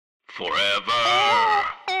Forever.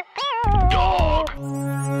 Dog.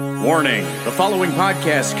 Warning, the following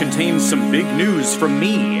podcast contains some big news from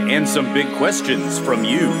me and some big questions from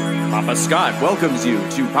you. Papa Scott welcomes you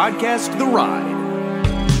to Podcast The Ride.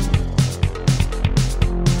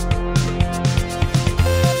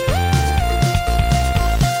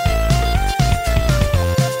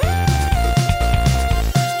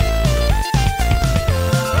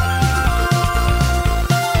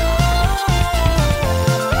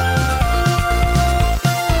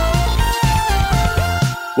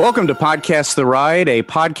 Welcome to Podcast The Ride, a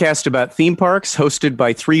podcast about theme parks hosted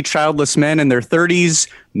by three childless men in their 30s.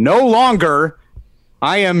 No longer.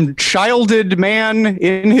 I am childed man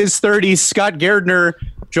in his 30s, Scott Gardner,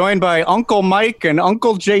 joined by Uncle Mike and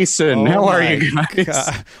Uncle Jason. How are you guys?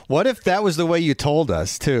 God. What if that was the way you told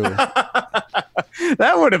us, too?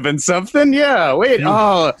 That would have been something. Yeah. Wait.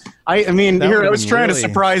 I mean, here I was trying to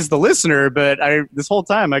surprise the listener, but this whole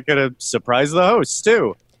time I could have surprised the host,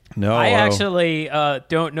 too. No, I actually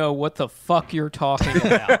don't know what the fuck you're talking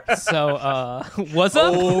about. So, what's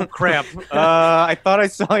up? Oh crap! I thought I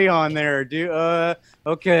saw you on there, dude.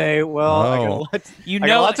 Okay, well, I got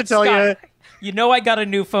a lot to tell you. You know, I got a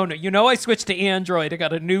new phone. You know, I switched to Android. I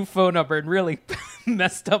got a new phone number and really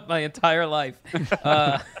messed up my entire life.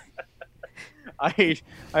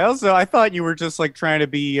 I thought you were just like trying to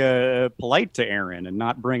be polite to Aaron and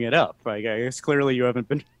not bring it up. I guess clearly you haven't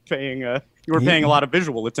been paying. You were paying a lot of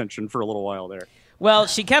visual attention for a little while there. Well,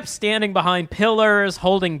 she kept standing behind pillars,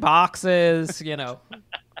 holding boxes. You know,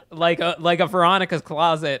 like a Veronica's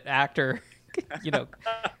Closet actor. You know,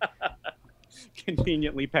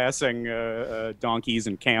 conveniently passing donkeys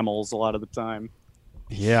and camels a lot of the time.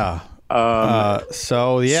 Yeah.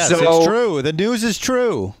 So it's true. The news is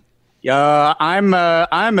true. I'm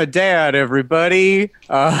a dad, everybody.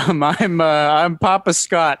 I'm Papa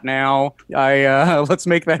Scott now. Let's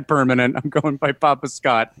make that permanent. I'm going by Papa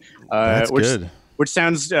Scott. That's good. Which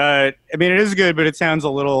sounds, I mean, it is good, but it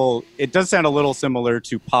does sound a little similar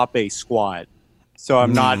to Pape Squat. So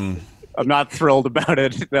I'm not thrilled about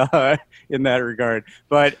it in that regard.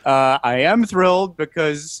 But I am thrilled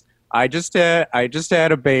because I just had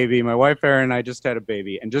a baby. My wife Erin and I just had a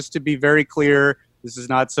baby. And just to be very clear, this is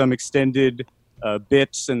not some extended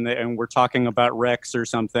bits, and we're talking about Rex or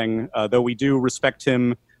something. Though we do respect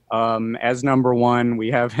him as number one.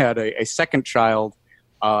 We have had a second child,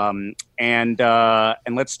 and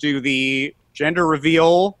let's do the gender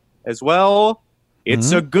reveal as well.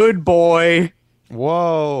 It's a good boy.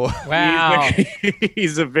 Whoa! Wow,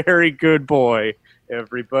 he's a very good boy.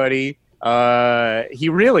 Everybody, he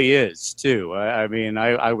really is too. I mean,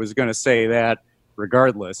 I was going to say that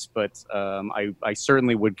regardless, but I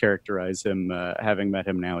certainly would characterize him, having met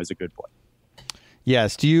him now, as a good boy.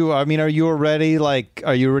 Yes. Are you already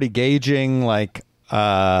gauging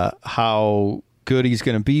how good he's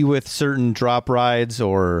going to be with certain drop rides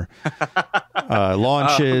or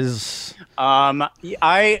launches? I'm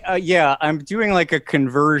doing like a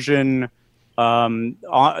conversion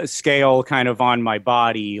scale kind of on my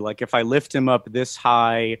body. Like if I lift him up this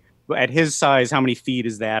high, at his size, how many feet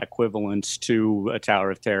is that equivalent to a Tower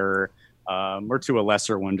of Terror, or to a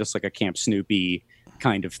lesser one, just like a Camp Snoopy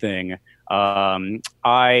kind of thing? Tower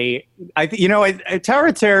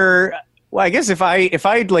of Terror. Well, I guess if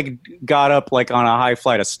I'd like got up like on a high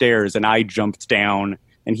flight of stairs and I jumped down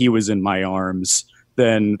and he was in my arms,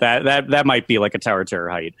 then that might be like a Tower of Terror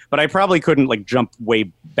height. But I probably couldn't like jump way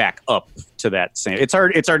back up to that same. It's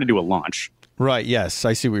hard to do a launch. Right. Yes,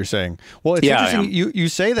 I see what you're saying. Well, it's interesting you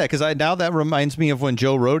say that, because now that reminds me of when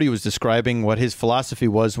Joe Rohde was describing what his philosophy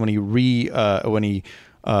was when he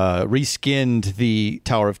reskinned the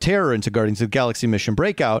Tower of Terror into Guardians of the Galaxy Mission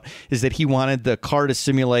Breakout, is that he wanted the car to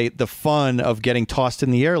simulate the fun of getting tossed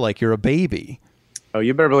in the air like you're a baby. Oh,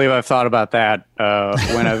 you better believe I've thought about that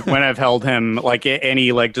when I've held him, like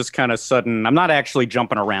any like just kind of sudden. I'm not actually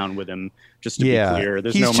jumping around with him. Just to be clear,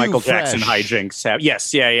 there's no Michael Jackson hijinks.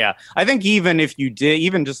 Yes, yeah. I think even if you did,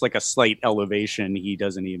 even just like a slight elevation, he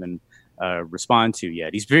doesn't even respond to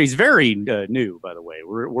yet. He's very new, by the way.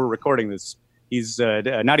 We're recording this. He's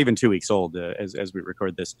not even 2 weeks old as we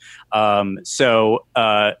record this. But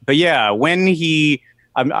yeah, when he.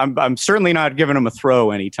 I'm certainly not giving him a throw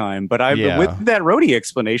anytime, but with that Rohde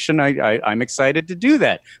explanation, I'm excited to do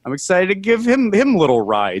that. I'm excited to give him little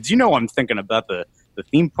rides. You know, I'm thinking about the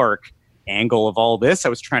theme park angle of all this. I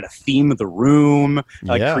was trying to theme the room,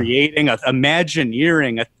 creating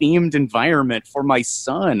imagineering a themed environment for my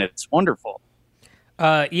son. It's wonderful.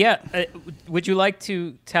 Would you like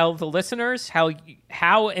to tell the listeners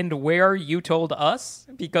how and where you told us?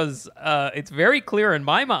 Because it's very clear in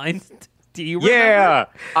my mind. Do you remember? Yeah,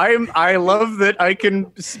 I love that I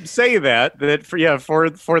can say that for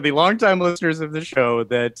the longtime listeners of the show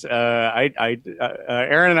that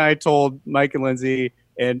Aaron and I told Mike and Lindsay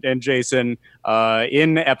and Jason in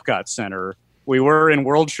Epcot Center. We were in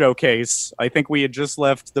World Showcase. I think we had just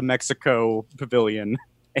left the Mexico Pavilion.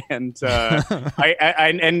 And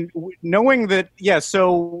and knowing that,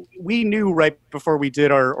 so we knew right before we did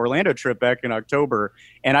our Orlando trip back in October,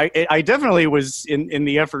 and I definitely was in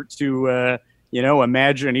the effort to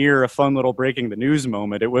Imagineer a fun little breaking the news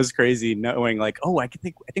moment. It was crazy knowing like, I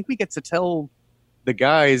think we get to tell the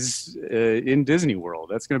guys in Disney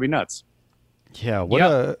World. That's going to be nuts. Yeah,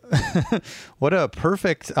 what a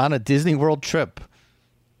perfect on a Disney World trip.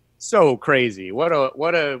 So crazy. What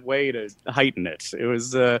a way to heighten it. It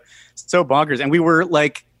was so bonkers. And we were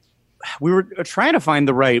trying to find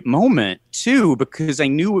the right moment too, because I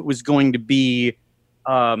knew it was going to be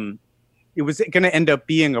it was going to end up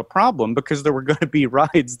being a problem because there were going to be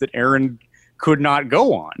rides that Aaron could not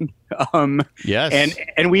go on. Yes.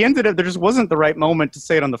 And we ended up, there just wasn't the right moment to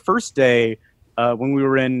say it on the first day when we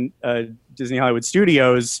were in Disney Hollywood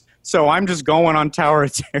Studios. So I'm just going on Tower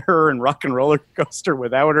of Terror and Rock and Roller Coaster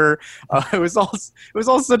without her. It was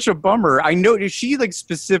all such a bummer. I know she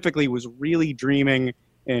specifically was really dreaming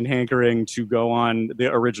and hankering to go on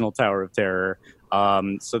the original Tower of Terror.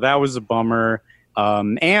 So that was a bummer.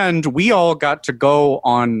 And we all got to go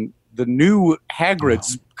on the new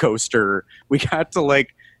Hagrid's coaster. We got to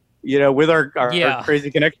with our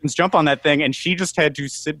crazy connections, jump on that thing, and she just had to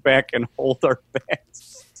sit back and hold our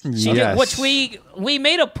bags. She did, which we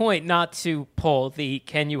made a point not to pull the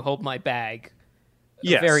 "Can you hold my bag?"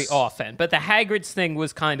 very often, but the Hagrid's thing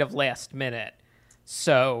was kind of last minute,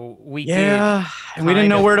 so we did. Yeah, and we didn't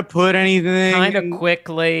know where to put anything. Kind of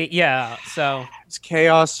quickly, so it's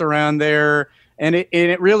chaos around there, and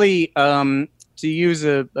it really, to use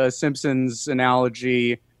a Simpsons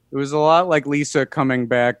analogy, it was a lot like Lisa coming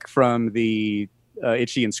back from the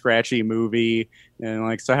Itchy and Scratchy movie,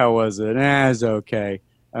 and so how was it? It's okay.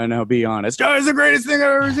 I'll be honest. It's the greatest thing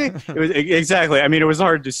I've ever seen. It was exactly. I mean, it was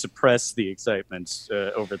hard to suppress the excitement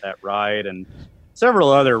over that ride and several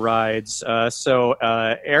other rides. So,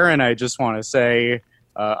 Aaron, I just want to say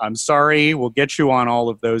I'm sorry. We'll get you on all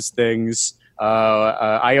of those things.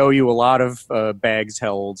 I owe you a lot of bags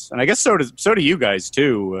held, and I guess so do you guys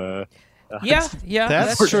too. Yeah,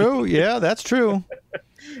 that's true. Yeah, that's true.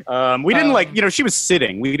 We didn't she was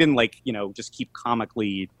sitting. We didn't just keep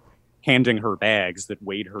comically handing her bags that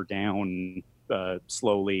weighed her down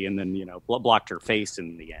slowly, and then blocked her face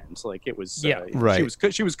in the end. It was right.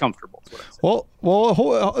 She was comfortable. Is what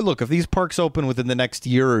well, look, if these parks open within the next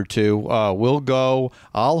year or two, we'll go.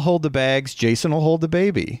 I'll hold the bags. Jason will hold the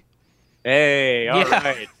baby. Hey, all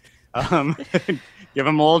right. Give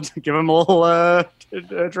him a little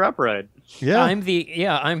drop ride. Yeah, I'm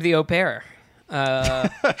the au pair.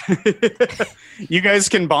 You guys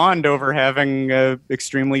can bond over having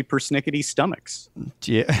extremely persnickety stomachs.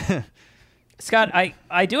 Yeah. Scott,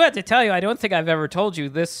 I do have to tell you, I don't think I've ever told you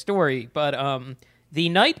this story, but the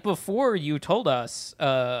night before you told us,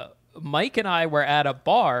 Mike and I were at a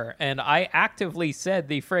bar, and I actively said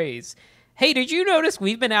the phrase, "Hey, did you notice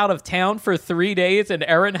we've been out of town for 3 days and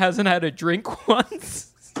Aaron hasn't had a drink once?"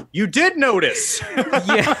 You did notice.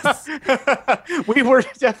 Yes. We were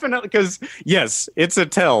definitely, because, yes, it's a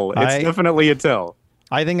tell. It's definitely a tell.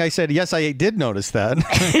 I think I said, yes, I did notice that.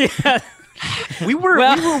 Yeah. We were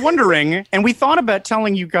wondering, and we thought about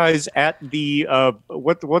telling you guys at the,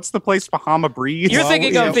 what's the place, Bahama Breeze? You're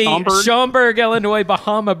thinking of the Schaumburg, Illinois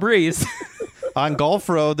Bahama Breeze. On Gulf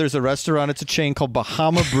Road, there's a restaurant. It's a chain called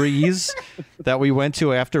Bahama Breeze that we went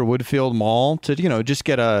to after Woodfield Mall to, just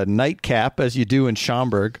get a nightcap as you do in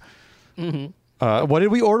Schaumburg. Mm-hmm. What did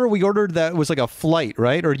we order? We ordered that. It was like a flight,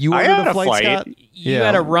 right? Or you ordered a flight, Scott? You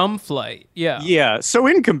had a rum flight. Yeah. Yeah. So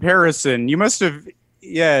in comparison, you must have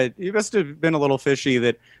been a little fishy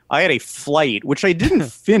that I had a flight, which I didn't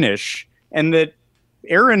finish, and that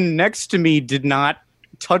Aaron next to me did not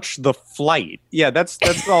touch the flight. Yeah, that's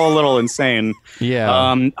all a little insane.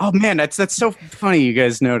 Yeah. Oh man, that's so funny. You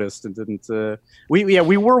guys noticed and didn't.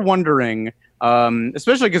 We were wondering,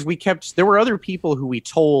 especially because there were other people who we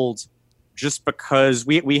told just because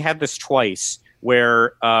we had this twice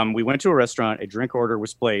where we went to a restaurant, a drink order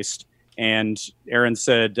was placed, and Aaron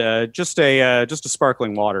said just a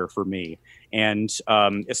sparkling water for me. And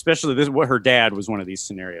especially what her dad was one of these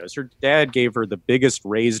scenarios. Her dad gave her the biggest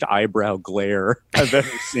raised eyebrow glare I've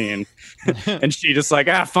ever seen, and she just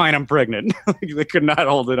fine, I'm pregnant. They could not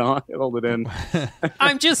hold it in.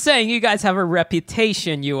 I'm just saying, you guys have a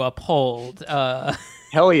reputation you uphold.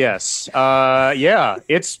 Hell yes, yeah.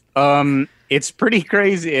 It's It's pretty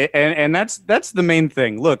crazy, and that's the main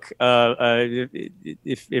thing. Look,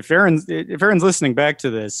 if Aaron's listening back to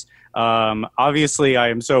this, obviously I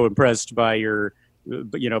am so impressed by your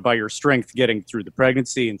strength getting through the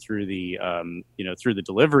pregnancy and through the through the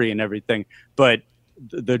delivery and everything. But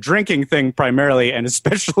the drinking thing primarily, and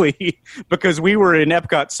especially because we were in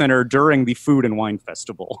Epcot Center during the Food and Wine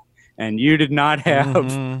Festival, and you did not have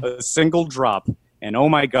a single drop. And oh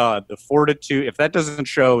my God, the fortitude! If that doesn't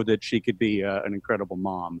show that she could be an incredible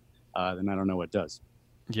mom, then I don't know what does.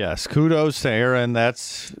 Yes, kudos to Aaron.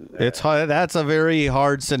 That's a very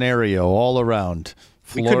hard scenario all around.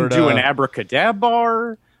 Florida. We couldn't do an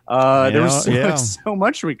abracadabra. There was so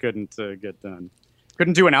much we couldn't get done.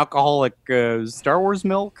 Couldn't do an alcoholic Star Wars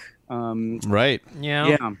milk. Right.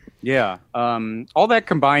 Yeah. All that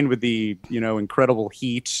combined with the incredible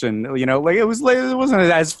heat and it wasn't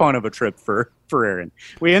as fun of a trip for Aaron.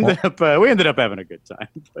 We ended up having a good time.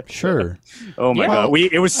 But, sure. Oh my God.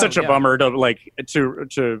 It was such a bummer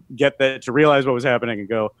to get that, to realize what was happening and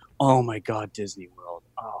go, oh my God, Disney World.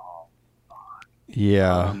 Oh.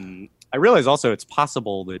 Yeah. I realize also it's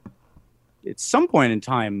possible that at some point in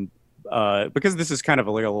time, because this is kind of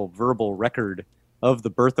a little verbal record of the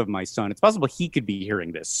birth of my son, it's possible he could be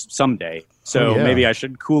hearing this someday. So maybe I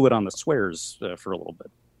should cool it on the swears for a little bit.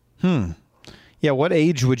 Yeah, what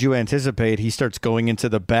age would you anticipate he starts going into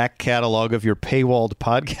the back catalog of your paywalled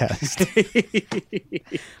podcast?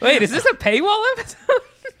 Wait, is this a paywall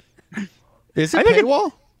episode? Is it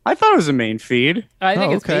paywall? I thought it was a main feed. I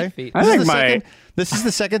think it's main feed. This is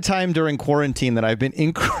the second time during quarantine that I've been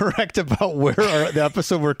incorrect about where the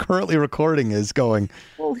episode we're currently recording is going.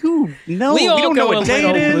 Well, who knows? We don't know what day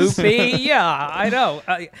it is. Loopy. Yeah, I know.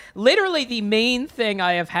 Literally, the main thing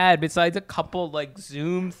I have had, besides a couple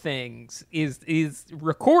Zoom things, is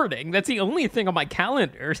recording. That's the only thing on my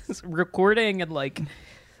calendar. Is recording and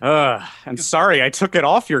I'm sorry, I took it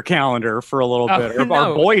off your calendar for a little bit.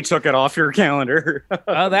 Our boy took it off your calendar.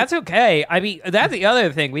 Oh, that's okay. I mean, that's the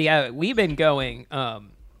other thing. We've been going.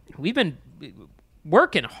 We've been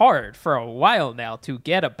working hard for a while now to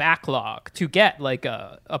get a backlog, to get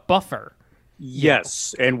a buffer.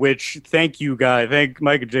 Yes, and which thank you guys, thank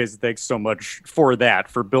Mike and Jason, thanks so much for that,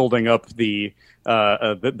 for building up the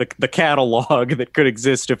catalog that could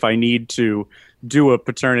exist if I need to do a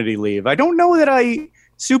paternity leave. I don't know that I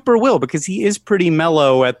super will, because he is pretty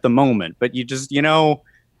mellow at the moment, but you just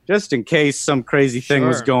just in case some crazy thing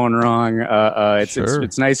was going wrong,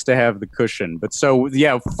 it's nice to have the cushion. But so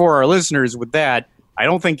for our listeners with that, I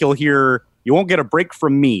don't think you won't get a break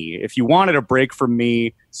from me. If you wanted a break from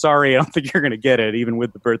me, sorry, I don't think you're going to get it, even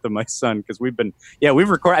with the birth of my son, because we've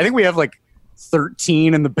recorded, I think we have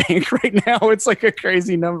 13 in the bank right now. It's a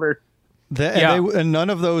crazy number. And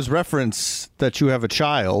none of those reference that you have a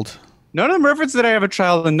child. None of them reference that I have a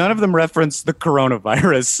child, and none of them reference the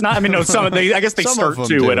coronavirus. I guess they start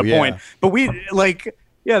to at a point. But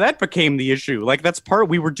that became the issue. That's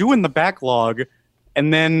we were doing the backlog,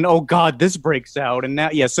 and then, oh God, this breaks out. And now,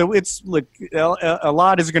 so it's a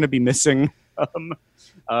lot is going to be missing. And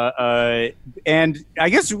I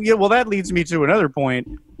guess, that leads me to another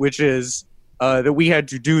point, which is that we had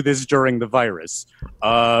to do this during the virus.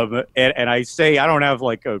 And I say, I don't have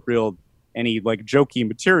any jokey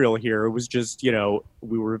material here. It was just,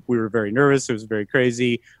 we were very nervous. It was very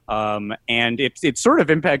crazy. And it sort of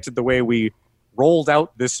impacted the way we rolled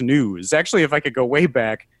out this news. Actually, if I could go way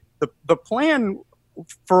back, the plan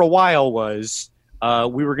for a while was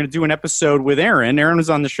we were going to do an episode with Aaron. Aaron was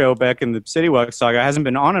on the show back in the City Walk saga. Hasn't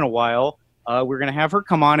been on in a while. We're going to have her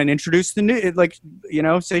come on and introduce the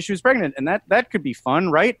new, say she was pregnant. And that could be fun,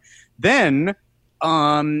 right? Then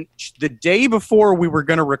the day before we were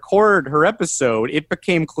going to record her episode, it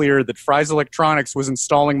became clear that Fry's Electronics was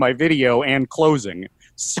installing my video and closing.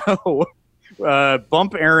 So,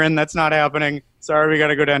 bump Aaron, that's not happening. Sorry, we got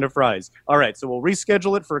to go down to Fry's. All right, so we'll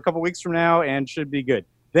reschedule it for a couple weeks from now and should be good.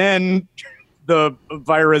 Then the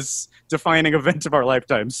virus-defining event of our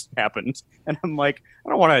lifetimes happened. And I'm I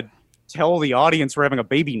don't want to tell the audience we're having a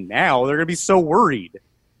baby now. They're going to be so worried.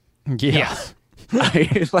 Yeah.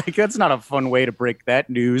 That's not a fun way to break that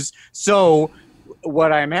news. So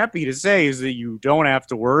what I'm happy to say is that you don't have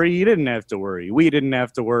to worry. You didn't have to worry. We didn't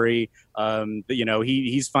have to worry.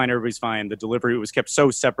 He's fine. Everybody's fine. The delivery was kept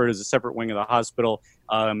so separate as a separate wing of the hospital.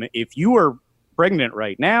 If you are pregnant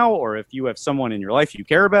right now, or if you have someone in your life you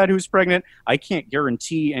care about who's pregnant, I can't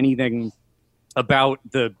guarantee anything about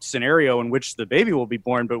the scenario in which the baby will be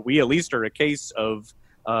born, but we at least are a case of,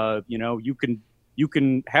 you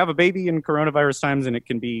can have a baby in coronavirus times and it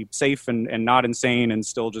can be safe and not insane and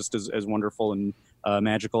still just as wonderful and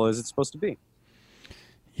magical as it's supposed to be.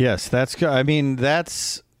 Yes, that's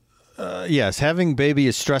Yes, having baby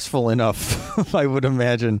is stressful enough, I would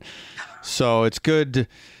imagine. So it's good.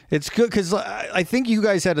 It's good because I think you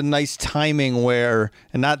guys had a nice timing where,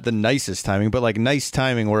 and not the nicest timing, but like nice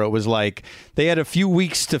timing where it was like they had a few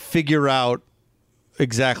weeks to figure out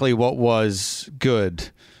exactly what was good.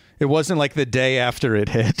 It wasn't like the day after it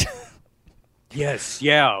hit. Yes,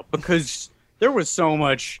 yeah, because there was so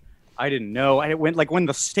much I didn't know. I went like when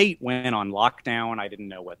the state went on lockdown, I didn't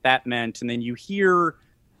know what that meant. And then you hear,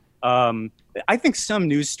 I think some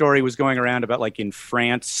news story was going around about like in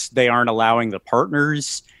France they aren't allowing the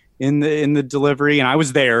partners in the delivery, and I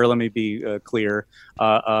was there. Let me be clear.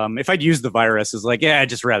 If I'd used the virus, it's like, I'd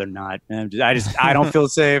just rather not. I don't feel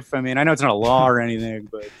safe. I mean, I know it's not a law or anything,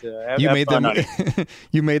 but you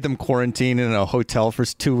made them quarantine in a hotel for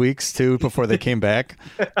 2 weeks too before they came back.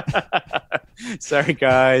 Sorry,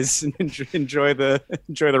 guys. Enjoy the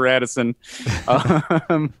Radisson.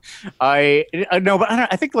 I no, but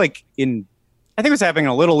I think like I think it's happening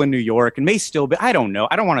a little in New York and may still be. I don't know.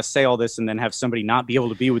 I don't want to say all this and then have somebody not be able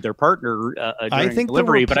to be with their partner during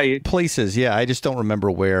delivery. But places, I just don't remember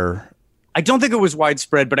where. I don't think it was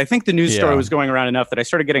widespread, but I think the news story was going around enough that I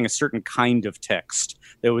started getting a certain kind of text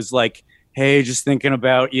that was like, "Hey, just thinking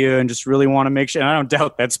about you and just really want to make sure." And I don't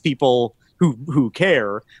doubt that's people who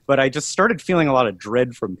care, but I just started feeling a lot of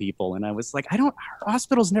dread from people, and I was like, our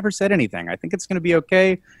hospital's never said anything. I think it's going to be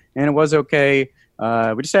okay, and it was okay.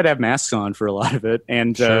 We just had to have masks on for a lot of it,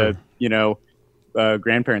 and sure.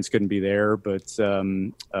 Grandparents couldn't be there, but I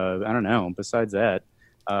don't know. Besides that,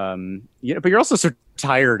 but you're also so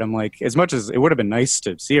tired. I'm like, as much as it would have been nice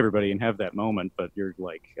to see everybody and have that moment, but you're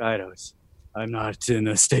like, I'm not in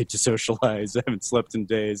a state to socialize. I haven't slept in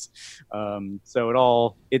days,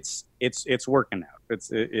 so it's working out.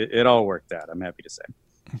 It all worked out. I'm happy to say.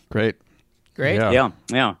 Great. Yeah.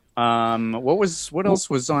 What else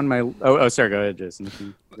was on my? Oh, sorry. Go ahead,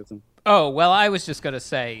 Jason. Oh, well, I was just going to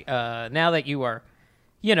say, now that you are,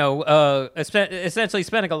 essentially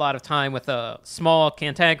spending a lot of time with a small,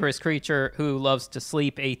 cantankerous creature who loves to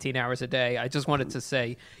sleep 18 hours a day, I just wanted to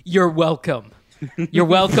say, you're welcome. You're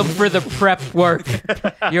welcome for the prep work.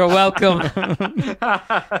 You're welcome.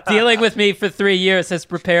 Dealing with me for 3 years has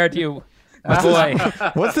prepared you, boy.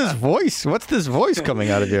 What's this voice? What's this voice coming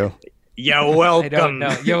out of you? You're welcome. I don't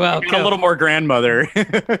know. You're welcome. A little more grandmother.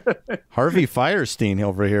 Harvey Firestein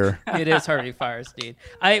over here. It is Harvey Firestein.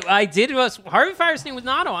 Harvey Firestein was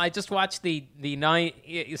not on. I just watched the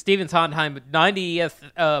Stephen Sondheim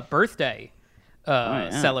 90th birthday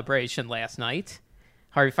celebration last night.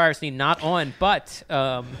 Harvey Firestein not on, but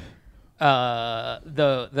the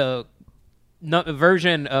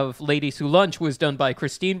version of Ladies Who Lunch was done by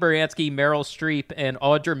Christine Baranski, Meryl Streep, and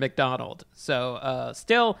Audra McDonald. So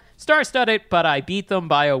still star-studded, but I beat them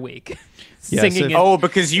by a week.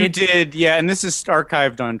 Because you did, and this is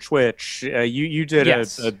archived on Twitch. You did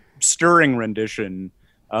a stirring rendition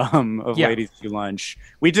of Ladies Who Lunch.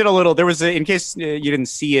 We did a little. There was in case you didn't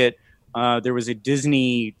see it. There was a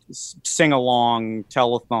Disney sing-along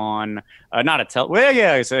telethon. Not a I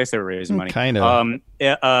guess they were raising money. Kind of.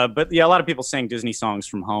 But a lot of people sang Disney songs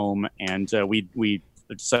from home, and we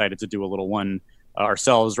decided to do a little one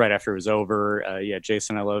ourselves right after it was over.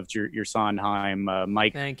 Jason, I loved your Sondheim.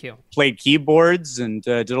 Mike, thank you. Played keyboards and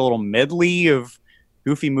did a little medley of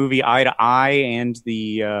Goofy Movie Eye to Eye and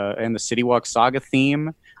the City Walk Saga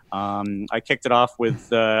theme. I kicked it off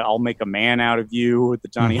with I'll Make a Man Out of You, the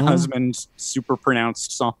Donny Osmond super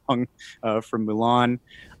pronounced song from Mulan.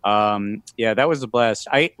 That was a blast.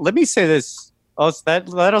 Let me say this.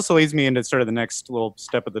 That also leads me into sort of the next little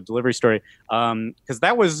step of the delivery story. Because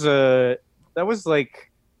that was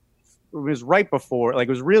like, it was right before, like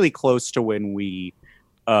it was really close to when we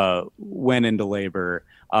went into labor.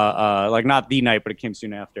 Like not the night, but it came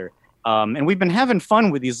soon after. And we've been having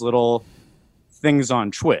fun with these little things on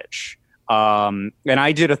Twitch. And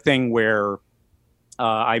I did a thing where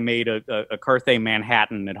I made a Carthay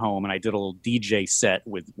Manhattan at home, and I did a little DJ set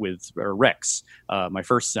with Rex, my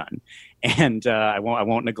first son. And I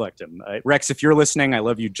won't neglect him. Rex, if you're listening, I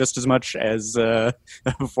love you just as much as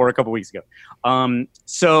before a couple weeks ago.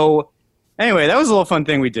 So anyway, that was a little fun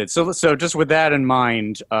thing we did. So just with that in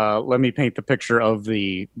mind, let me paint the picture of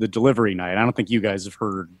the delivery night. I don't think you guys have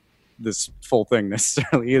heard this full thing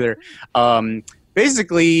necessarily either.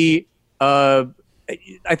 Basically, I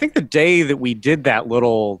think the day that we did that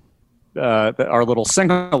little our little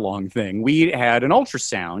sing-along thing, we had an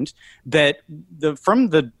ultrasound that from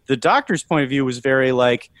the doctor's point of view was very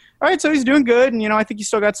like, all right, so he's doing good, and I think you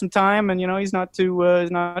still got some time, and he's not too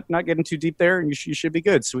not getting too deep there, and you should be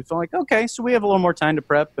good. So we felt like, okay, so we have a little more time to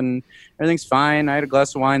prep, and everything's fine. I had a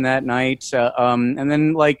glass of wine that night, and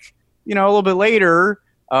then like a little bit later,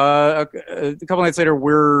 a couple nights later,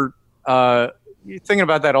 we're thinking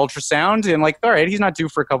about that ultrasound and like, all right, he's not due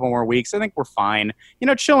for a couple more weeks. I think we're fine.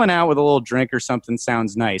 Chilling out with a little drink or something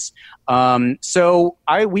sounds nice. So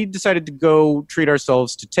we decided to go treat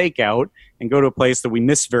ourselves to takeout and go to a place that we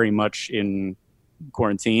miss very much in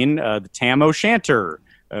quarantine, the Tam O'Shanter,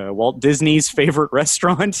 Walt Disney's favorite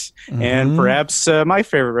restaurant, and perhaps my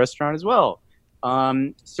favorite restaurant as well.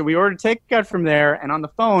 So we ordered takeout from there, and on the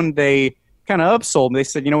phone, they kind of upsold me. They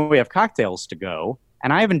said, we have cocktails to go.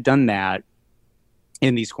 And I haven't done that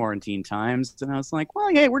in these quarantine times. And I was like, well,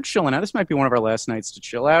 yeah, we're chilling out. This might be one of our last nights to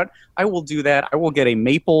chill out. I will do that. I will get a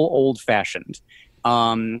maple old fashioned.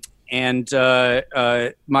 How do I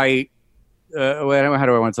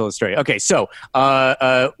want to tell the story? Okay, so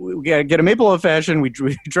we get a maple old fashioned. We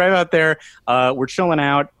drive out there. We're chilling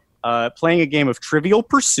out, playing a game of Trivial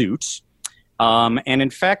Pursuit. And in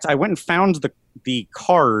fact, I went and found the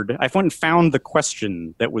card. I went and found the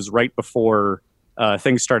question that was right before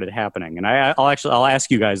things started happening. And I'll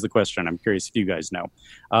ask you guys the question. I'm curious if you guys know.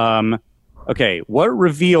 Okay, what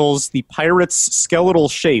reveals the pirates' skeletal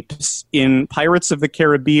shapes in Pirates of the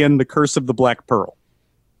Caribbean: The Curse of the Black Pearl?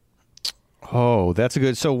 Oh, that's a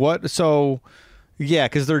good. So yeah,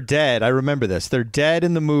 because they're dead. I remember this. They're dead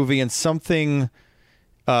in the movie, and something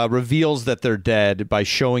reveals that they're dead by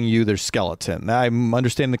showing you their skeleton. I'm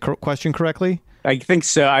understanding the question correctly? I think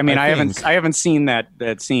so. I mean, I haven't seen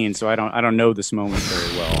that scene, so I don't know this moment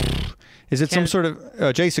very well. Is it some sort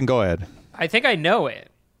of Jason? Go ahead. I think I know it.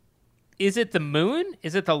 Is it the moon?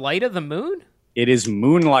 Is it the light of the moon? It is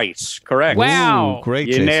moonlight. Correct. Wow, ooh, great!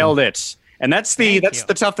 You Jason. nailed it. And that's the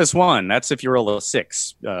toughest one. That's if you roll a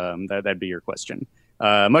 6. That'd be your question.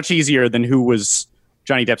 Much easier than who was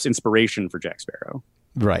Johnny Depp's inspiration for Jack Sparrow.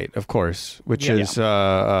 Right, of course, which is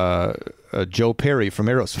Joe Perry from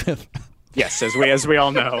Aerosmith. Yes, as we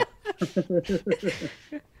all know.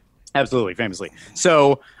 Absolutely, famously.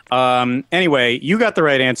 So anyway, you got the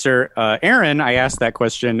right answer. Erin, I asked that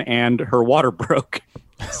question, and her water broke.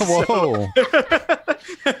 Whoa.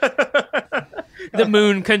 The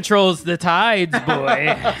moon controls the tides,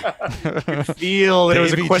 boy. Feel that it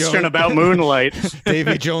was a question about moonlight.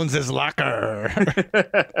 Davy Jones's locker.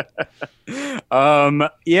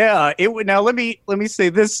 Yeah. Now let me say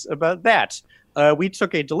this about that. We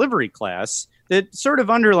took a delivery class that sort of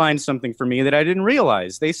underlined something for me that I didn't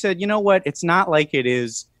realize. They said, you know what? It's not like it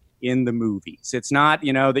is in the movies. It's not,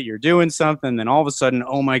 that you're doing something, then all of a sudden,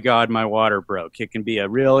 oh my God, my water broke. It can be a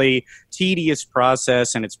really tedious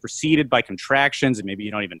process, and it's preceded by contractions, and maybe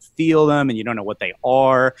you don't even feel them, and you don't know what they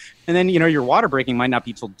are. And then, your water breaking might not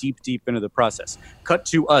be till deep into the process. Cut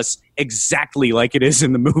to us exactly like it is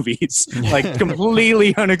in the movies. Like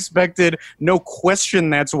completely unexpected, no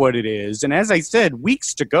question that's what it is. And as I said,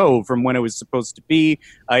 weeks to go from when it was supposed to be.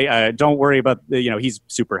 I don't worry about, he's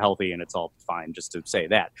super healthy and it's all fine, just to say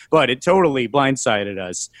that. But it totally blindsided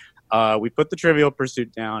us. We put the Trivial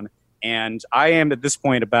Pursuit down, and I am at this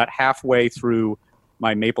point about halfway through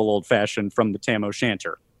my maple old fashioned from the Tam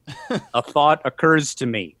O'Shanter. A thought occurs to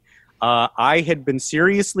me. I had been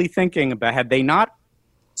seriously thinking about, had they not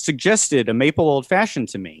suggested a maple old fashioned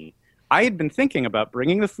to me, I had been thinking about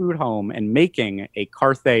bringing the food home and making a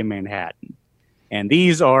Carthay Manhattan. And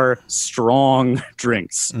these are strong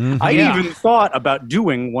drinks. Mm-hmm. I even thought about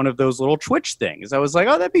doing one of those little Twitch things. I was like,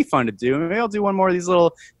 oh, that'd be fun to do. Maybe I'll do one more of these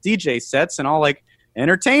little DJ sets, and I'll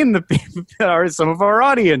entertain some of our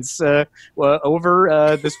audience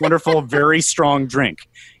over this wonderful, very strong drink.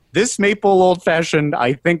 This maple old fashioned,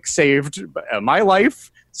 I think, saved my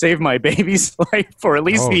life, saved my baby's life, or at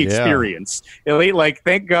least the experience.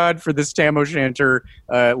 Thank God for this Tam O'Shanter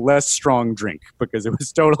less strong drink, because it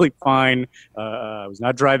was totally fine. I was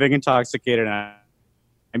not driving intoxicated. I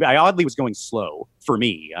oddly was going slow for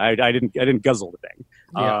me. I didn't guzzle the thing.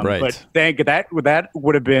 Right. But that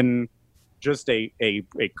would have been just a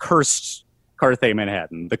cursed Carthay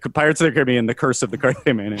Manhattan. The Pirates of the Caribbean, the curse of the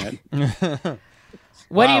Carthay Manhattan.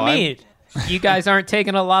 What do you mean? You guys aren't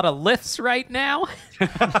taking a lot of lifts right now?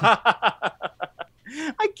 I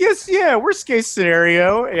guess, yeah. Worst case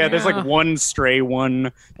scenario. Yeah, there's one stray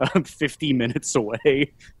one 50 minutes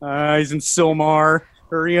away. He's in Silmar.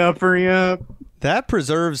 Hurry up. That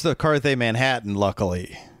preserves the Carthay Manhattan,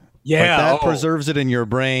 luckily. Yeah. That preserves it in your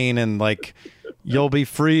brain, and you'll be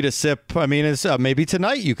free to sip. I mean, it's maybe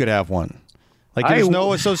tonight you could have one. There's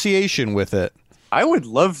no association with it. I would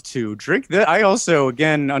love to drink that. I also,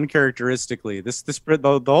 again, uncharacteristically,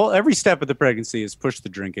 the whole every step of the pregnancy is push the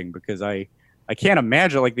drinking, because I can't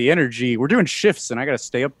imagine the energy. We're doing shifts, and I got to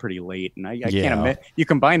stay up pretty late, and I can't imagine. You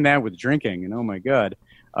combine that with drinking, and oh my God.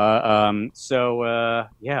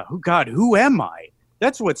 Who am I?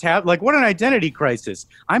 That's what's happened. Like, what an identity crisis.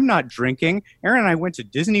 I'm not drinking. Erin and I went to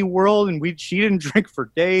Disney World, and she didn't drink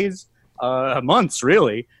for days, months,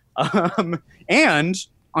 really. And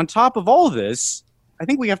on top of all this, I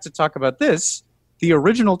think we have to talk about this. The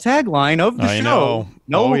original tagline of the show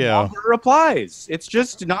no longer applies. It's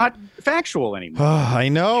just not factual anymore. I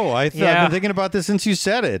know. I've been thinking about this since you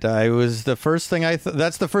said it. That's the first thing I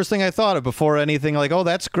thought of before anything like, oh,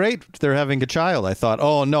 that's great. They're having a child. I thought,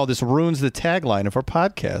 oh, no, this ruins the tagline of our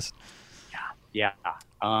podcast. Yeah.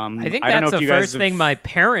 I think that's the first thing my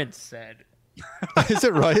parents said. Is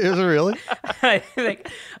it right? Is it really? I think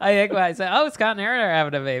when I said, "Oh, Scott and Erin are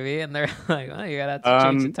having a baby," and they're like, "Well, you gotta have to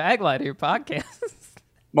change the tagline to your podcast."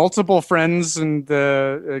 Multiple friends and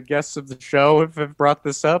guests of the show have brought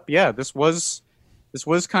this up. Yeah, this was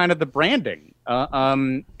kind of the branding,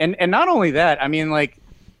 and not only that. I mean, like,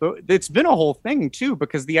 it's been a whole thing too,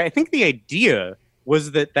 because I think the idea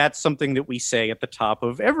was that that's something that we say at the top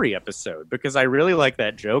of every episode, because I really like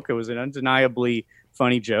that joke. It was an undeniably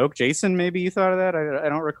funny joke. Jason, maybe you thought of that. I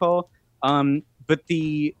don't recall. But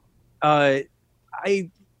the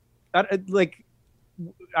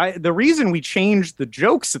the reason we changed the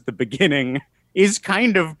jokes at the beginning is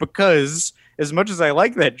kind of because, as much as I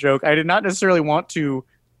like that joke, I did not necessarily want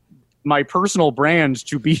my personal brand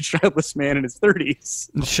to be Childless Man in his 30s.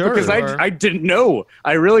 Sure. Because I didn't know.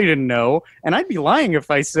 I really didn't know. And I'd be lying if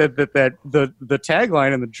I said that the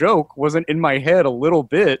tagline and the joke wasn't in my head a little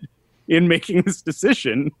bit in making this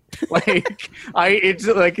decision. I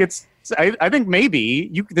think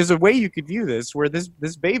maybe there's a way you could view this where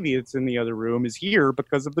this baby that's in the other room is here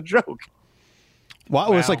because of the joke.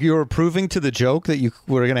 Wow. It's like you were proving to the joke that you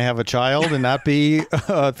were going to have a child and not be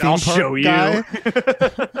a theme park guy?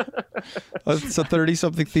 It's a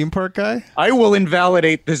 30-something theme park guy? I will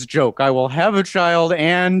invalidate this joke. I will have a child,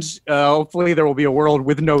 and hopefully there will be a world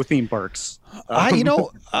with no theme parks.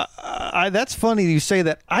 That's funny you say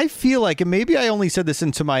that. I feel like, and maybe I only said this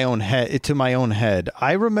into my own head.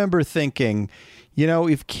 I remember thinking,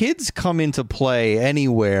 if kids come into play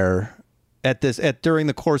anywhere during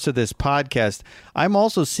the course of this podcast, I'm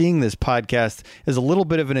also seeing this podcast as a little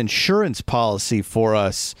bit of an insurance policy for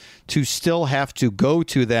us to still have to go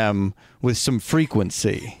to them with some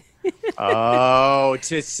frequency. Oh,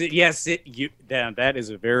 yes, that is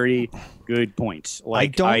a very good point. I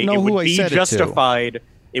don't know who I said it to.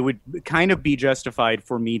 It would kind of be justified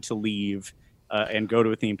for me to leave and go to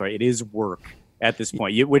a theme park. It is work at this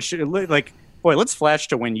point, boy, let's flash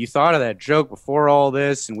to when you thought of that joke before all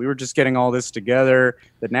this, and we were just getting all this together.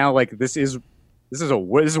 That now, this is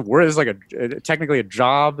technically a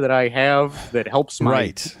job that I have that helps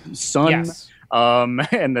my son. Yes.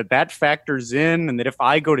 And that factors in, and that if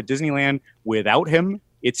I go to Disneyland without him,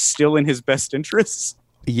 it's still in his best interests.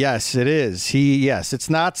 Yes, it is. It's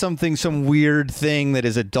not some weird thing that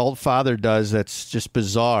his adult father does that's just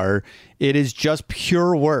bizarre. It is just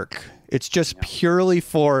pure work. It's just purely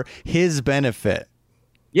for his benefit.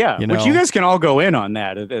 Yeah, which you guys can all go in on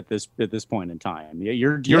that at this point in time.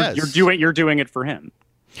 You're doing it for him.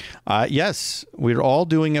 Yes, we're all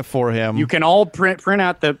doing it for him. You can all print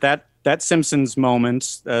out that Simpsons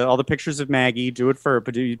moment, all the pictures of Maggie. Do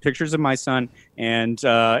pictures of my son, and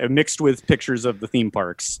mixed with pictures of the theme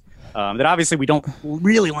parks that obviously we don't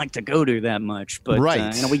really like to go to that much, but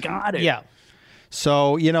we got it. Yeah.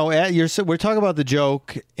 So, we're talking about the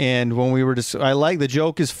joke, and when we were I like the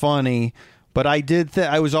joke is funny, but I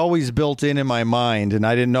I was always built in my mind, and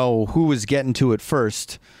I didn't know who was getting to it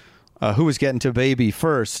first, who was getting to baby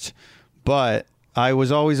first, but I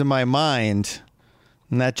was always in my mind,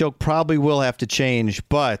 and that joke probably will have to change,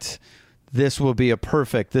 but this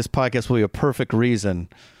podcast will be a perfect reason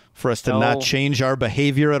for us to not change our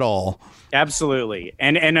behavior at all. Absolutely.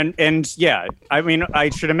 And yeah, I mean, I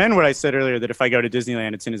should amend what I said earlier, that if I go to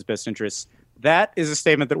Disneyland, it's in his best interests. That is a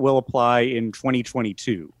statement that will apply in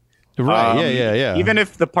 2022. Right. Yeah. Even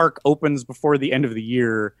if the park opens before the end of the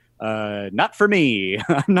year, not for me.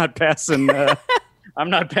 I'm not passing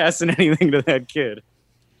anything to that kid.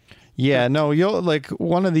 Yeah, no,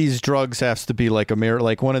 one of these drugs has to be like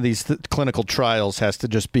one of these clinical trials has to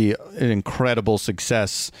just be an incredible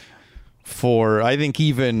success for, I think,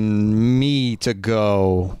 even me to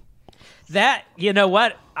go. That,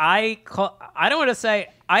 what? I don't want to say,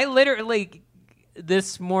 I literally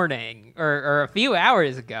this morning or a few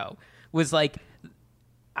hours ago was like,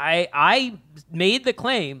 I made the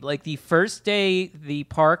claim, like, the first day the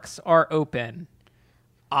parks are open,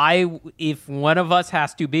 if one of us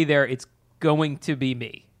has to be there, it's going to be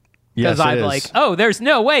me. Because I'm like, oh, there's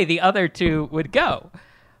no way the other two would go.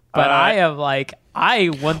 But I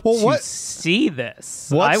want to see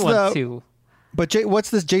this. I want to. But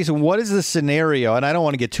what's this, Jason? What is the scenario? And I don't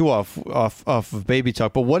want to get too off of baby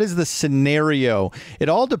talk, but what is the scenario? It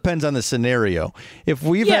all depends on the scenario. If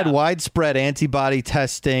we've had widespread antibody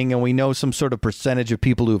testing and we know some sort of percentage of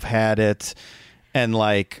people who've had it, and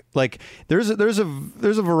like there's a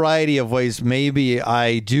variety of ways maybe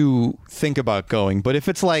I do think about going. But if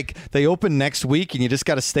it's like they open next week and you just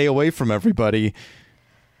got to stay away from everybody,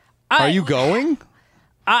 are you going?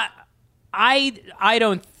 I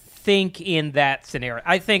don't think in that scenario.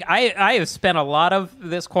 I think I have spent a lot of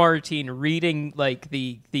this quarantine reading like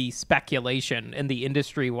the speculation and the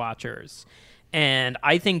industry watchers, and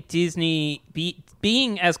I think Disney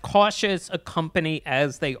being as cautious a company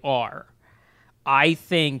as they are, I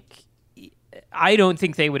don't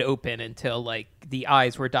think they would open until like the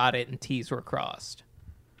I's were dotted and T's were crossed.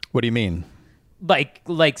 What do you mean?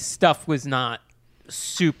 Like stuff was not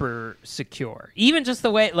super secure. Even just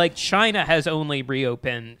the way like China has only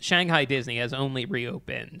reopened, Shanghai Disney has only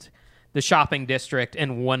reopened the shopping district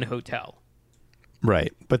and one hotel.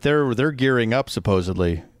 Right, but they're gearing up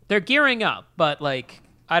supposedly. They're gearing up, but like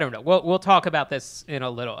I don't know. We'll talk about this in a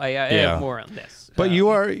little. I have more on this. But you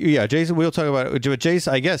are, Jason. We'll talk about it.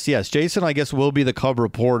 Jason, I guess yes. Jason, I guess will be the Cub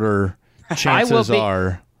reporter. Chances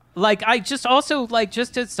are. Like, I just also, like,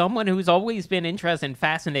 just as someone who's always been interested and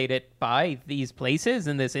fascinated by these places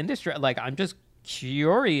in this industry, like, I'm just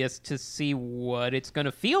curious to see what it's going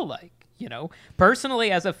to feel like, you know,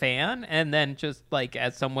 personally as a fan, and then just, like,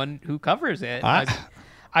 as someone who covers it.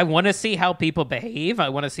 I want to see how people behave. I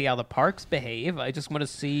want to see how the parks behave. I just want to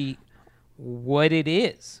see what it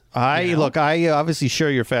is. Look, I obviously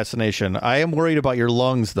share your fascination. I am worried about your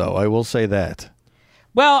lungs, though. I will say that.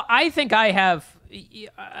 Well, I think I have...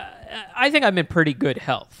 I think I'm in pretty good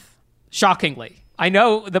health. Shockingly. I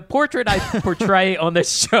know the portrait I portray on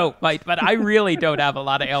this show, but I really don't have a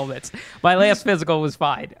lot of ailments. My last physical was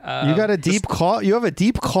fine. You got a deep cough. You have a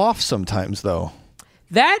deep cough sometimes, though.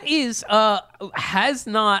 That is, I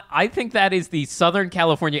think that is the Southern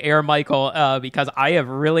California air, Michael, because I have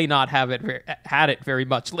really not had it very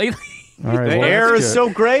much lately. All right, the air is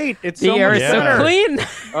so great. It's the air is so clean.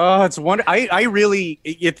 Oh, it's wonderful. I really,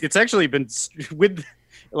 it's actually been with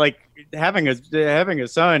like having a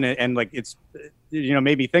son and like it's, you know,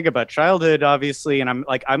 made me think about childhood, obviously. And I'm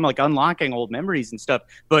like unlocking old memories and stuff.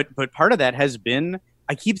 But part of that has been,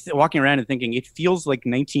 I keep walking around and thinking it feels like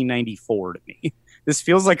 1994 to me. This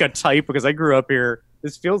feels like a type, because I grew up here.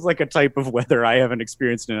 This feels like a type of weather I haven't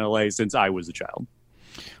experienced in LA since I was a child.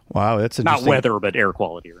 Wow, that's interesting. Not weather, but air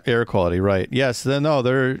quality. Right? Air quality, right. Yes,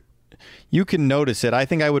 you can notice it. I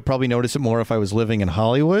think I would probably notice it more if I was living in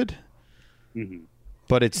Hollywood. Mm-hmm.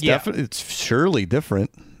 But it's it's surely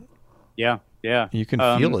different. Yeah. You can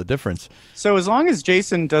feel the difference. So as long as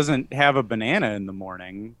Jason doesn't have a banana in the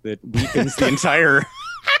morning, that weakens the entire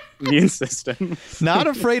immune system. Not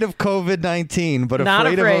afraid of COVID-19, but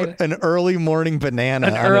afraid of an early morning banana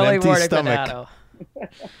on an empty stomach. Banana.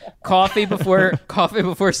 Coffee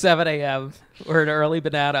before 7 a.m. or an early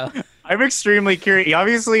banana. I'm extremely curious.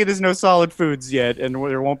 Obviously, there's no solid foods yet, and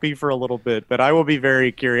there won't be for a little bit, but I will be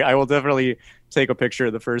very curious. I will definitely take a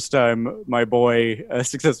picture the first time my boy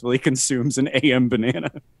successfully consumes an AM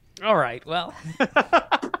banana. All right, well.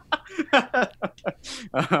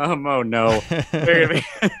 Oh no!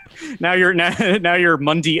 now your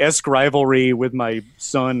Mundy-esque rivalry with my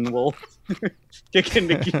son will kick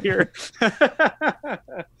into gear.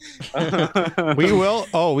 We will.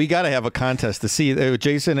 Oh, we got to have a contest to see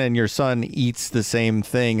Jason and your son eats the same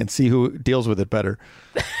thing and see who deals with it better.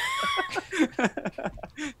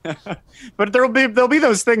 But there'll be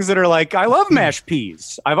those things that are like, I love mashed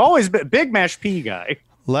peas. I've always been a big mashed pea guy.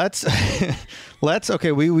 Let's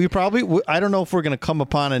okay. We probably, I don't know if we're going to come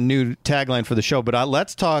upon a new tagline for the show, but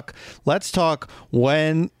let's talk.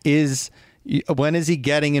 When is he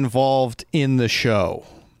getting involved in the show?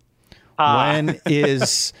 When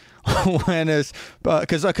is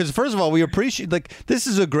because first of all, we appreciate, like, this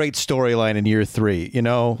is a great storyline in year 3. You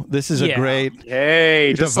know, this is a great.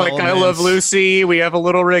 Hey, just like I Love Lucy, we have a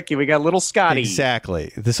little Ricky, we got little Scotty.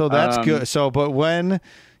 Exactly. So that's good. So, but when.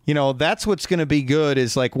 You know, that's what's going to be good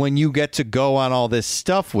is like when you get to go on all this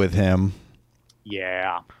stuff with him.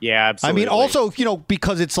 Yeah, absolutely. I mean, also, you know,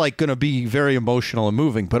 because it's like going to be very emotional and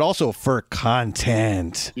moving, but also for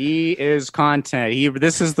content. He is content.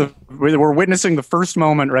 We're witnessing the first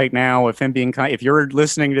moment right now of him being. If you're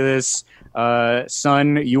listening to this,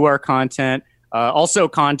 son, you are content. Also,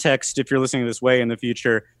 context. If you're listening this way in the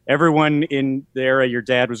future, everyone in the era your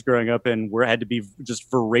dad was growing up in had to be just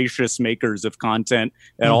voracious makers of content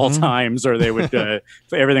at all times, or they would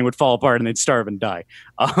everything would fall apart and they'd starve and die.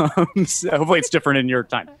 So hopefully, it's different in your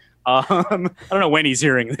time. I don't know when he's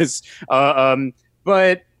hearing this.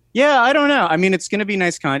 But yeah, I don't know. I mean, it's going to be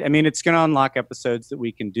nice content. I mean, it's going to unlock episodes that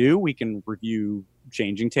we can do. We can review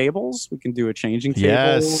Changing Tables. We can do a Changing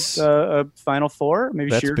Tables Final Four.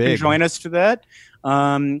 Maybe Sheer can join us for that.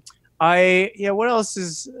 What else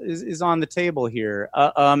is on the table here?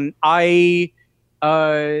 Can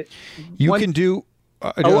do.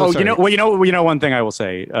 One thing I will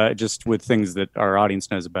say, just with things that our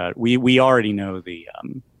audience knows about, we already know the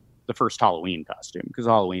first Halloween costume, because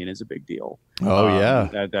Halloween is a big deal.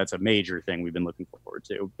 That's a major thing we've been looking forward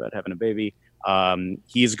to about having a baby.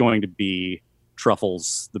 He's going to be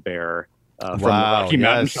Truffles the bear from the Rocky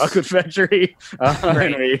Mountain Chocolate Factory.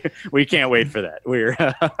 We can't wait for that. We're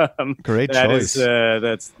great choice.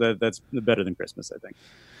 That's better than Christmas, I think.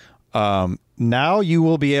 Now you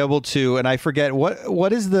will be able to, and I forget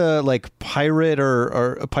what is the like pirate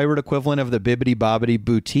or a pirate equivalent of the Bibbidi Bobbidi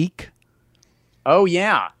Boutique? Oh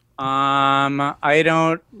yeah. I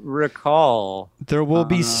don't recall. There will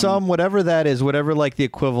be some, whatever that is, whatever like the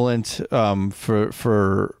equivalent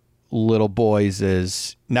for little boys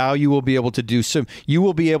is. Now you will be able to do you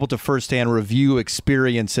will be able to firsthand review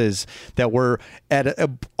experiences that were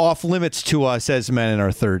off limits to us as men in our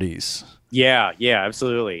 30s. Yeah,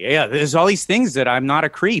 absolutely. Yeah, there's all these things that I'm not a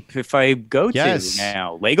creep if I go to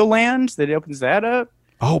now. Legoland, that opens that up.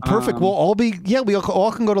 Oh, perfect. We'll all we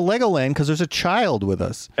all can go to Legoland because there's a child with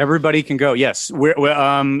us. Everybody can go. Yes, we're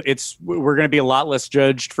going to be a lot less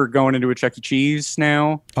judged for going into a Chuck E. Cheese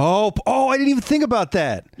now. Oh, I didn't even think about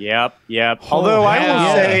that. Yep. Although I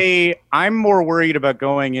will say I'm more worried about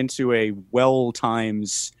going into a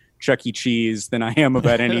Well-Times Chuck E. Cheese than I am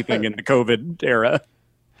about anything in the COVID era.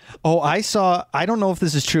 Oh, I don't know if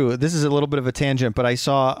this is true. This is a little bit of a tangent, but I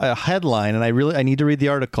saw a headline, and I need to read the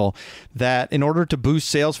article, that in order to boost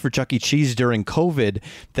sales for Chuck E. Cheese during COVID,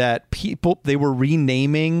 that they were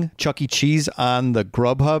renaming Chuck E. Cheese on the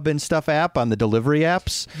Grubhub and stuff app, on the delivery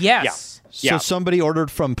apps. Yes. So somebody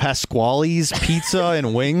ordered from Pasquale's Pizza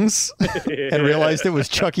and Wings and realized it was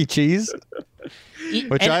Chuck E. Cheese,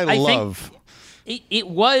 which I love. It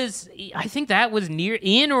was, I think that was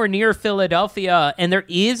near Philadelphia, and there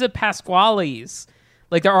is a Pasquale's.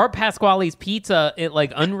 Like, there are Pasquale's Pizza,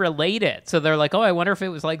 unrelated. So they're like, oh, I wonder if it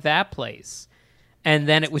was like that place. And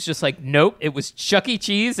then it was just like, nope, it was Chuck E.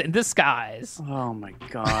 Cheese in disguise. Oh, my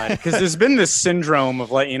God. Because there's been this syndrome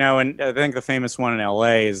of, and I think the famous one in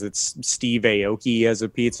L.A. is it's Steve Aoki as a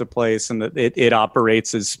pizza place, and that it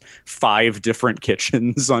operates as 5 different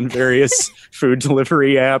kitchens on various food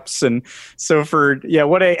delivery apps. And so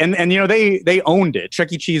they owned it.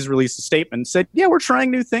 Chuck E. Cheese released a statement and said, yeah, we're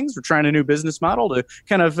trying new things. We're trying a new business model to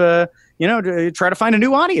kind of, to try to find a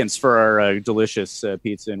new audience for our delicious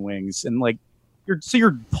pizza and wings. And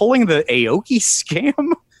you're pulling the Aoki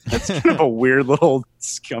scam? That's kind of a weird little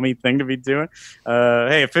scummy thing to be doing.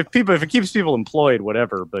 Hey, if it keeps people employed,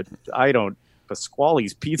 whatever. But I don't.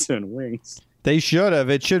 Pasquale's Pizza and Wings. They should have.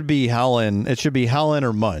 It should be Helen. It should be Helen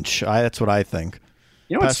or Munch. That's what I think.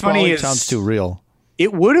 You know what's funny is sounds too real.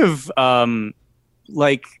 It would have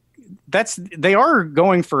they are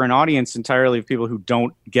going for an audience entirely of people who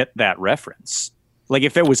don't get that reference. Like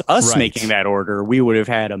if it was us making that order, we would have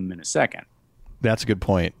had them in a second. That's a good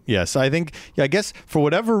point. Yes, I guess for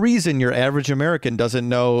whatever reason, your average American doesn't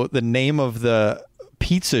know the name of the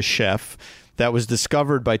pizza chef that was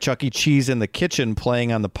discovered by Chuck E. Cheese in the kitchen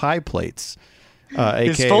playing on the pie plates.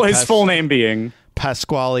 His full name being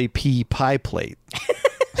Pasquale P. Pie Plate.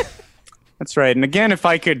 That's right. And again, if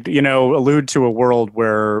I could, allude to a world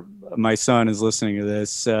where my son is listening to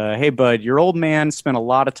this, hey, bud, your old man spent a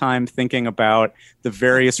lot of time thinking about the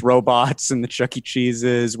various robots and the Chuck E.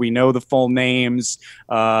 Cheeses. We know the full names.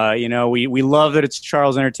 We love that it's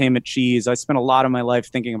Charles Entertainment Cheese. I spent a lot of my life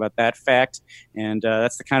thinking about that fact, and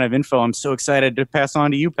that's the kind of info I'm so excited to pass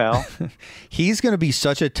on to you, pal. He's going to be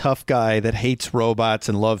such a tough guy that hates robots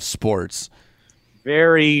and loves sports.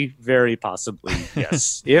 Very, very possibly,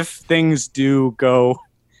 yes. If things do go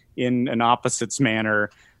in an opposites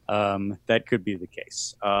manner, that could be the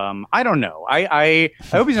case. I don't know. I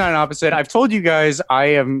hope he's not an opposite. I've told you guys I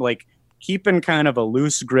am keeping kind of a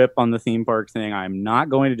loose grip on the theme park thing. I'm not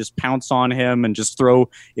going to just pounce on him and just throw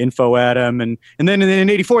info at him. And then in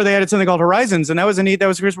 '84 they added something called Horizons, and that was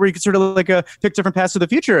where you could sort of pick different paths to the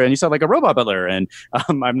future, and you saw a robot butler. And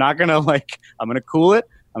I'm not gonna I'm gonna cool it.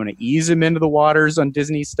 I'm going to ease him into the waters on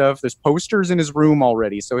Disney stuff. There's posters in his room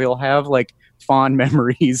already, so he'll have fond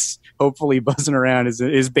memories, hopefully buzzing around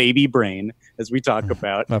his baby brain as we talk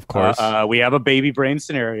about. Of course. We have a baby brain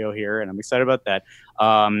scenario here, and I'm excited about that.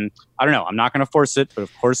 I don't know. I'm not going to force it, but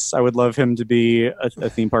of course I would love him to be a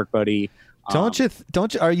theme park buddy.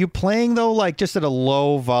 Are you playing though, like just at a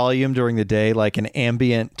low volume during the day, like an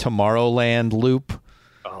ambient Tomorrowland loop?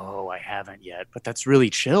 Oh, I haven't yet, but that's really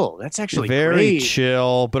chill. That's actually very great.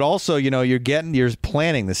 chill. But also, you're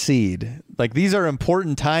planting the seed. Like these are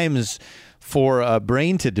important times for a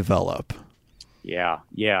brain to develop. Yeah.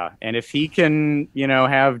 And if he can,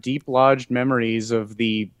 have deep lodged memories of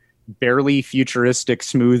the barely futuristic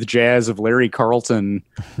smooth jazz of Larry Carlton,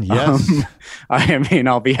 yes,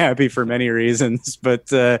 I'll be happy for many reasons.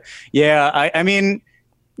 But I mean,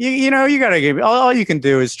 you gotta give. All you can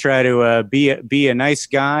do is try to be a nice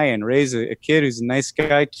guy and raise a kid who's a nice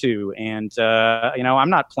guy too. And I'm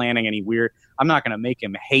not planning any weird. I'm not gonna make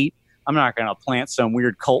him hate. I'm not going to plant some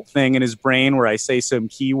weird cult thing in his brain where I say some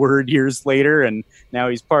keyword years later and now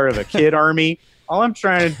he's part of a kid army. All I'm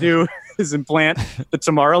trying to do is implant the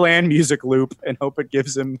Tomorrowland music loop and hope it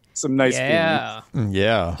gives him some nice feelings.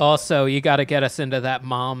 Yeah. Also, you got to get us into that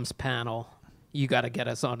mom's panel. You got to get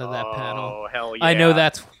us onto that panel. Oh, hell yeah. I know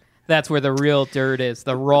that's where the real dirt is,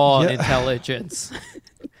 the raw intelligence.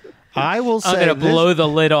 I will say I'm going to blow the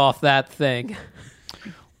lid off that thing.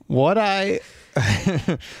 I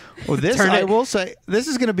will say, this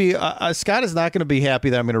is going to be, Scott is not going to be happy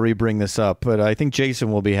that I'm going to re-bring this up, but I think Jason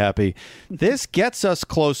will be happy. This gets us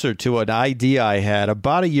closer to an idea I had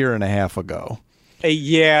about a year and a half ago.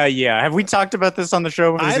 Yeah. Have we talked about this on the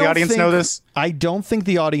show? Does the audience know this? I don't think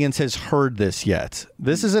the audience has heard this yet.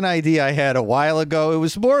 This is an idea I had a while ago. It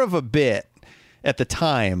was more of a bit at the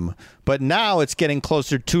time, but now it's getting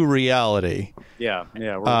closer to reality. Yeah,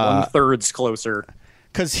 we're 1/3 closer.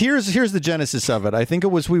 Because here's the genesis of it. I think it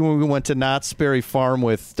was when we went to Knott's Berry Farm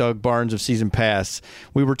with Doug Barnes of Season Pass.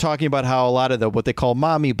 We were talking about how a lot of what they call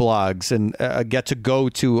mommy blogs and get to go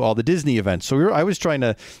to all the Disney events. So I was trying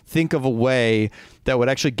to think of a way that would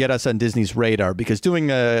actually get us on Disney's radar, because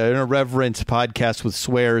doing an irreverent podcast with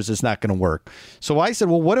swears is not going to work. So I said,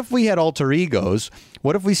 well, what if we had alter egos?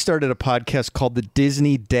 What if we started a podcast called the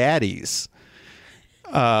Disney Daddies?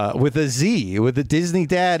 With a Z, with the Disney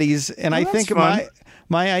Daddies. And I think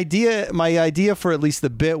my idea for at least the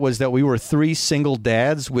bit was that we were 3 single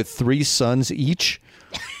dads with 3 sons each.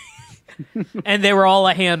 And they were all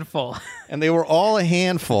a handful. And they were all a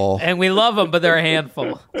handful. And we love them, but they're a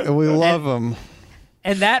handful. And we love them.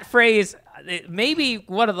 And that phrase, maybe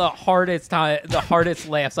one of the hardest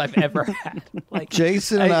laughs I've ever had. Like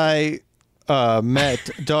Jason and I met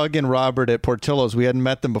Doug and Robert at Portillo's. We hadn't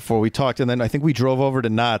met them before. We talked, and then I think we drove over to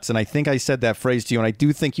Knott's, and I think I said that phrase to you, and I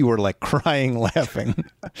do think you were like crying, laughing.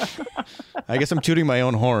 I guess I'm tooting my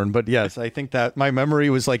own horn, but yes, I think that my memory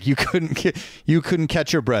was like you couldn't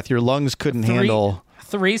catch your breath. Your lungs couldn't handle.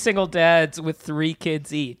 3 single dads with 3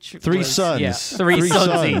 kids each. 3 sons. Yeah, 3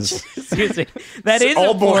 sons each. Excuse me. That is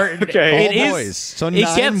all important. Okay. All boys. So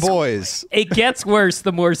 9 boys. It gets worse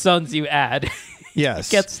the more sons you add. Yes.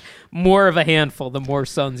 It gets more of a handful the more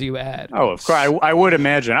sons you add. Oh, of course. I would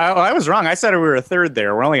imagine. I was wrong. I said we were a 3rd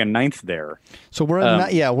there. We're only a 9th there. So we're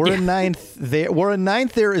we're a 9th there. We're a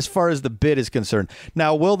 9th there as far as the bid is concerned.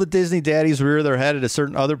 Now, will the Disney Daddies rear their head at a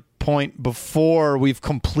certain other point before we've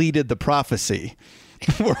completed the prophecy?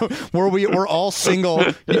 We're all single.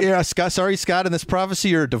 Yeah, Scott. Sorry, Scott. In this prophecy,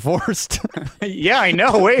 you're divorced. Yeah, I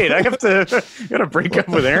know. Wait, I gotta break up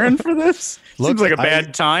with Aaron for this. Seems like a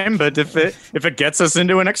bad time, but if it gets us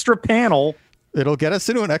into an extra panel, it'll get us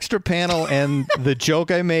into an extra panel, and the joke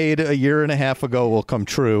I made a year and a half ago will come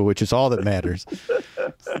true, which is all that matters.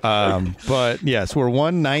 But yes, we're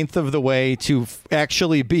 1/9 of the way to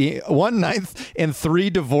actually be 1/9 and 3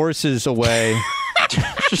 divorces away.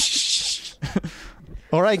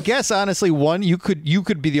 Or I guess honestly, you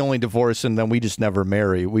could be the only divorce, and then we just never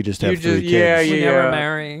marry. We just have 3 kids. Yeah. We never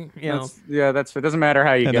marry. That's it. Doesn't matter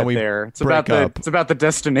how you get there. It's about the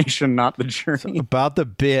destination, not the journey. About the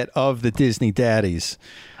bit of the Disney Daddies.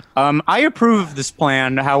 I approve of this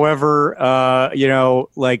plan. However,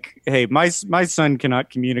 hey, my son cannot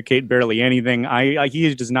communicate barely anything.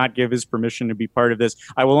 He does not give his permission to be part of this.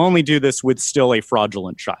 I will only do this with still a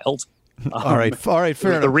fraudulent child. All right, fair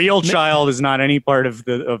enough. The real child is not any part of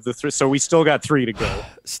the 3, so we still got 3 to go.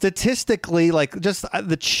 Statistically, like just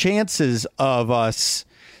the chances of us,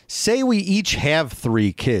 say we each have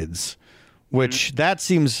 3 kids, which that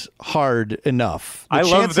seems hard enough. I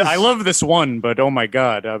love this one, but oh my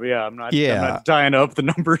god, I'm not tying up the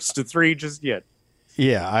numbers to 3 just yet.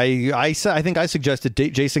 Yeah, I think I suggested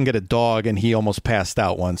Jason get a dog, and he almost passed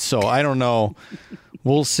out once. So I don't know.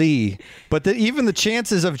 We'll see. But even the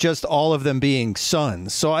chances of just all of them being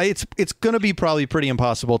sons. So it's going to be probably pretty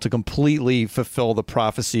impossible to completely fulfill the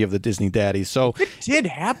prophecy of the Disney Daddies. So it did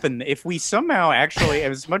happen. If we somehow actually,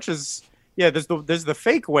 as much as, Yeah, there's the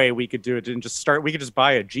fake way we could do it and we could just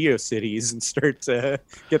buy a GeoCities and start to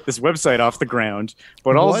get this website off the ground.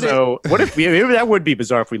 But also, what if maybe that would be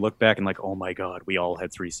bizarre if we look back and like, oh my God, we all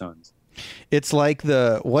had 3 sons. It's like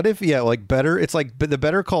the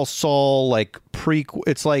Better Call Saul like prequel.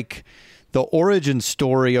 It's like the origin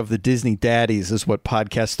story of the Disney daddies is what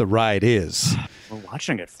Podcast The Ride is. We're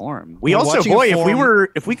watching it form.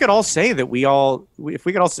 If we could all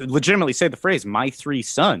legitimately say the phrase "my 3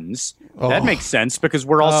 sons," that makes sense because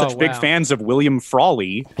we're all such big fans of William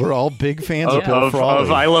Frawley. We're all big fans of Bill Frawley.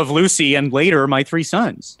 Of I Love Lucy, and later "My 3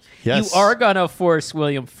 Sons." Yes. You are gonna force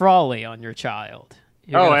William Frawley on your child.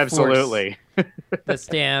 Absolutely. The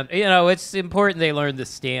stand. It's important they learn the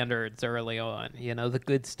standards early on. The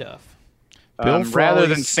good stuff. Rather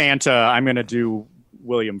than Santa, I'm going to do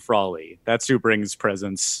William Frawley. That's who brings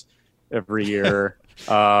presents every year.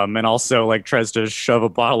 And also like tries to shove a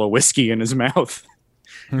bottle of whiskey in his mouth.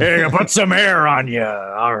 Hey, put some hair on you.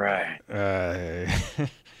 All right.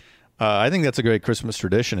 I think that's a great Christmas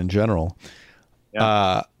tradition in general.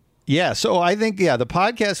 Yeah. So I think, the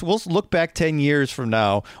podcast, we'll look back 10 years from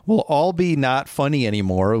now. We'll all be not funny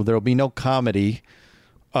anymore. There'll be no comedy.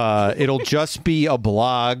 It'll just be a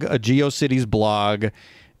blog, a GeoCities blog,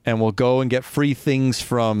 and we'll go and get free things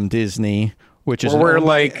from Disney, which is owned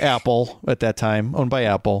by Apple at that time, owned by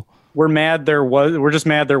Apple. We're just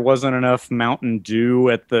mad there wasn't enough Mountain Dew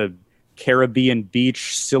at the Caribbean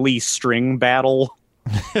Beach silly string battle.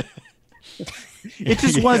 It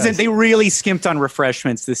just wasn't. They really skimped on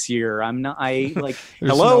refreshments this year.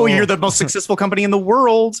 Hello, you're the most successful company in the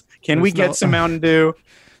world. Can we get some Mountain Dew?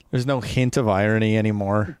 There's no hint of irony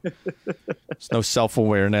anymore. There's no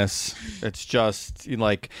self-awareness. It's just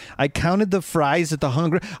like I counted the fries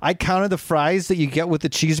that you get with the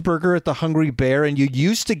cheeseburger at the Hungry Bear, and you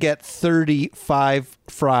used to get 35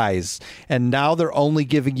 fries, and now they're only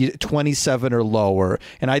giving you 27 or lower.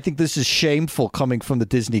 And I think this is shameful coming from the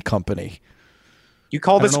Disney company. You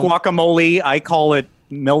call this guacamole, I call it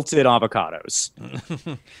melted avocados.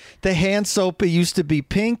 The hand soap, it used to be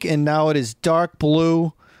pink, and now it is dark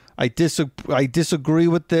blue. I disagree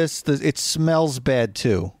with this. It smells bad,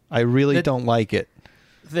 too. I really don't like it.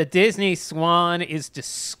 The Disney Swan is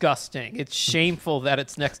disgusting. It's shameful that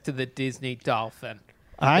it's next to the Disney Dolphin.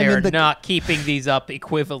 They're not keeping these up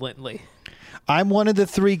equivalently. I'm one of the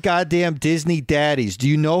 3 goddamn Disney daddies. Do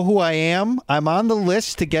you know who I am? I'm on the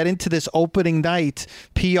list to get into this opening night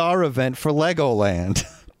PR event for Legoland.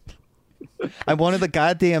 I'm one of the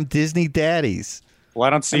goddamn Disney daddies. Well, I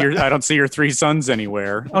don't see your 3 sons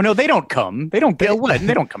anywhere. Oh no, they don't come. They don't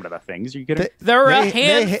come to the things. Are you kidding? They're a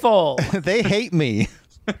handful. They hate me.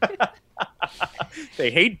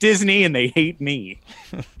 They hate Disney and they hate me.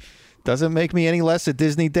 Doesn't make me any less a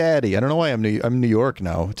Disney daddy. I don't know why I'm New York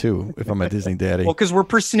now too. If I'm a Disney daddy, well, because we're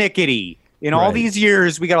persnickety. In all these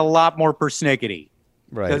years, we got a lot more persnickety.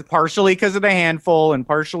 Right. Partially because of the handful, and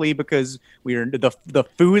partially because the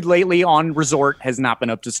food lately on resort has not been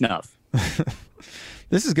up to snuff.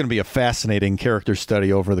 This is going to be a fascinating character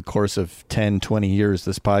study over the course of 10, 20 years,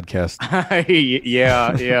 this podcast.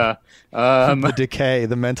 Yeah.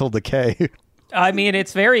 The mental decay. I mean,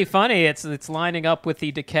 it's very funny. It's lining up with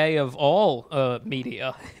the decay of all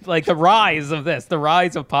media, like the rise of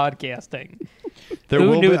podcasting.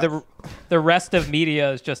 Who knew the rest of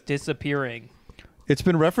media is just disappearing? It's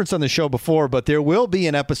been referenced on the show before, but there will be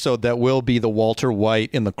an episode that will be the Walter White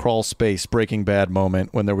in the crawl space Breaking Bad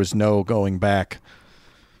moment when there was no going back.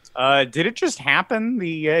 Did it just happen?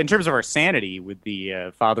 In terms of our sanity with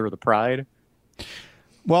the Father of the Pride?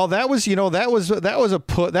 Well, that was a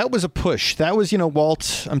push. That was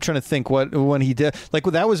Walt. I'm trying to think when he did, like,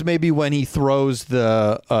 that was maybe when he throws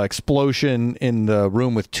the explosion in the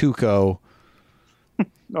room with Tuco.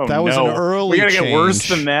 Oh, that was an early. We gotta get worse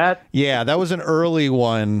than that. Yeah, that was an early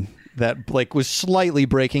one that like was slightly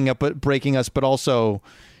breaking us, but also,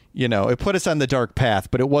 it put us on the dark path.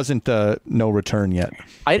 But it wasn't the no return yet.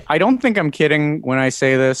 I don't think I'm kidding when I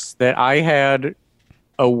say this, that I had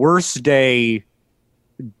a worse day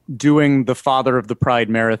doing the Father of the Pride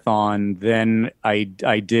marathon than I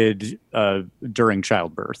did during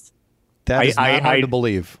childbirth. That is not hard to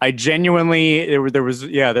believe. I genuinely there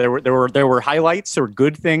were highlights. There were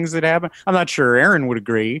good things that happened. I'm not sure Erin would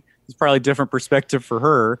agree. It's probably a different perspective for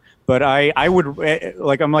her. But I would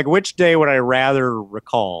I'm like, which day would I rather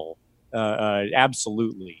recall?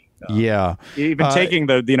 Absolutely. Yeah. Even taking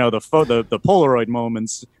the Polaroid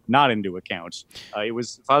moments not into account, it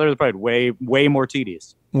was Father of the Pride way more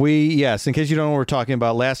tedious. In case you don't know what we're talking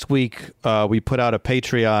about, last week we put out a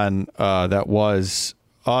Patreon that was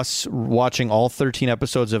us watching all 13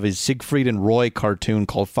 episodes of a Siegfried and Roy cartoon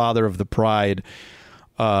called Father of the Pride.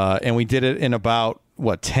 and we did it in about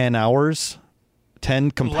 10 hours,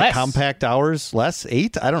 10 compact hours, less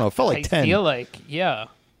 8. I don't know. It felt like 10. I feel like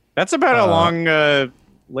That's about how long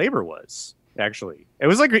labor was. Actually, it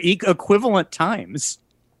was like equivalent times.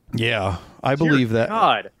 Yeah, I believe that.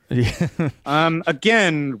 God.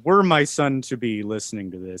 Again, were my son to be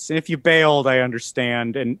listening to this, and if you bailed, I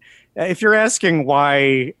understand. And if you're asking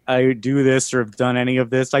why I do this or have done any of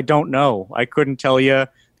this, I don't know. I couldn't tell you.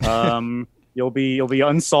 You'll be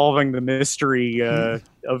unsolving the mystery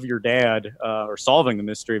of your dad, or solving the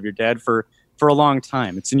mystery of your dad for a long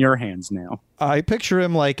time. It's in your hands now. I picture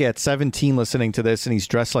him like at 17 listening to this, and he's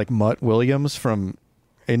dressed like Mutt Williams from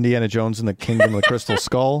Indiana Jones and the Kingdom of the Crystal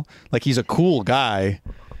Skull. Like, he's a cool guy.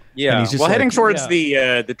 Yeah. He's just heading towards the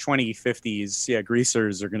 2050s,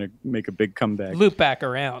 greasers are going to make a big comeback. loop back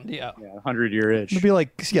around. Yeah, 100-year itch. It'd be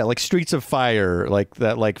like Streets of Fire, like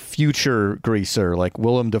that, like future greaser, like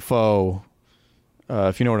Willem Dafoe.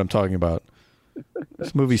 If you know what I'm talking about.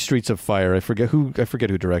 This movie Streets of Fire. I forget who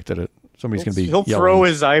directed it. Somebody's going to be He'll yelling. throw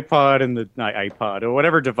his iPod in the iPod or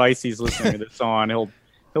whatever device he's listening to this on. He'll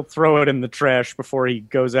throw it in the trash before he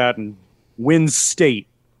goes out and wins state.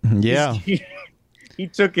 Yeah. He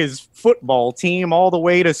took his football team all the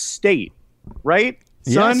way to state, right?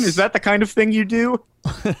 Son, Yes. is that the kind of thing you do?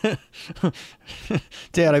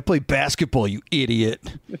 Dad, I play basketball, you idiot.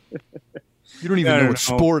 You don't even know what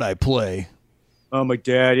sport I play. Oh, my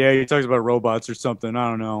dad. Yeah, he talks about robots or something. I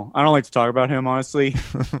don't know. I don't like to talk about him, honestly.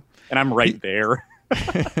 And I'm right there.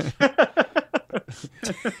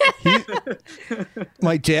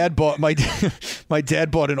 My dad bought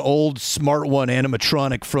an old Smart One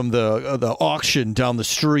animatronic from the auction down the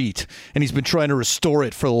street, and he's been trying to restore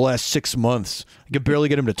it for the last 6 months. I could barely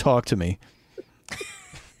get him to talk to me.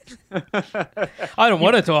 I don't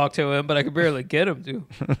want to talk to him, but I could barely get him to.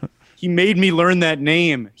 He made me learn that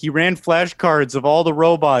name. He ran flashcards of all the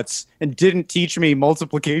robots and didn't teach me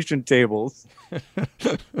multiplication tables.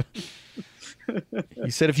 He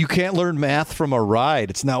said if you can't learn math from a ride,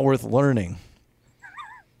 it's not worth learning.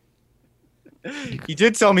 He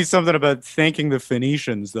did tell me something about thanking the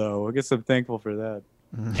Phoenicians, though. I guess I'm thankful for that.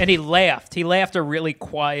 And he laughed. He laughed a really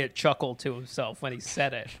quiet chuckle to himself when he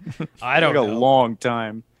said it. I don't Like know. a long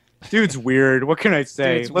time. Dude's weird. What can I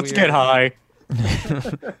say? Dude's Let's weird. get high.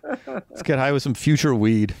 Let's get high with some future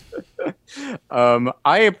weed.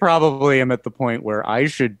 I probably am at the point where I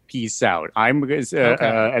should peace out. And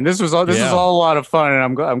this was all. This is all a lot of fun,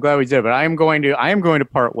 and I'm glad we did. But I am going to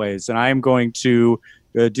part ways, and I am going to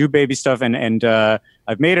do baby stuff. And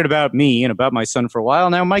I've made it about me and about my son for a while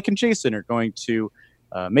now. Mike and Jason are going to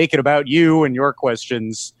make it about you and your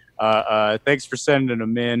questions. Thanks for sending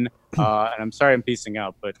them in. And I'm sorry I'm peacing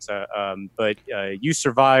out, but you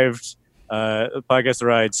survived. Podcast The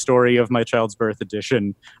Ride Story of My Child's Birth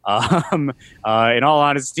edition. In all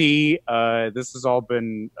honesty, this has all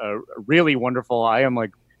been really wonderful. I am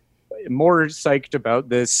like more psyched about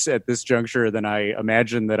this at this juncture than I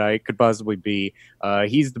imagined that I could possibly be.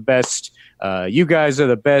 He's the best. You guys are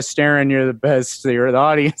the best. Aaron, you're the best. You're the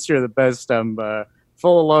audience. You're the best. I'm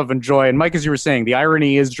full of love and joy. And Mike, as you were saying, the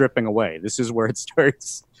irony is dripping away. This is where it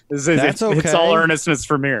starts. It's all earnestness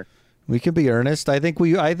from here. We can be earnest. I think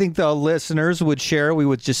the listeners would share. We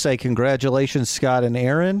would just say congratulations, Scott and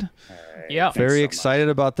Aaron. Yeah, Very excited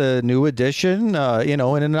about the new edition. In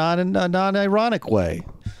a non-ironic way.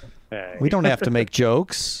 Hey. We don't have to make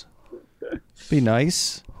jokes. Be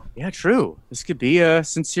nice. Yeah, true. This could be a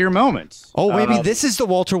sincere moment. Oh, maybe this is the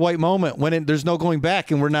Walter White moment when there's no going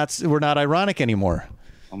back, and we're not ironic anymore.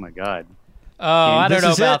 Oh my God. Oh, I don't This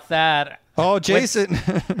know is about it. that. Oh, Jason.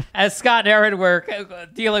 As Scott and Aaron were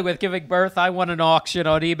dealing with giving birth, I won an auction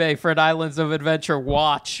on eBay for an Islands of Adventure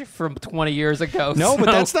watch from 20 years ago. No, but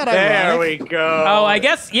that's not There ironic. we go. Oh, I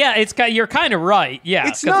guess, yeah, you're kind of right. Yeah,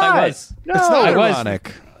 It's 'cause not. It's not I was-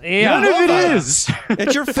 ironic. Yeah. None of it is.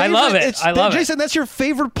 It's your favorite. I love it. I love it. Jason, that's your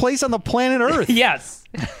favorite place on the planet Earth. Yes.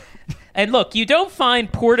 And look, you don't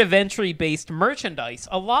find port of entry based merchandise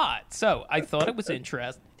a lot. So I thought it was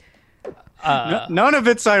interesting. None of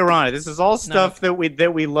it's ironic. This is all stuff that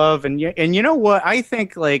we love, and you know what? I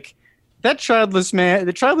think like the childless man in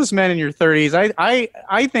your 30s.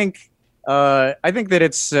 I think that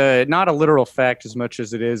it's not a literal fact as much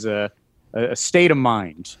as it is a state of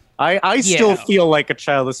mind. I still feel like a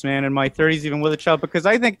childless man in my 30s, even with a child, because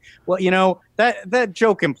I think, that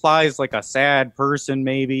joke implies like a sad person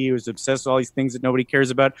maybe who's obsessed with all these things that nobody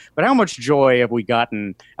cares about. But how much joy have we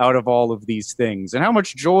gotten out of all of these things? And how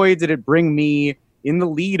much joy did it bring me in the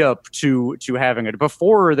lead up to having it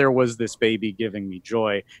before there was this baby giving me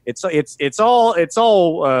joy? It's all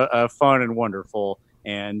fun and wonderful.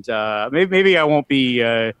 And maybe I won't be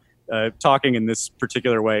talking in this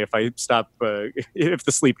particular way if I stop if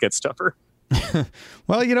the sleep gets tougher.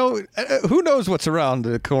 Well, who knows what's around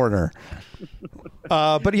the corner?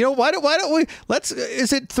 But why don't we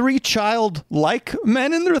is it 3 childlike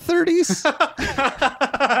men in their 30s?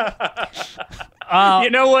 You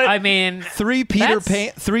know what? I mean, 3 Peter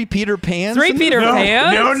Pans. 3 Peter Pans?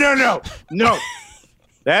 No.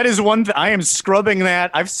 That is one I am scrubbing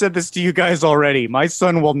that. I've said this to you guys already. My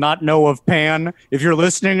son will not know of Pan. If you're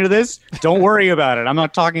listening to this, don't worry about it. I'm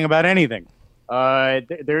not talking about anything. I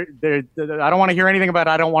don't want to hear anything about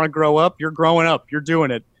I don't want to grow up. You're growing up. You're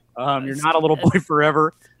doing it. You're not a little boy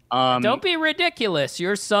forever. Don't be ridiculous.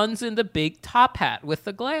 Your son's in the big top hat with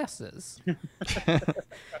the glasses.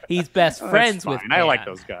 He's best friends with Pan. I like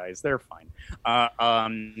those guys. They're fine.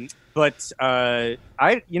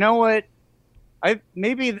 You know what? If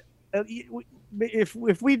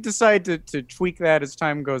we decide to tweak that as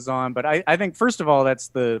time goes on, but I think first of all that's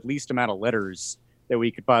the least amount of letters that we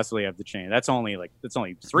could possibly have to change. That's only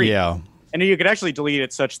 3. Yeah. And you could actually delete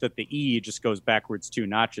it such that the E just goes backwards 2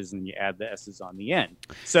 notches and you add the S's on the end.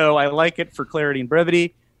 So I like it for clarity and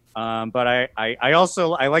brevity, but I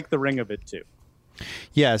also like the ring of it too.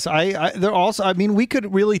 Yes, we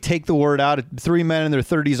could really take the word out. 3 men in their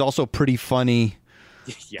 30s also pretty funny.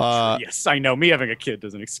 Yeah, yes, I know. Me having a kid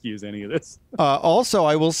doesn't excuse any of this. Also,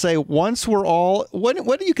 I will say, once we're all,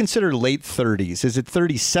 what do you consider late 30s? Is it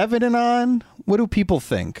 37 and on? What do people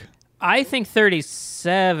think? I think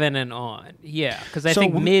 37 and on. Yeah, because I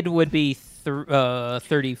think mid would be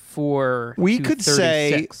 34. We to could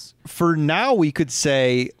 36. say for now. We could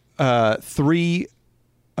say 3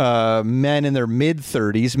 men in their mid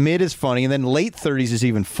 30s. Mid is funny, and then late 30s is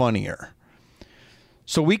even funnier.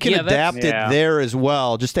 So we can adapt it there as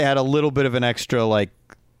well, just to add a little bit of an extra, like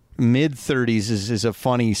mid 30s is a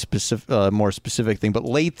funny, more specific thing, but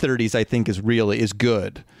late 30s I think is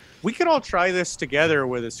good. We could all try this together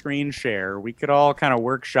with a screen share. We could all kind of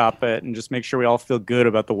workshop it and just make sure we all feel good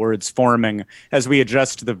about the words forming as we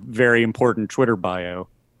adjust the very important Twitter bio.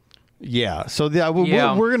 Yeah, so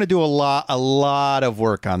we're going to do a lot of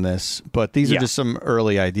work on this, but these are just some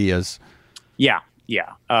early ideas. Yeah.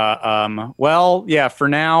 For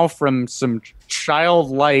now, from some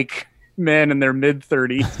childlike men in their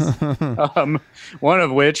mid-30s, one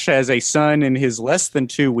of which has a son in his less than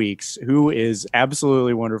 2 weeks, who is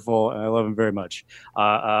absolutely wonderful, and I love him very much.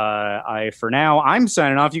 For now, I'm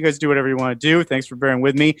signing off. You guys do whatever you want to do. Thanks for bearing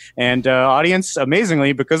with me. And audience,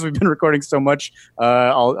 amazingly, because we've been recording so much,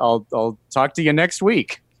 I'll talk to you next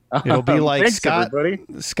week. It'll be like thanks, everybody.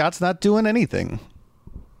 Scott's not doing anything.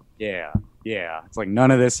 Yeah, it's like none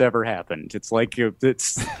of this ever happened. It's like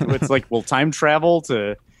we'll time travel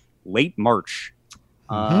to late March.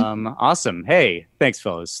 Awesome. Hey, thanks,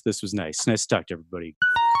 fellas. This was nice. Nice to talk to everybody.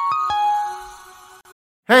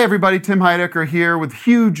 Hey, everybody. Tim Heidecker here with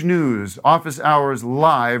huge news. Office Hours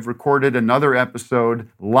Live recorded another episode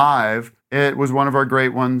live. It was one of our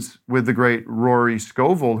great ones with the great Rory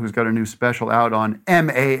Scovel, who's got a new special out on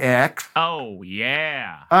MAX. Oh,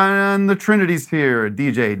 yeah. And the Trinity's here.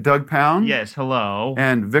 DJ Doug Pound. Yes, hello.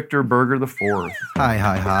 And Victor Berger IV.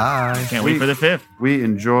 Hi. Can't wait for the 5th. We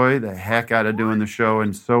enjoy the heck out of doing the show,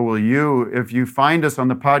 and so will you if you find us on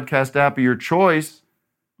the podcast app of your choice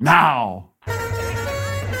now.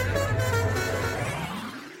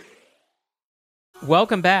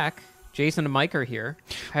 Welcome back. Jason and Mike are here.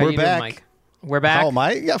 How We're you back. doing, Mike? We're back. Oh,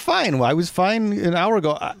 Mike? Yeah, fine. Well, I was fine an hour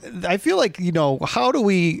ago. I feel like, how do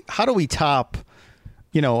we top,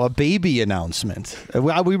 a baby announcement?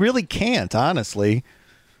 We really can't, honestly.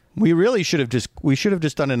 We really should have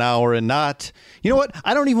just done an hour and not. You know what?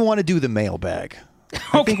 I don't even want to do the mailbag.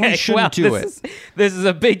 I think we shouldn't do it. This is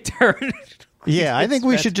a big turn. Yeah, I think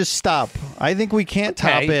we should just stop. I think we can't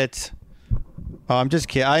top it. Oh, I'm just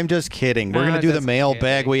kidding. We're going to do the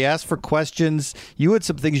mailbag. We asked for questions. You had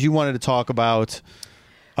some things you wanted to talk about.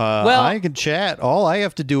 I can chat. All I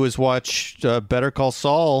have to do is watch Better Call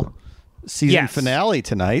Saul season finale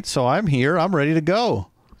tonight. So I'm here. I'm ready to go.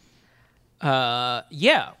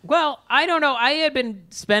 Yeah. Well, I don't know. I had been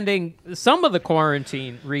spending some of the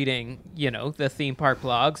quarantine reading, the theme park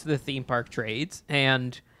blogs, the theme park trades,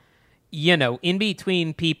 and, in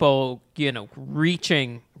between people,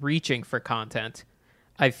 reaching for content,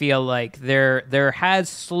 I feel like there has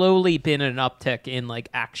slowly been an uptick in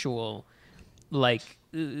actual, I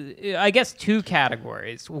guess 2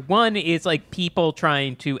 categories. One is people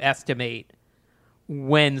trying to estimate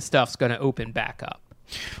when stuff's going to open back up.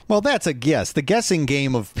 Well, that's a guess. The guessing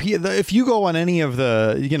game of if you go on any of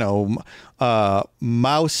the,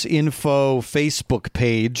 Mouse Info Facebook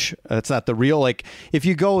page, that's not the real. Like, if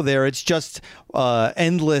you go there, it's just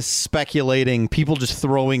endless speculating. People just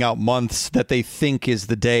throwing out months that they think is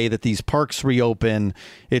the day that these parks reopen.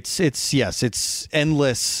 It's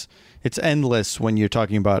endless. It's endless when you're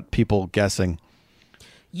talking about people guessing.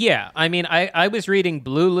 Yeah, I mean, I was reading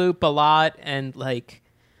Blue Loop a lot, and like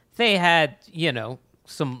they had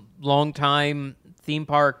some longtime theme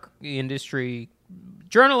park industry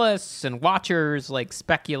journalists and watchers like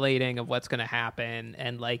speculating of what's going to happen,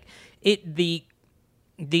 and like the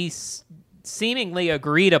seemingly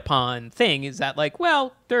agreed upon thing is that like,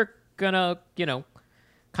 well, they're gonna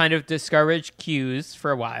kind of discourage queues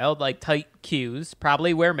for a while, like tight queues,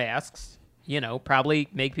 probably wear masks, probably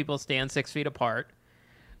make people stand 6 feet apart,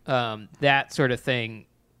 that sort of thing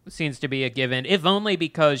seems to be a given, if only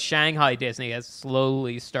because Shanghai Disney has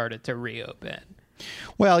slowly started to reopen.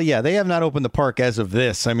 Well, yeah, they have not opened the park as of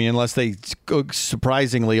this. I mean, unless they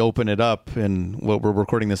surprisingly open it up, and we're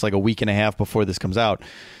recording this like a week and a half before this comes out.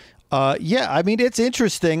 Yeah, I mean, it's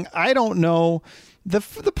interesting. I don't know.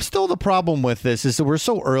 Still, the problem with this is that we're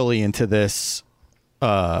so early into this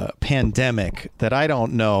pandemic that I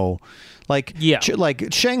don't know. Like,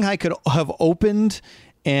 like Shanghai could have opened,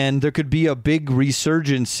 and there could be a big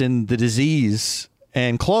resurgence in the disease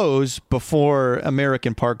and close before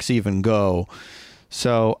American parks even go.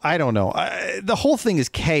 So I don't know. The whole thing is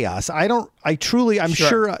chaos. I'm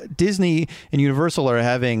sure Disney and Universal are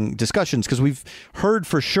having discussions, because we've heard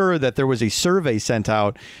for sure that there was a survey sent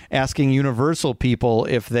out asking Universal people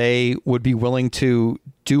if they would be willing to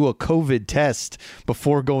do a COVID test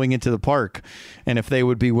before going into the park, and if they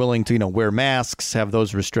would be willing to, wear masks, have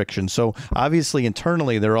those restrictions. So obviously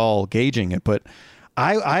internally they're all gauging it, but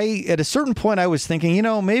I at a certain point I was thinking,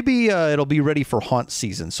 maybe it'll be ready for haunt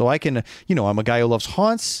season. So I can, I'm a guy who loves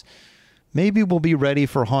haunts. Maybe we'll be ready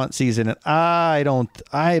for haunt season. And I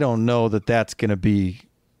don't know that that's going to be,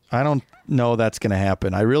 I don't know that's going to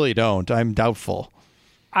happen. I really don't. I'm doubtful.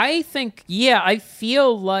 I think, I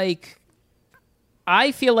feel like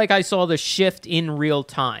I saw the shift in real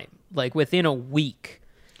time, like within a week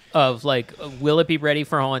of like, will it be ready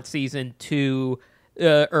for haunt season to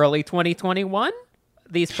early 2021?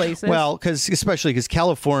 These places? Well, especially because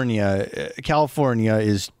California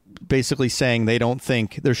is basically saying they don't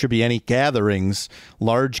think there should be any gatherings,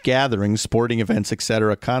 large gatherings, sporting events,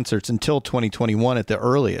 etc., concerts until 2021 at the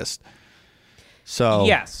earliest. So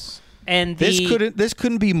yes, and this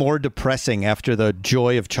couldn't be more depressing after the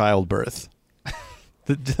joy of childbirth,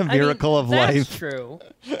 the miracle of life. That's true.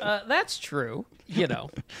 That's true.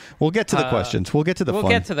 We'll get to the questions. We'll get to the fun.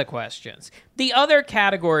 We'll get to the questions. The other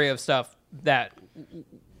category of stuff that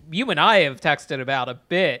you and I have texted about a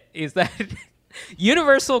bit is that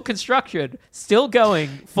Universal construction still going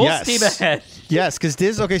full steam ahead. Yes, because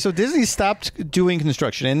Disney stopped doing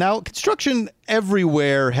construction, and now construction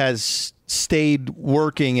everywhere has stayed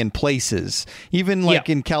working in places, even like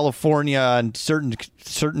in California, and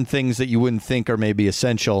certain things that you wouldn't think are maybe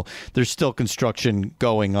essential. There's still construction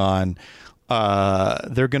going on.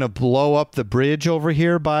 They're going to blow up the bridge over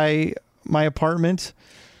here by my apartment.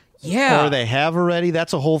 Yeah. Or they have already.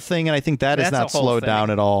 That's a whole thing, and I think that has not slowed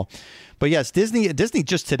down at all. But yes, Disney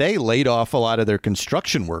just today laid off a lot of their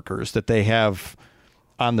construction workers that they have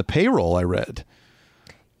on the payroll, I read.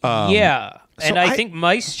 And I think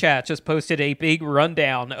Mice Chat just posted a big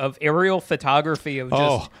rundown of aerial photography of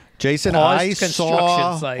just Jason, I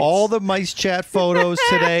saw sites. All the Mice Chat photos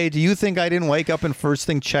today. Do you think I didn't wake up and first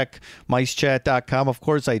thing check micechat.com? Of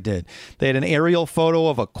course I did. They had an aerial photo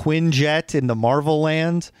of a Quinjet in the Marvel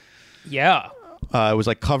Land. Yeah. It was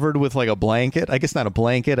like covered with like a blanket. I guess not a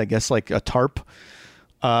blanket. I guess like a tarp.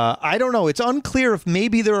 I don't know. It's unclear if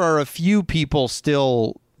maybe there are a few people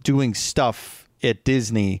still doing stuff at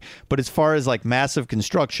Disney, but as far as like massive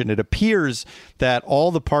construction, it appears that all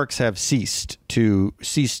the parks have ceased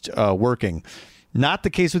working. Not the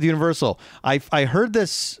case with Universal. I heard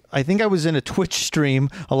this. I think I was in a Twitch stream.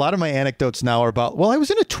 A lot of my anecdotes now are about, I was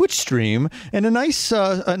in a Twitch stream, and a nice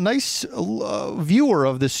viewer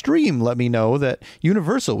of the stream let me know that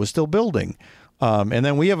Universal was still building. And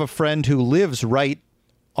then we have a friend who lives right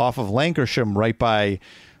off of Lankershim, right by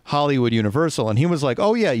Hollywood Universal, and he was like,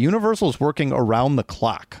 "Oh yeah, Universal's working around the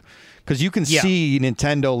clock." Because you can see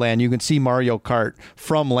Nintendo Land, you can see Mario Kart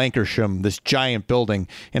from Lankershim, this giant building.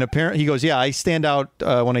 And apparently, he goes, I stand out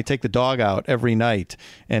when I take the dog out every night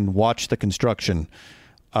and watch the construction.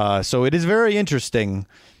 So it is very interesting.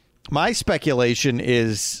 My speculation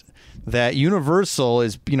is that Universal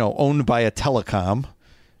is, owned by a telecom.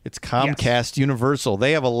 It's Comcast Universal.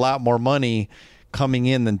 They have a lot more money coming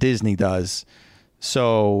in than Disney does.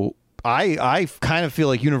 So I kind of feel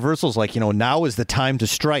like Universal's like, now is the time to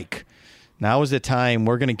strike. Now is the time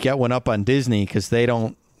we're going to get one up on Disney because they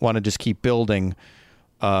don't want to just keep building,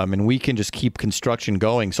 and we can just keep construction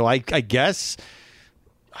going. So I guess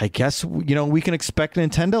we can expect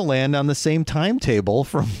Nintendo Land on the same timetable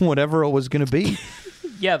from whatever it was going to be.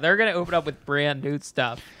 Yeah, they're going to open up with brand new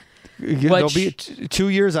stuff. They'll be 2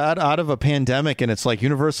 years out of a pandemic, and it's like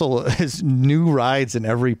Universal has new rides in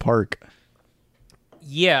every park.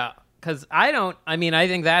 Yeah, because I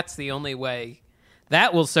think that's the only way.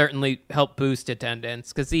 That will certainly help boost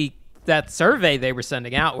attendance, because that survey they were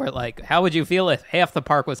sending out were like, how would you feel if half the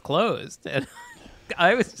park was closed? And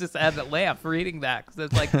I was just had to laugh reading that, because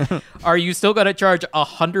it's like, are you still going to charge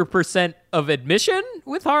 100% of admission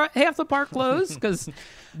with half the park closed? Because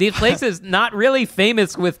the place is not really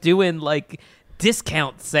famous with doing like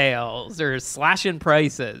discount sales or slashing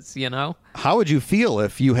prices, How would you feel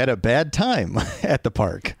if you had a bad time at the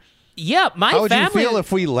park? Yeah, how would you feel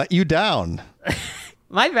if we let you down?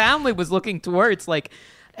 My family was looking towards like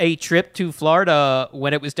a trip to Florida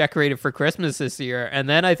when it was decorated for Christmas this year, and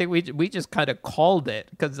then I think we just kind of called it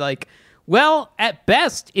because, like, well, at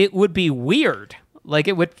best it would be weird. Like,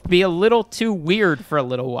 it would be a little too weird for a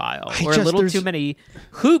little while, or a little too many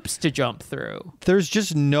hoops to jump through. There's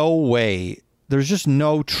just no way. There's just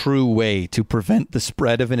no true way to prevent the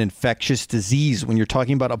spread of an infectious disease when you're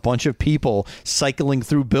talking about a bunch of people cycling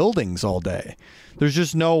through buildings all day. There's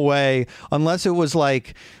just no way, unless it was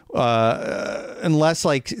like, unless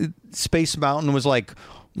like Space Mountain was like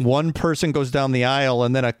one person goes down the aisle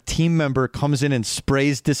and then a team member comes in and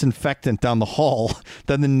sprays disinfectant down the hall.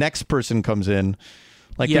 Then the next person comes in.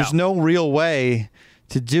 Like, there's no real way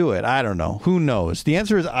to do it. I don't know. Who knows? The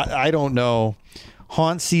answer is I don't know.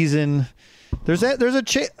 Haunt season. There's a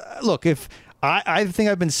look. If I think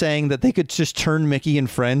I've been saying that they could just turn Mickey and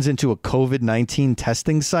Friends into a COVID-19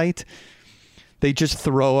 testing site. They just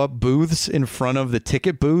throw up booths in front of the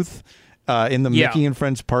ticket booth in the Mickey and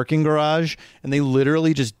Friends parking garage, and they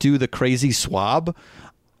literally just do the crazy swab.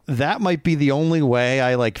 That might be the only way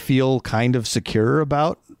I like feel kind of secure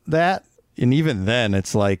about that. And even then,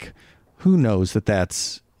 it's like, who knows that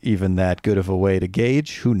that's even that good of a way to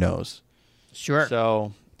gauge? Who knows? Sure.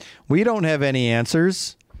 So we don't have any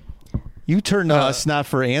answers. You turn to us not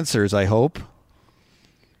for answers, I hope.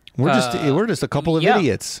 We're just a couple of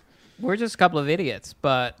idiots. We're just a couple of idiots,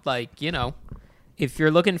 but if you're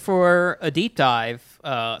looking for a deep dive,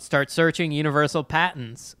 start searching Universal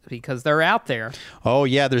Patents, because they're out there. Oh,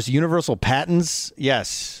 yeah, there's Universal Patents.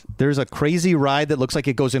 Yes. There's a crazy ride that looks like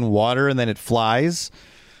it goes in water and then it flies.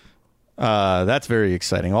 That's very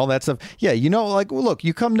exciting. All that stuff. Yeah, look,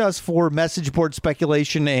 you come to us for message board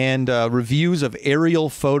speculation and reviews of aerial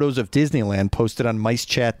photos of Disneyland posted on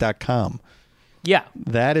micechat.com. Yeah.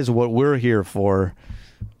 That is what we're here for.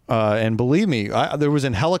 And believe me, there was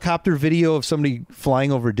a helicopter video of somebody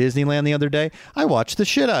flying over Disneyland the other day. I watched the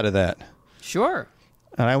shit out of that. Sure.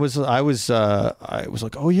 And I was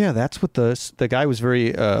like, oh yeah, that's what the guy was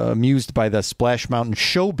very amused by the Splash Mountain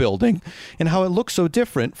show building and how it looks so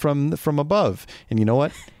different from above. And you know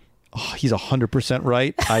what? Oh, he's 100%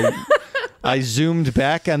 right. I zoomed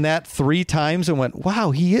back on that 3 times and went,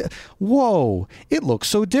 wow, whoa, it looks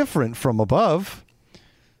so different from above.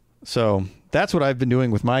 So that's what I've been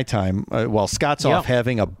doing with my time while Scott's off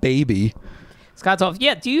having a baby. Scott's off.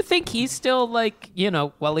 Yeah. Do you think he's still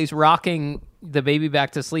while he's rocking the baby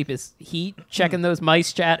back to sleep, is he checking those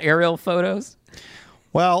Mice Chat aerial photos?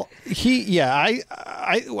 Well, I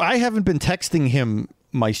haven't been texting him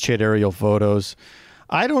Mice Chat aerial photos.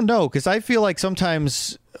 I don't know, because I feel like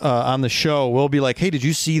sometimes on the show we'll be like, hey, did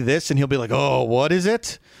you see this? And he'll be like, oh, what is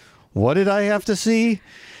it? What did I have to see?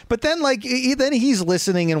 But then then he's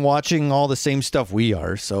listening and watching all the same stuff we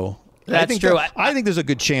are. So that's true. I think there's a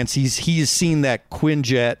good chance he's seen that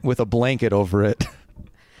Quinjet with a blanket over it.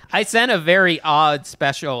 I sent a very odd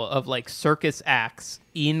special of circus acts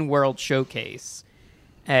in World Showcase.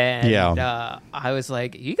 And I was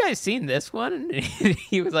like, you guys seen this one? And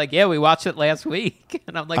he was like, yeah, we watched it last week.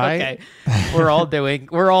 And I'm like, okay, we're all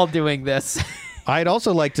doing this. I'd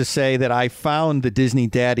also like to say that I found the Disney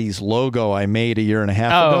Daddies logo I made a year and a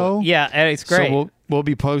half ago. Oh, yeah, and it's great. So we'll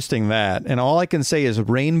be posting that. And all I can say is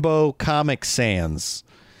Rainbow Comic Sans.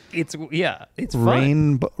 It's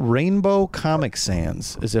fun. Rainbow Comic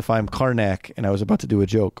Sans, as if I'm Karnak and I was about to do a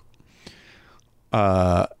joke.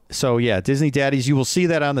 So yeah, Disney Daddies, you will see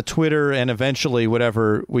that on the Twitter and eventually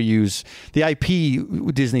whatever we use. The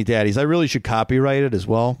IP Disney Daddies, I really should copyright it as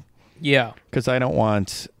well. Yeah. Because I don't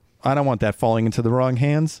want that falling into the wrong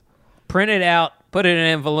hands. Print it out, put it in an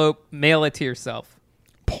envelope, mail it to yourself.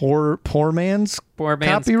 poor man's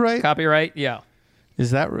copyright? Copyright, yeah.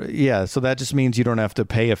 Is that yeah? So that just means you don't have to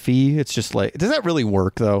pay a fee. It's just like, does that really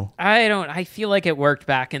work though? I feel like it worked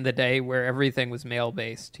back in the day where everything was mail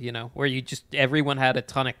based. Where everyone had a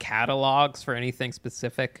ton of catalogs for anything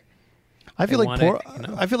specific. I feel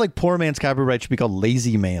like poor man's copyright should be called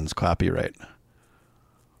lazy man's copyright.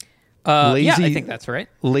 Yeah, I think that's right.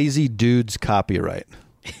 Lazy dude's copyright.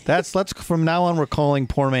 Let's from now on we're calling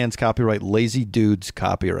poor man's copyright lazy dude's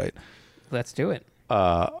copyright. Let's do it.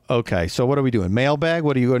 Okay, so what are we doing? Mailbag?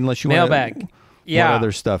 What are you unless you mailbag? Yeah. What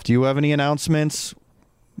other stuff? Do you have any announcements?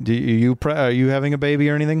 Are you having a baby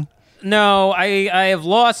or anything? No, I have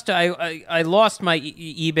lost. I lost my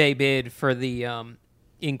eBay bid for the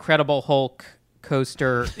Incredible Hulk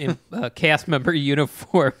coaster in cast member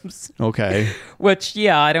uniforms. Okay. Which,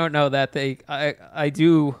 yeah, I don't know that I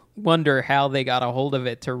do wonder how they got a hold of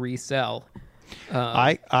it to resell.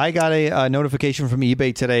 I got a notification from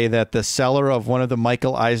eBay today that the seller of one of the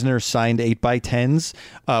Michael Eisner signed 8x10s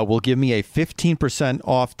will give me a 15%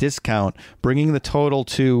 off discount, bringing the total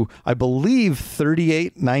to, I believe,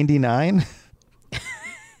 $38.99.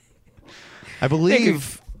 I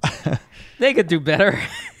believe they could do better.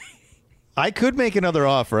 I could make another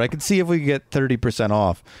offer. I could see if we could get 30%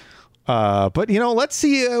 off. But, let's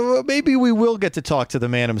see. Maybe we will get to talk to the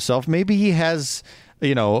man himself. Maybe he has,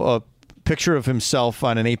 a picture of himself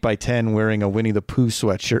on an 8x10 wearing a Winnie the Pooh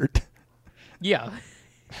sweatshirt. Yeah.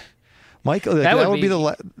 Michael, that'll be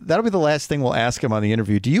the last thing we'll ask him on the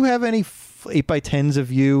interview. Do you have any 8x10s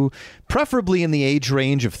of you, preferably in the age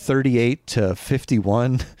range of 38 to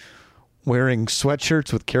 51, wearing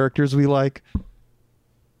sweatshirts with characters we like?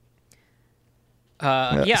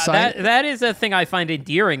 That is a thing I find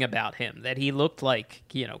endearing about him, that he looked like,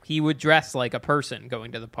 he would dress like a person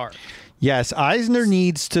going to the park. Yes, Eisner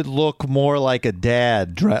needs to look more like a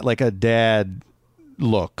dad, like a dad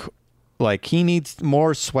look. Like he needs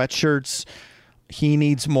more sweatshirts. He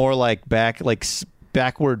needs more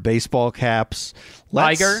backward baseball caps.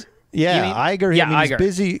 Iger? Yeah, Iger. Yeah, Iger. He's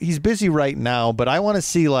busy. He's busy right now, but I want to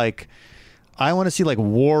see like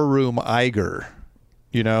War Room Iger,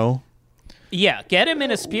 Yeah, get him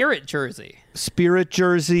in a Spirit jersey. Spirit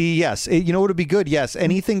jersey, yes. What would be good? Yes,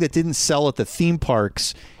 anything that didn't sell at the theme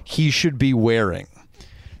parks, he should be wearing.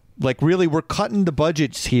 Like, really, we're cutting the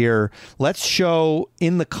budgets here. Let's show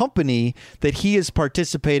in the company that he is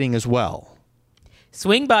participating as well.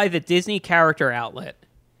 Swing by the Disney Character Outlet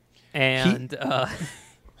and...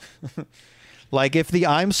 Like, if the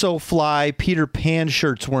I'm So Fly Peter Pan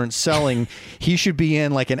shirts weren't selling, he should be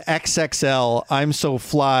in like an XXL I'm So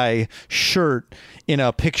Fly shirt in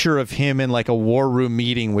a picture of him in like a war room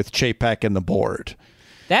meeting with Chapek and the board.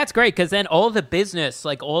 That's great, because then all the business,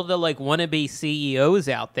 like all the like wannabe CEOs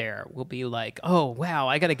out there will be like, oh, wow,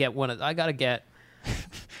 I got to get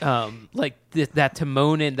that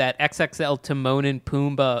Timon and that XXL Timon and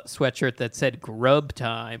Pumbaa sweatshirt that said Grub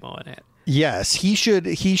Time on it. Yes, he should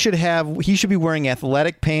be wearing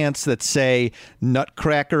athletic pants that say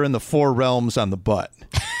Nutcracker and the Four Realms on the butt.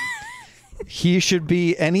 He should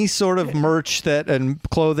be any sort of merch and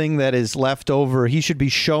clothing that is left over. He should be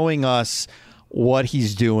showing us what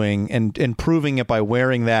he's doing and proving it by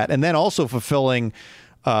wearing that, and then also fulfilling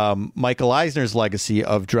Michael Eisner's legacy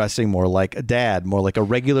of dressing more like a dad, more like a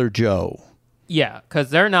regular Joe. Yeah,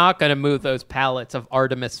 because they're not going to move those pallets of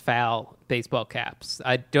Artemis Fowl baseball caps.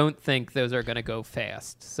 I don't think those are going to go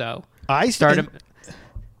fast. So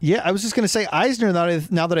Yeah, I was just going to say Eisner.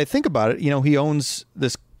 Now that I think about it, he owns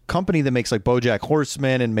this company that makes like BoJack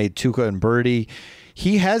Horseman and made Tuca and Birdie.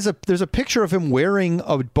 There's a picture of him wearing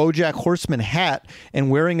a BoJack Horseman hat and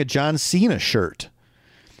wearing a John Cena shirt.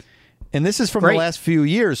 And this is from the last few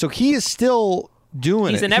years. So he is still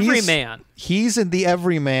doing He's an everyman. He's in the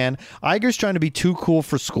everyman. Iger's trying to be too cool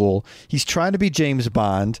for school. He's trying to be James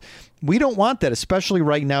Bond. We don't want that, especially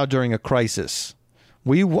right now during a crisis.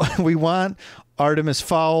 We want Artemis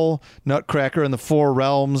Fowl, Nutcracker and the Four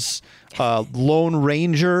Realms, Lone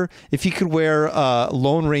Ranger. If he could wear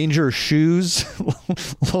Lone Ranger shoes,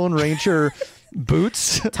 Lone Ranger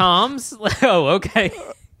boots. Toms? Oh, okay.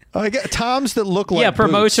 I get Toms that look like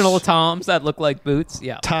promotional boots. Toms that look like boots.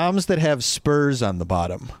 Yeah, Toms that have spurs on the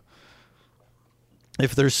bottom.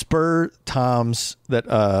 If there's spur Toms that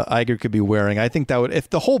Iger could be wearing, I think that would. If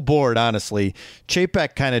the whole board, honestly,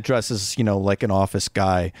 Chapek kind of dresses, like an office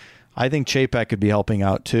guy. I think Chapek could be helping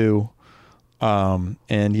out too. And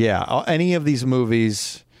yeah, any of these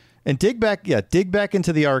movies, and dig back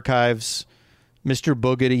into the archives. Mr.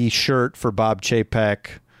 Boogedy shirt for Bob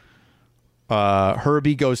Chapek.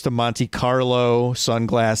 Herbie Goes to Monte Carlo,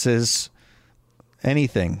 sunglasses,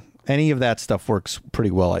 anything. Any of that stuff works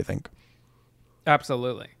pretty well, I think.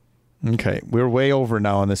 Absolutely. Okay, we're way over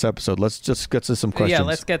now on this episode. Let's just get to some questions. Yeah,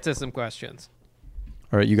 let's get to some questions.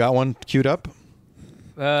 All right, you got one queued up?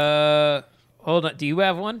 Hold on. Do you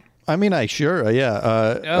have one? I mean, yeah.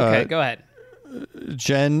 Okay, go ahead.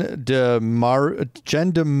 Jen de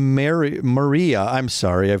Maria. I'm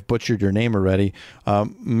sorry, I've butchered your name already.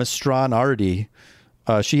 Mastronardi.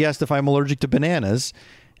 She asked if I'm allergic to bananas,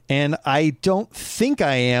 and I don't think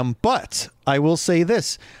I am, but I will say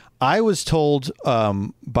this. I was told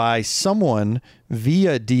by someone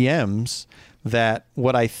via DMs that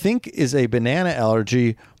what I think is a banana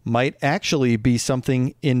allergy might actually be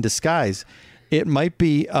something in disguise. It might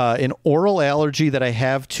be an oral allergy that I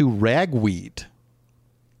have to ragweed.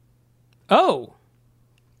 Oh.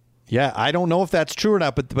 Yeah, I don't know if that's true or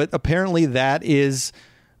not, but apparently that is...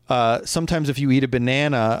 sometimes if you eat a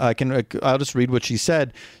banana, I'll just read what she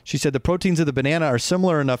said. She said the proteins of the banana are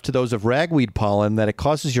similar enough to those of ragweed pollen that it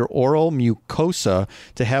causes your oral mucosa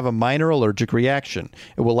to have a minor allergic reaction.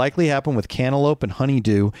 It will likely happen with cantaloupe and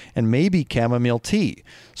honeydew and maybe chamomile tea.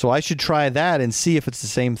 So I should try that and see if it's the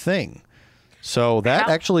same thing. So that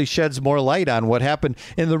actually sheds more light on what happened.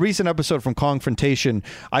 In the recent episode from Confrontation,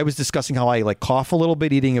 I was discussing how I cough a little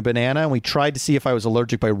bit eating a banana, and we tried to see if I was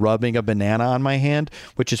allergic by rubbing a banana on my hand,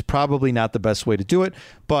 which is probably not the best way to do it,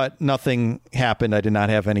 but nothing happened. I did not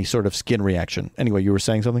have any sort of skin reaction. Anyway, you were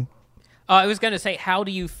saying something? I was going to say, how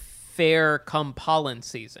do you fare come pollen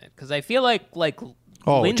season? Because I feel like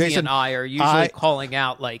Lindsay Jason, and I are usually calling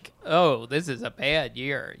out oh, this is a bad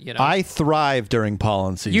year. I thrive during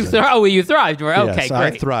pollen season. You thrived. Okay, yes, great. I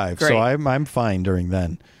thrive, great. so I'm fine during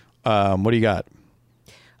then. What do you got?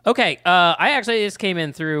 Okay, I actually just came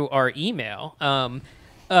in through our email.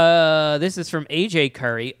 This is from AJ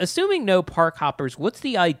Curry. Assuming no park hoppers, what's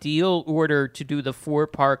the ideal order to do the 4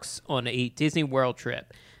 parks on a Disney World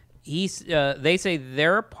trip? They say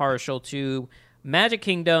they're partial to Magic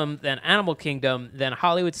Kingdom, then Animal Kingdom, then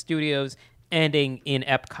Hollywood Studios, ending in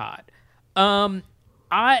Epcot. I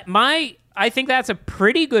think that's a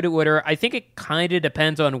pretty good order. I think it kind of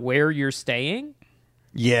depends on where you're staying.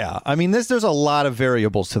 Yeah, I mean, there's a lot of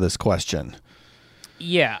variables to this question.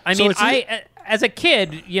 Yeah, I mean, as a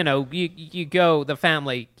kid, you go, the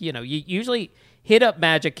family, you usually hit up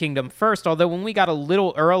Magic Kingdom first. Although when we got a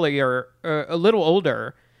little earlier, a little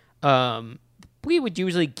older, we would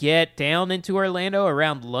usually get down into Orlando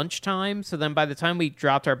around lunchtime. So then by the time we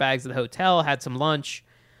dropped our bags at the hotel, had some lunch,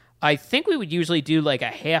 I think we would usually do a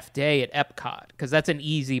half day at Epcot because that's an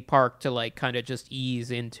easy park to kind of just ease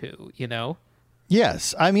into,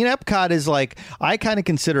 Yes. I mean, Epcot is I kind of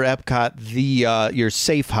consider Epcot your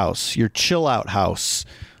safe house, your chill out house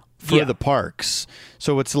for the parks.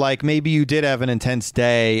 So it's maybe you did have an intense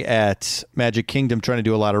day at Magic Kingdom trying to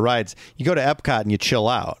do a lot of rides. You go to Epcot and you chill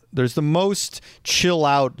out. There's the most chill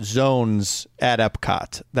out zones at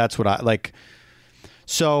Epcot. That's what I like.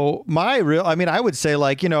 So I would say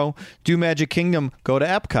do Magic Kingdom, go to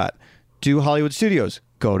Epcot. Do Hollywood Studios,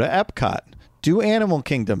 go to Epcot. Do Animal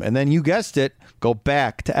Kingdom, and then you guessed it, go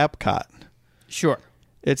back to Epcot. Sure.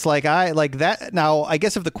 It's I like that. Now, I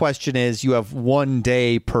guess if the question is you have 1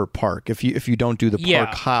 day per park, if you don't do the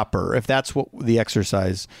park hopper, if that's what the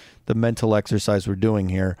mental exercise we're doing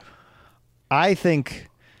here, I think,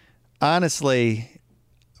 honestly,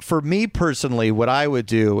 for me personally, what I would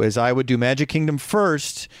do is I would do Magic Kingdom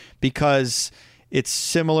first because it's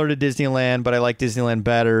similar to Disneyland, but I like Disneyland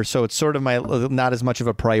better, so it's sort of not as much of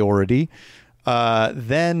a priority.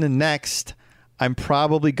 Then next, I'm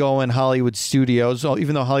probably going Hollywood Studios,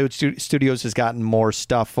 even though Hollywood Studios has gotten more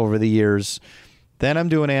stuff over the years. Then I'm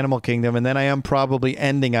doing Animal Kingdom, and then I am probably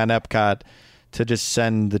ending on Epcot to just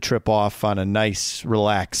send the trip off on a nice,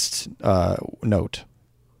 relaxed note.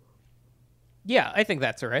 Yeah, I think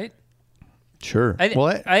that's all right. Sure. I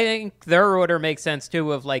think their order makes sense,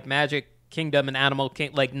 too, of Magic Kingdom and Animal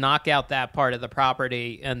Kingdom, knock out that part of the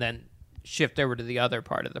property and then shift over to the other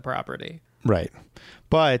part of the property. Right.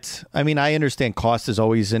 But, I mean, I understand cost is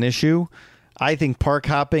always an issue. I think park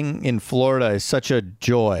hopping in Florida is such a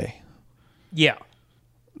joy. Yeah.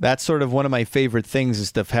 That's sort of one of my favorite things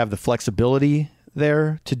is to have the flexibility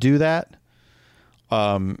there to do that.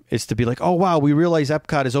 Is to be oh, wow, we realize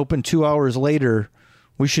Epcot is open 2 hours later.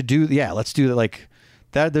 We should let's do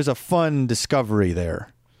that. There's a fun discovery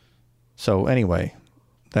there. So anyway,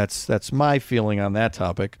 that's my feeling on that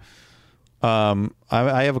topic.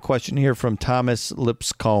 I have a question here from Thomas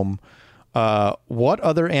Lipscomb. What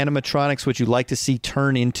other animatronics would you like to see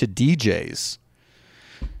turn into DJs?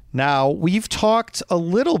 Now, we've talked a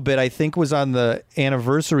little bit, I think was on the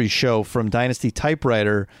anniversary show from Dynasty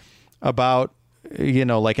Typewriter about,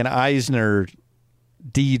 an Eisner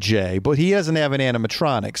DJ, but he doesn't have an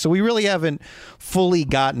animatronic. So we really haven't fully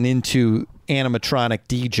gotten into animatronic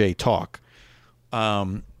DJ talk.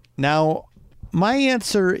 Now, my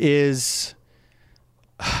answer is...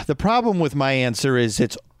 The problem with my answer is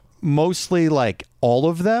it's mostly like all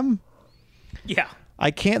of them. Yeah.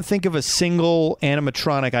 I can't think of a single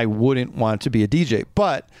animatronic I wouldn't want to be a DJ,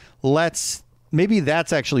 but maybe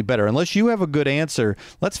that's actually better. Unless you have a good answer,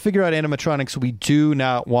 let's figure out animatronics we do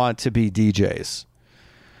not want to be DJs.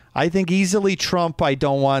 I think easily Trump, I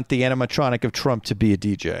don't want the animatronic of Trump to be a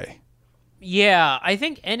DJ. Yeah, I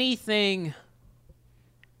think anything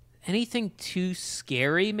too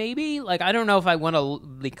scary, maybe? Like, I don't know if I want to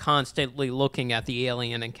be constantly looking at the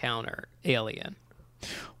alien encounter. Alien.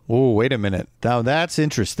 Oh, wait a minute. Now, that's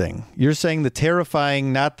interesting. You're saying the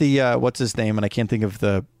terrifying, not the, what's his name? And I can't think of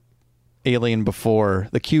the alien before,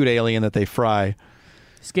 the cute alien that they fry.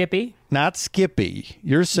 Skippy? Not Skippy.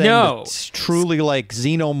 You're saying No. It's truly like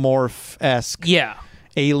xenomorph-esque Yeah.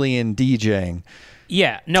 alien DJing.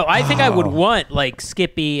 Yeah. No, I think I would want, like,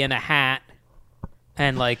 Skippy in a hat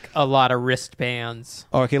and, like, a lot of wristbands.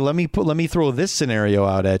 Okay, let me throw this scenario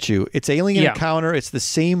out at you. It's alien encounter. It's the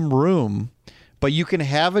same room, but you can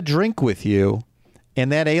have a drink with you,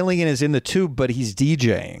 and that alien is in the tube, but he's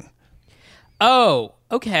DJing. Oh,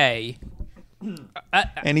 okay.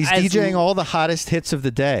 And he's DJing all the hottest hits of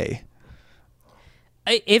the day.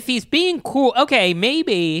 If he's being cool, okay,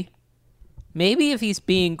 maybe if he's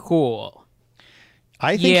being cool.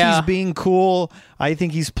 I think he's being cool. I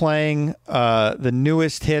think he's playing the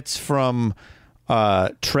newest hits from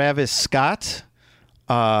Travis Scott.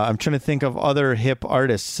 I'm trying to think of other hip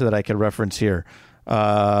artists that I could reference here.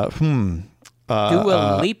 Dua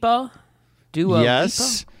Lipa?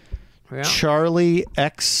 Yes. Lipa? Yeah. Charlie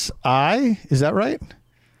XI. Is that right?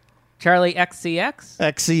 Charlie XCX?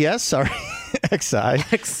 XCS, sorry. XI.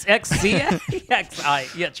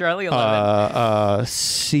 XI. Yeah, Charlie 11.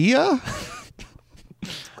 Sia?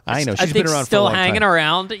 I know. I She's think been around still for a long hanging time.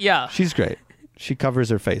 around. Yeah. She's great. She covers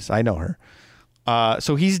her face. I know her.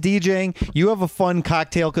 So he's DJing. You have a fun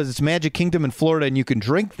cocktail because it's Magic Kingdom in Florida and you can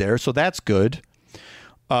drink there. So that's good.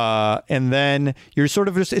 And then you're sort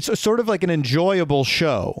of just, it's sort of like an enjoyable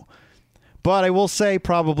show. But I will say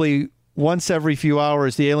probably once every few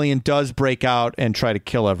hours, the alien does break out and try to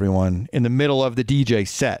kill everyone in the middle of the DJ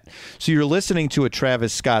set. So you're listening to a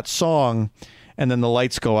Travis Scott song and then the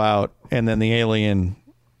lights go out and then the alien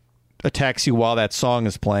attacks you while that song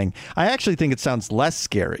is playing. I actually think it sounds less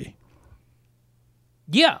scary.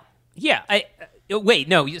 Yeah. Wait,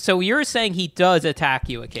 no. So you're saying he does attack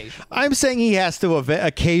you occasionally? I'm saying he has to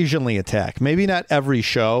occasionally attack. Maybe not every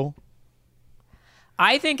show.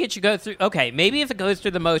 I think it should go through. Okay, maybe if it goes through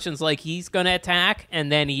the motions, like he's going to attack,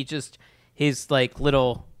 and then he just his like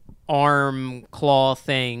little arm claw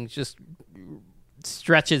thing just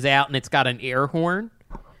stretches out, and it's got an air horn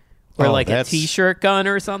or like a T-shirt gun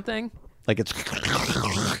or something. Like it's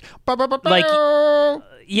like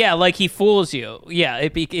yeah, like he fools you. Yeah,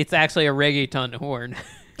 it's actually a reggaeton horn.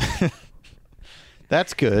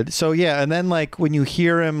 That's good. So yeah, and then like when you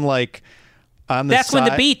hear him like on the that's side, when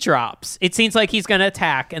the beat drops. It seems like he's going to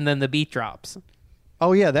attack, and then the beat drops.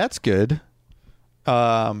 Oh yeah, that's good.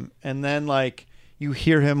 And then like you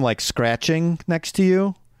hear him like scratching next to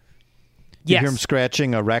you. You hear him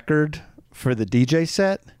scratching a record for the DJ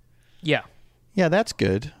set. Yeah. Yeah, that's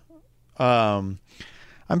good. I'm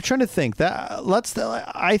trying to think that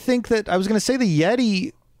I think that I was going to say the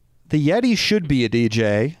Yeti should be a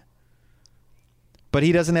DJ, but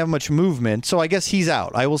he doesn't have much movement. So I guess he's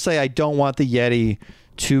out. I will say I don't want the Yeti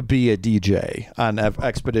to be a DJ on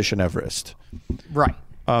Expedition Everest. Right.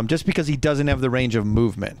 Just because he doesn't have the range of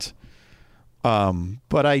movement.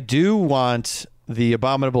 But I do want the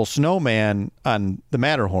Abominable Snowman on the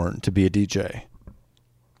Matterhorn to be a DJ.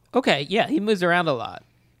 Okay, yeah, he moves around a lot.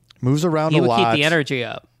 Moves around a lot. He would keep the energy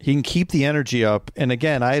up. He can keep the energy up. And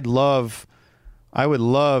again, I would love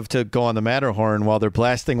to go on the Matterhorn while they're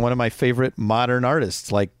blasting one of my favorite modern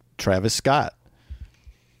artists like Travis Scott.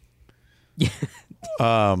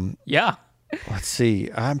 Yeah. Let's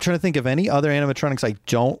see. I'm trying to think of any other animatronics I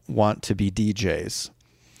don't want to be DJs.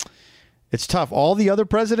 It's tough. All the other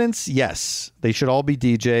presidents, yes, they should all be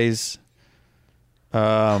DJs.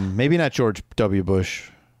 Maybe not George W. Bush.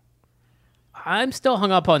 I'm still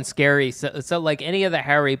hung up on scary. So like any of the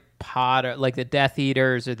Harry Potter, like the Death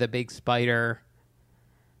Eaters or the Big Spider.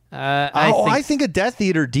 I think a Death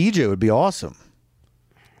Eater DJ would be awesome.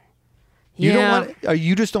 You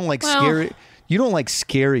just don't like scary. You don't like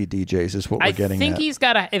scary DJs, is what we're getting at. I think he's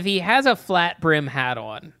got if he has a flat brim hat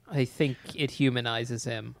on, I think it humanizes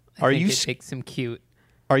him. I think it makes him cute.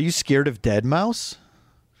 Are you scared of Deadmau5?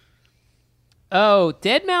 Oh,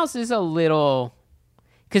 Deadmau5 is a little...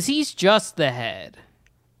 Because he's just the head.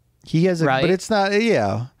 He has right? But it's not,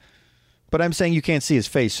 yeah. But I'm saying you can't see his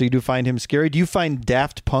face, so you do find him scary. Do you find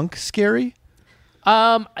Daft Punk scary?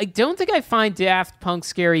 I don't think I find Daft Punk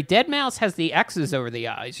scary. Deadmau5 has the X's over the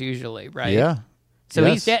eyes, usually, right? Yeah. So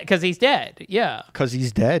he's dead, because he's dead, yeah. Because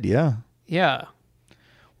he's dead, yeah. Yeah.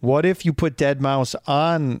 What if you put Deadmau5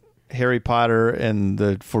 on Harry Potter and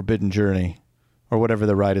the Forbidden Journey, or whatever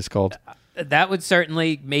the ride is called? That would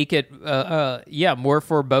certainly make it, more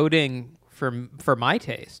foreboding for my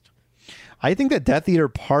taste. I think that Death Eater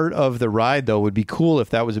part of the ride, though, would be cool if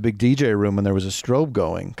that was a big DJ room and there was a strobe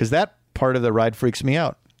going, because that part of the ride freaks me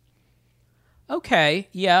out. Okay,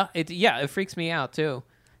 yeah, it freaks me out too.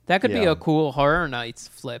 That could be a cool Horror Nights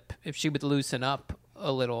flip if she would loosen up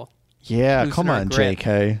a little. Yeah, come on,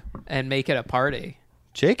 JK. And make it a party.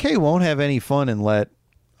 JK won't have any fun and let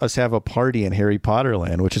us have a party in Harry Potter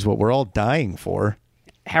Land, which is what we're all dying for.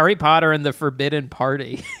 Harry Potter and the Forbidden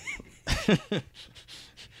Party.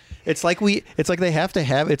 It's like they have to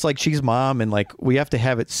have, it's like she's mom and like we have to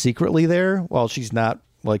have it secretly there while she's not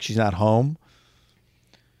home.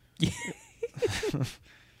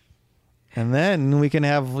 And then we can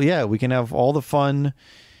have all the fun.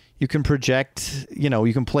 You can project,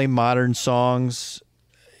 you can play modern songs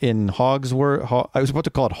in Hogsworth. I was about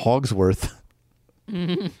to call it Hogsworth.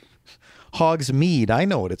 Hogsmeade. I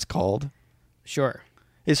know what it's called. Sure.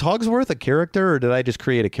 Is Hogsworth a character or did I just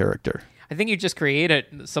create a character? I think you just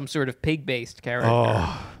created some sort of pig-based character.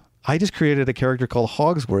 Oh, I just created a character called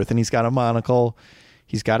Hogsworth, and he's got a monocle.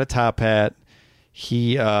 He's got a top hat.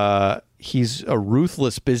 He's a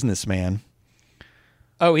ruthless businessman.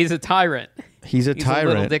 Oh, he's a tyrant. He's a tyrant.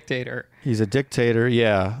 A little dictator. He's a dictator,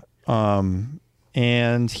 yeah.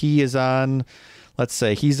 And he is on, let's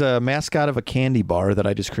say, he's a mascot of a candy bar that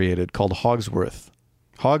I just created called Hogsworth.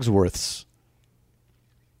 Hogsworths.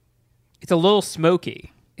 It's a little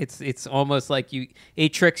smoky. It's almost like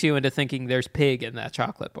it tricks you into thinking there's pig in that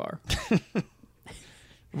chocolate bar.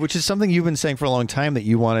 Which is something you've been saying for a long time, that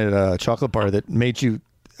you wanted a chocolate bar that made you,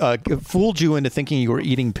 fooled you into thinking you were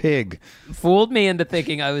eating pig. Fooled me into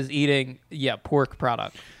thinking I was eating, pork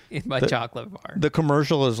product in my chocolate bar. The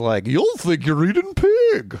commercial is like, you'll think you're eating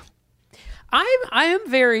pig. I am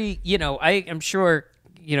very, I am sure,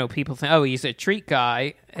 people think, oh, he's a treat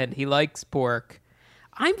guy and he likes pork.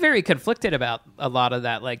 I'm very conflicted about a lot of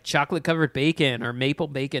that, like chocolate-covered bacon or maple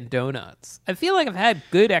bacon donuts. I feel like I've had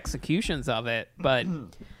good executions of it, but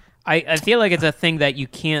I feel like it's a thing that you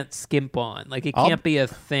can't skimp on. Like, it can't be a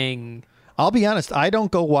thing. I'll be honest, I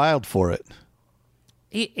don't go wild for it.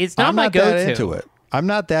 It's not my go-to. I'm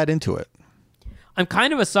not that into it. I'm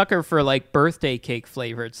kind of a sucker for, like, birthday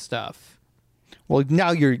cake-flavored stuff. Well,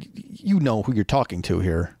 now you know who you're talking to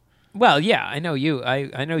here. Well, yeah, I know you.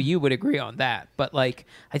 I know you would agree on that. But, like,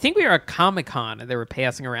 I think we were at Comic-Con and they were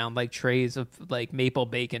passing around, like, trays of, like, maple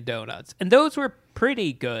bacon donuts. And those were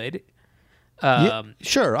pretty good.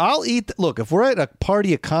 Sure, I'll eat. Look, if we're at a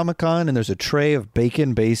party at Comic-Con and there's a tray of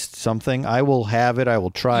bacon-based something, I will have it. I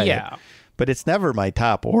will try it. But it's never my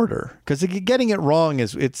top order. Because getting it wrong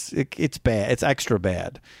it's bad. It's extra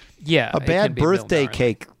bad. Yeah. A bad birthday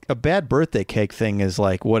cake thing is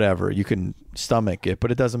like, whatever. You can stomach it,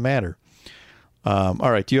 but it doesn't matter. All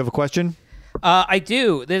right. Do you have a question? I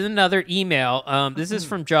do. There's another email. This is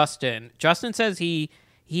from Justin. Justin says he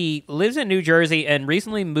lives in New Jersey and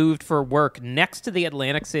recently moved for work next to the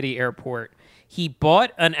Atlantic City airport. He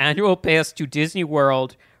bought an annual pass to Disney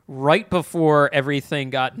World right before everything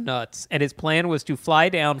got nuts, and his plan was to fly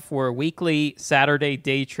down for weekly Saturday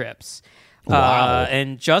day trips. Wow.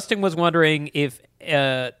 And Justin was wondering if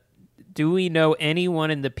do we know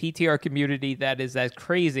anyone in the PTR community that is as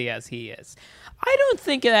crazy as he is? I don't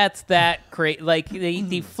think that's that crazy. Like,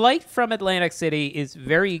 the flight from Atlantic City is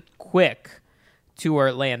very quick to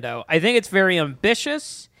Orlando. I think it's very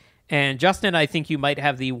ambitious. And Justin, I think you might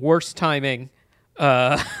have the worst timing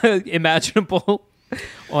imaginable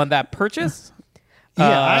on that purchase.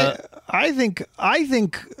 Yeah, I think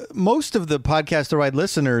most of the Podcast to Ride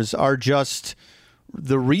listeners are just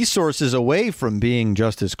the resources away from being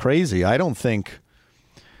just as crazy. I don't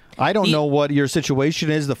know what your situation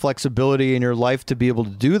is, the flexibility in your life to be able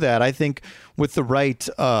to do that. I think with the right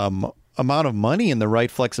amount of money and the right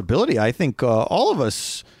flexibility, I think all of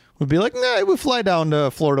us would be like, nah, we fly down to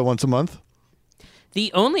Florida once a month.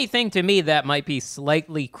 The only thing to me that might be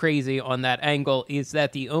slightly crazy on that angle is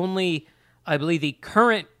that I believe the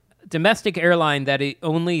current domestic airline that it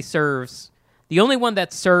only serves, the only one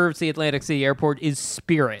that serves the Atlantic City airport is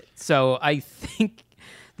Spirit. So I think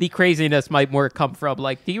the craziness might more come from,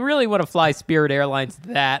 like, do you really want to fly Spirit Airlines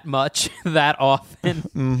that much, that often?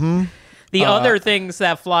 Mm-hmm. The other things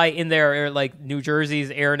that fly in there are like New Jersey's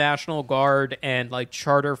Air National Guard and like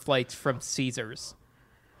charter flights from Caesars.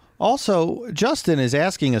 Also, Justin is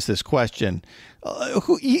asking us this question.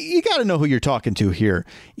 You got to know who you're talking to here.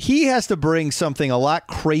 He has to bring something a lot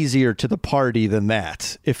crazier to the party than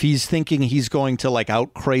that if he's thinking he's going to like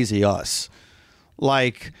out crazy us.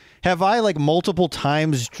 Like, have I like multiple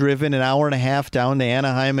times driven an hour and a half down to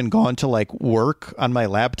Anaheim and gone to like work on my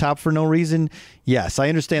laptop for no reason? Yes, I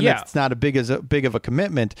understand that it's not big of a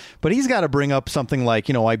commitment, but he's got to bring up something like,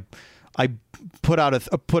 you know, I put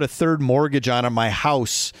a third mortgage on my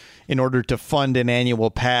house in order to fund an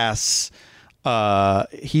annual pass.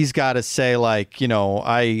 He's got to say like, you know,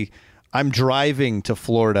 I'm driving to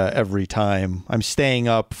Florida every time. I'm staying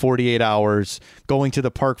up 48 hours, going to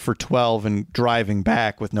the park for 12 and driving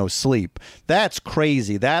back with no sleep. That's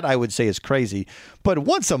crazy. That I would say is crazy. But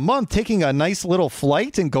once a month, taking a nice little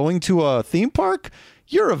flight and going to a theme park,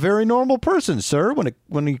 you're a very normal person, sir, when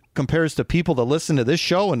it compares to people that listen to this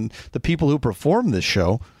show and the people who perform this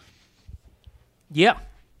show. Yeah.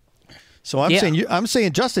 So I'm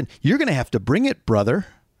saying, Justin, you're going to have to bring it, brother.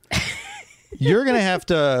 You're going to have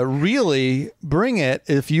to really bring it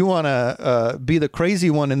if you want to be the crazy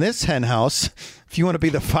one in this hen house, if you want to be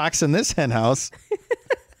the fox in this hen house.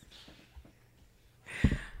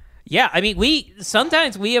 Yeah, I mean,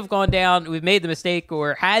 sometimes we have gone down, we've made the mistake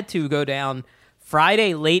or had to go down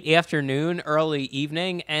Friday late afternoon, early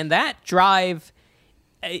evening, and that drive,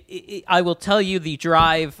 I will tell you, the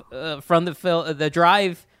drive from the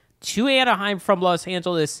drive to Anaheim from Los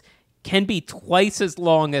Angeles can be twice as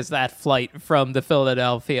long as that flight from the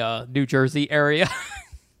Philadelphia, New Jersey area.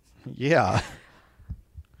 Yeah.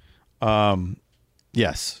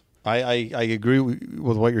 Yes, I agree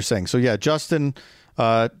with what you're saying. So yeah, Justin,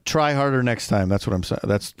 try harder next time. That's what I'm saying.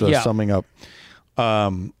 That's summing up.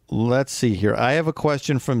 Let's see here. I have a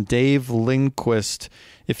question from Dave Lindquist.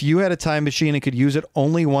 If you had a time machine and could use it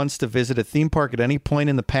only once to visit a theme park at any point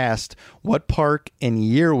in the past, what park and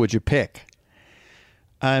year would you pick?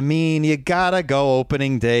 I mean, you gotta go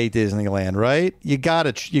opening day Disneyland, right? You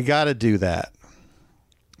gotta do that.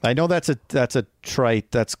 I know that's a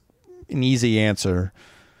trite, that's an easy answer,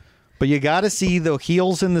 but you gotta see the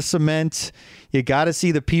heels in the cement. You gotta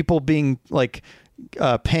see the people being like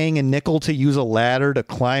paying a nickel to use a ladder to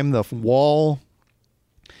climb the wall.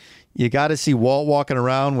 You gotta see Walt walking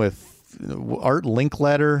around with Art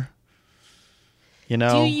Linkletter. You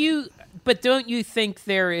know. Don't you think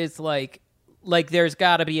there is like there's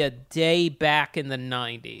got to be a day back in the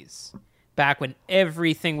 90s, back when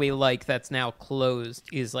everything we like that's now closed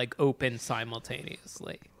is like open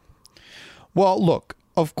simultaneously? Well, look,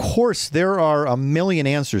 of course there are a million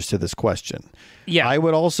answers to this question. Yeah. I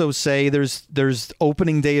would also say there's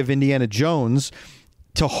opening day of Indiana Jones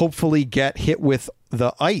to hopefully get hit with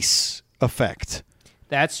the ice effect.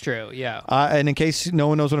 That's true, yeah. And in case no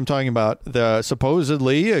one knows what I'm talking about,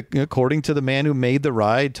 supposedly, according to the man who made the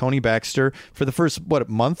ride, Tony Baxter, for the first,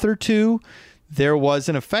 month or two, there was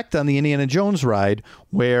an effect on the Indiana Jones ride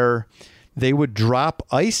where they would drop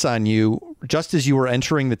ice on you just as you were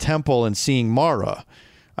entering the temple and seeing Mara.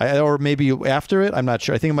 Or maybe after it, I'm not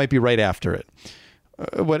sure. I think it might be right after it.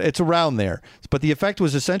 But it's around there. But the effect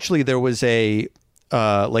was essentially there was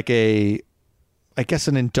I guess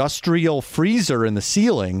an industrial freezer in the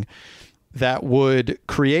ceiling that would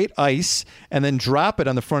create ice and then drop it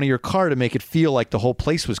on the front of your car to make it feel like the whole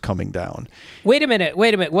place was coming down. Wait a minute.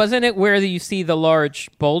 Wasn't it where you see the large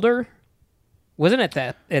boulder? Wasn't it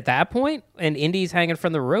at that point? And Indy's hanging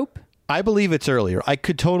from the rope? I believe it's earlier. I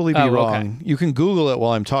could totally be wrong. Okay. You can Google it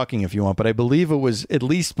while I'm talking if you want, but I believe it was at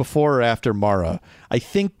least before or after Mara. I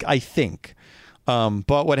think.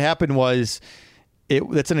 But what happened was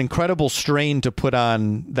it's an incredible strain to put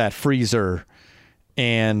on that freezer,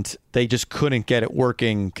 and they just couldn't get it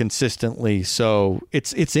working consistently. So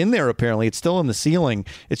it's in there apparently. It's still in the ceiling.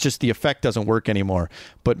 It's just the effect doesn't work anymore.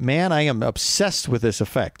 But man, I am obsessed with this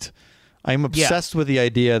effect. I'm obsessed with the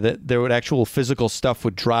idea that there would actual physical stuff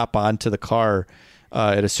would drop onto the car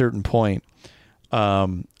at a certain point.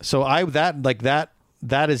 So that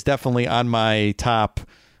is definitely on my top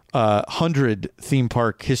 100 theme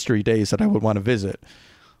park history days that I would want to visit.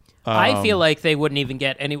 I feel like they wouldn't even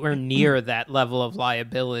get anywhere near that level of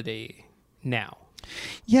liability now.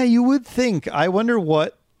 Yeah, you would think. I wonder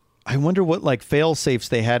what like fail safes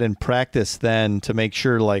they had in practice then to make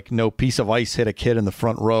sure like no piece of ice hit a kid in the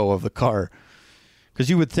front row of the car, because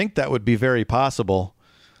you would think that would be very possible.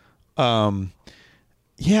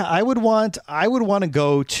 Yeah, I would want to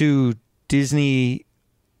go to Disneyland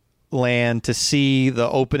to see the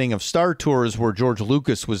opening of Star Tours where George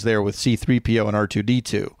Lucas was there with C-3PO and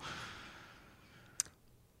R2-D2.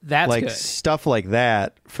 That's like good. stuff like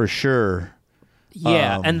that for sure.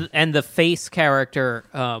 Yeah, and the face character,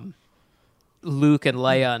 Luke and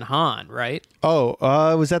Leia and Han, right? Oh,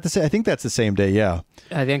 was that the same? I think that's the same day. Yeah.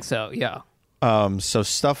 I think so. Yeah. So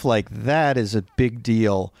stuff like that is a big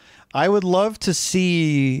deal. I would love to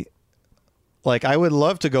see, like, I would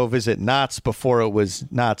love to go visit Knott's before it was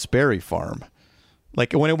Knott's Berry Farm,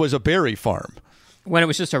 like when it was a berry farm. When it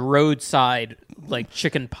was just a roadside, like,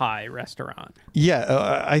 chicken pie restaurant.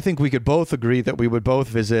 Yeah, I think we could both agree that we would both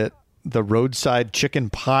visit the roadside chicken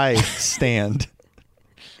pie stand.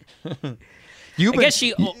 I guess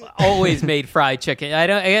she always made fried chicken. I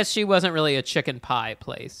guess she wasn't really a chicken pie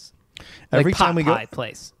place. Every Like time we go, pie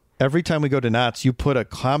place. every time we go to Knott's, you put a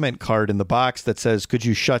comment card in the box that says, "Could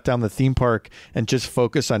you shut down the theme park and just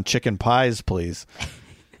focus on chicken pies, please?"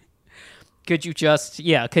 Could you just,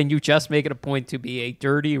 can you just make it a point to be a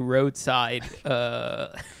dirty roadside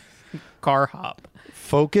car hop?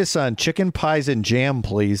 Focus on chicken pies and jam,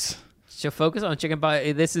 please. So focus on chicken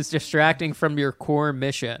pie. This is distracting from your core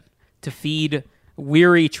mission to feed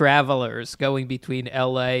weary travelers going between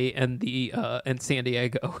L.A. and San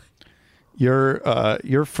Diego.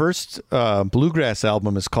 Your first bluegrass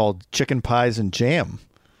album is called Chicken Pies and Jam.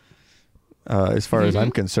 As far as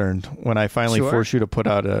I'm concerned, when I finally force you to put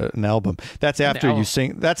out an album, that's after you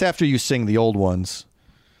sing. That's after you sing the old ones.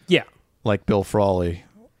 Yeah, like Bill Frawley,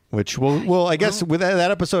 which will I guess with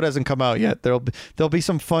that episode hasn't come out yet. There'll be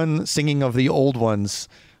some fun singing of the old ones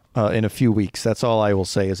in a few weeks. That's all I will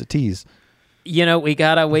say as a tease. We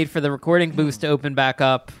gotta wait for the recording booth to open back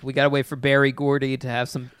up. We gotta wait for Barry Gordy to have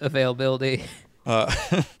some availability.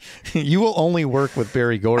 You will only work with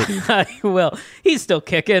Barry Gordy. Well, he's still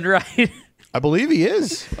kicking, right? I believe he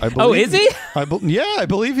is. Is he? I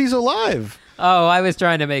believe he's alive. Oh, I was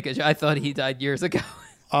trying to make it. I thought he died years ago.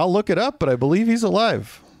 I'll look it up, but I believe he's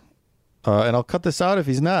alive. And I'll cut this out if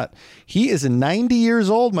he's not. He is 90 years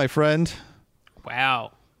old, my friend.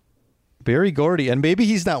 Wow. Barry Gordy, and maybe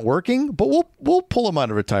he's not working, but we'll pull him out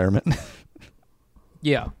of retirement.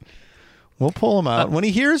 Yeah. We'll pull him out. When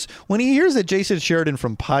he hears that Jason Sheridan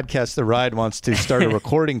from Podcast The Ride wants to start a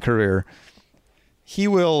recording career, he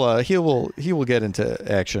will get into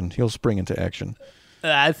action. He'll spring into action.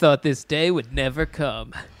 I thought this day would never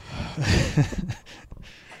come.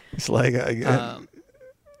 It's like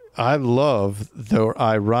I love the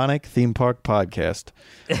ironic theme park podcast.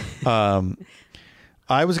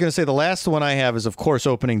 I was going to say the last one I have is, of course,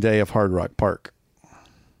 opening day of Hard Rock Park.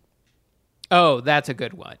 Oh, that's a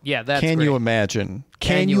good one. Yeah, that's Can great. you imagine?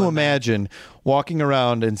 Can you imagine walking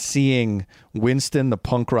around and seeing Winston the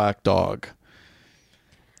punk rock dog?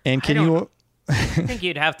 And I think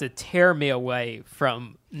you'd have to tear me away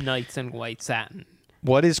from Knights in White Satin.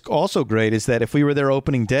 What is also great is that if we were there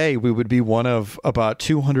opening day, we would be one of about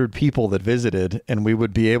 200 people that visited, and we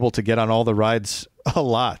would be able to get on all the rides a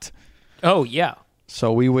lot. Oh, yeah.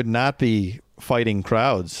 So we would not be fighting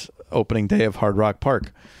crowds opening day of Hard Rock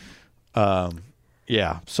Park.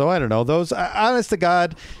 Yeah. So I don't know. Those, honest to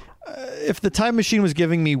God, if the time machine was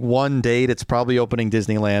giving me one date, it's probably opening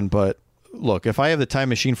Disneyland. But look, if I have the time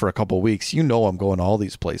machine for a couple of weeks, I'm going to all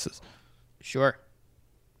these places. Sure.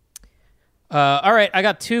 All right, I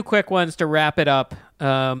got two quick ones to wrap it up.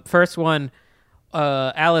 First one,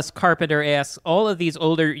 Alice Carpenter asks, all of these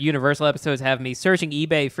older Universal episodes have me searching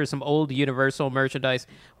eBay for some old Universal merchandise.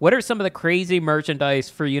 What are some of the crazy merchandise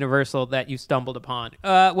for Universal that you stumbled upon?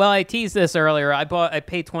 Well, I teased this earlier. I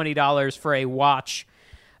paid $20 for a watch,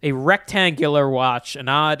 a rectangular watch, an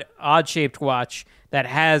odd-shaped watch that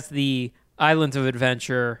has the Islands of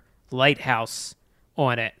Adventure lighthouse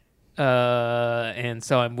on it. And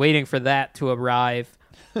so I'm waiting for that to arrive.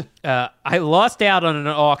 I lost out on an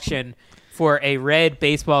auction for a red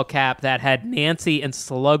baseball cap that had Nancy and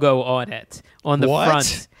Sluggo on it on the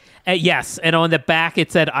front. Yes, and on the back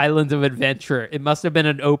it said Islands of Adventure. It must have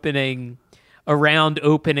been a round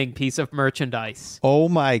opening piece of merchandise. Oh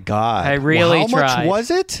my God. I really tried. How much was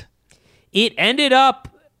it? It ended up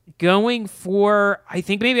going for, I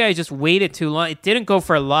think maybe I just waited too long. It didn't go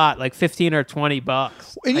for a lot, like $15 or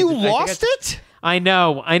 $20. And you lost it? I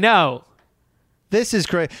know. This is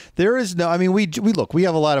great. There is no, I mean, we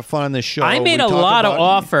have a lot of fun on this show. I made a lot of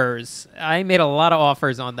offers. I made a lot of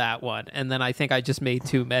offers on that one, and then I think I just made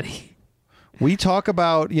too many. We talk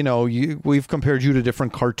about, we've compared you to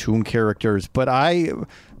different cartoon characters, but I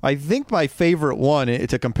think my favorite one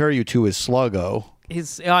to compare you to is Sluggo.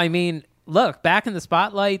 Look, back in the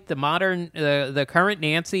spotlight, the modern, the current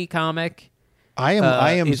Nancy comic. I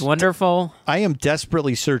am is wonderful. I am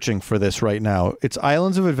desperately searching for this right now. It's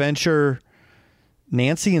Islands of Adventure,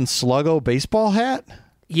 Nancy and Sluggo baseball hat.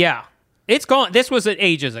 Yeah, It's gone. This was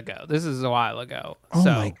ages ago. This is a while ago. Oh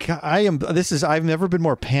my god! I've never been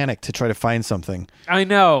more panicked to try to find something. I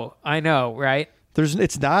know, right?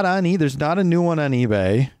 There's not a new one on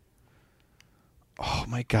eBay. Oh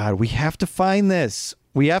my god, we have to find this.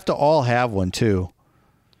 We have to all have one too.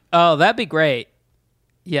 Oh, that'd be great.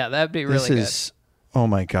 Yeah, that'd be really good. Oh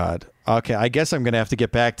my god. Okay, I guess I'm going to have to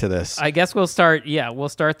get back to this. I guess we'll start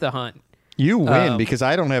the hunt. You win because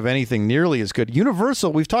I don't have anything nearly as good.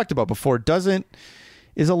 Universal, we've talked about before,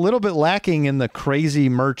 is a little bit lacking in the crazy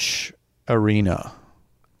merch arena.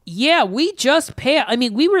 Yeah, we just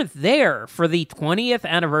we were there for the 20th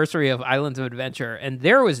anniversary of Islands of Adventure, and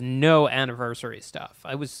there was no anniversary stuff.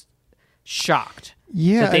 I was shocked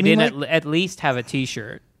that they didn't at least have a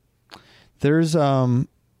T-shirt. There's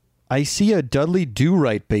I see a Dudley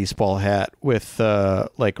Do-Right baseball hat with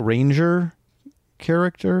Ranger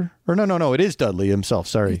character. Or no, it is Dudley himself,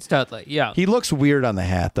 sorry. It's Dudley, yeah. He looks weird on the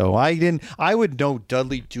hat though. I would know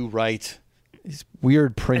Dudley Do-Right. These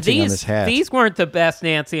weird printing on this hat. These weren't the best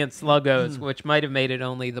Nancy and Sluggos, which might have made it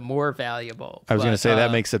only the more valuable. I was going to say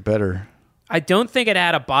that makes it better. I don't think it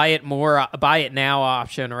had a buy it now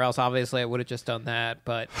option, or else obviously I would have just done that.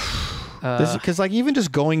 But because even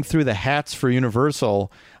just going through the hats for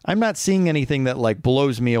Universal, I'm not seeing anything that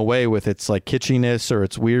blows me away with its kitschiness or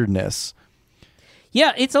its weirdness.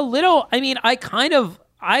 Yeah, it's a little.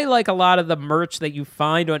 I like a lot of the merch that you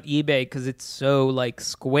find on eBay because it's so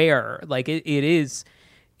square. It is.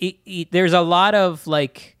 There's a lot of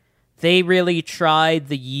they really tried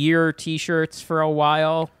the year T-shirts for a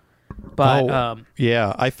while. But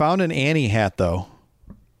yeah, I found an Annie hat though.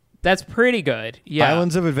 That's pretty good. Yeah,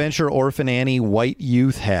 Islands of Adventure Orphan Annie White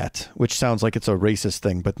Youth hat, which sounds like it's a racist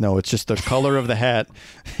thing, but no, it's just the color of the hat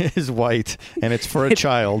is white, and it's for a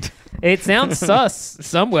child. It sounds sus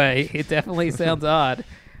some way. It definitely sounds odd.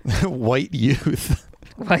 White Youth.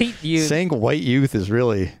 White Youth. Saying White Youth is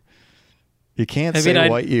really. You can't say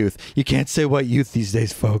White Youth. You can't say White Youth these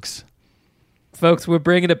days, folks. Folks, we're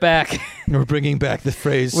bringing it back. We're bringing back the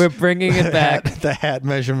phrase. We're bringing it back. The hat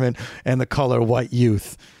measurement and the color White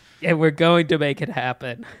Youth. And we're going to make it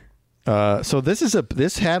happen. So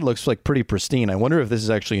this hat looks pretty pristine. I wonder if this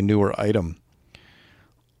is actually a newer item.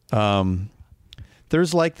 There's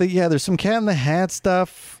there's some Cat in the Hat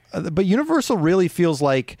stuff, but Universal really feels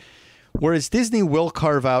whereas Disney will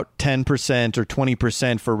carve out 10% or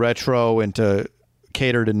 20% for retro and to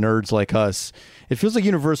cater to nerds like us, it feels like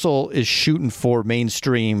Universal is shooting for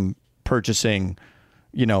mainstream purchasing,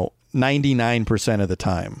 99% of the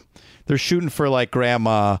time. They're shooting for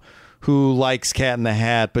grandma who likes Cat in the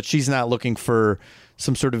Hat, but she's not looking for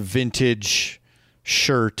some sort of vintage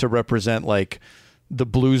shirt to represent the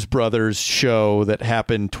Blues Brothers show that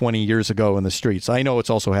happened 20 years ago in the streets. I know it's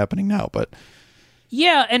also happening now, but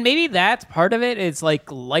yeah, and maybe that's part of it. It's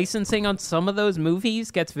licensing on some of those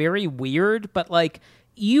movies gets very weird, but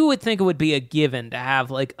you would think it would be a given to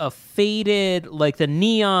have a faded the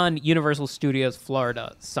neon Universal Studios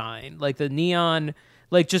Florida sign, the neon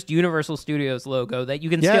just Universal Studios logo that you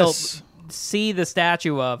can still see the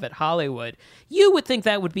statue of at Hollywood. You would think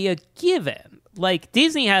that would be a given.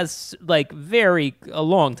 Disney has a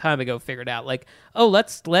long time ago figured out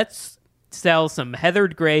let's sell some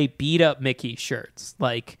heathered gray beat up Mickey shirts.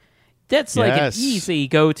 That's an easy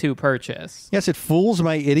go-to purchase. Yes, it fools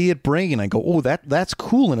my idiot brain. I go, oh, that's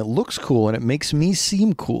cool, and it looks cool, and it makes me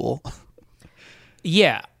seem cool.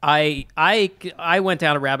 Yeah, I went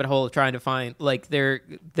down a rabbit hole of trying to find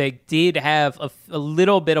they did have a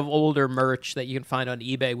little bit of older merch that you can find on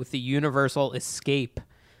eBay with the Universal Escape,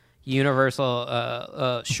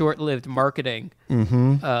 Universal short-lived marketing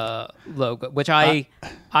logo, which I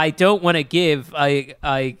don't want to give. I'll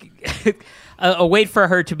wait for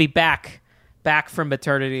her to be back from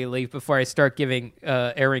maternity leave before I start giving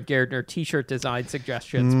Aaron Gardner T-shirt design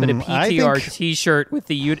suggestions. But a PTR T-shirt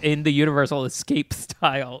with in the Universal Escape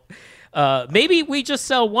style. Maybe we just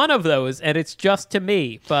sell one of those and it's just to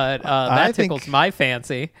me, but that tickles my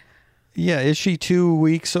fancy. Yeah, is she 2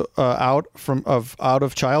 weeks out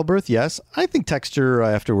of childbirth? Yes, I think text her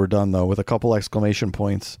after we're done though with a couple exclamation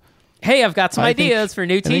points. Hey, I've got some ideas for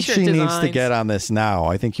new T-shirt designs. I think she needs to get on this now.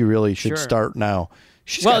 I think you really should start now.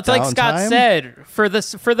 It's like Scott said, for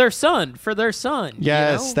their son.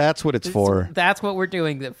 Yes, that's what it's for. That's what we're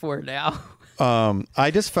doing it for now.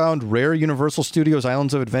 I just found rare Universal Studios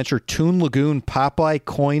Islands of Adventure Toon Lagoon Popeye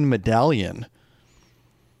coin medallion.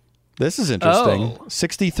 This is interesting.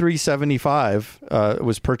 $63.75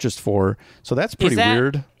 was purchased for. So that's pretty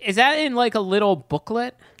weird. Is that in a little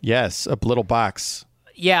booklet? Yes, a little box.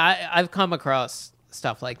 Yeah, I've come across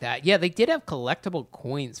stuff like that. Yeah, they did have collectible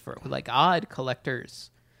coins for odd collectors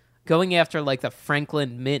going after like the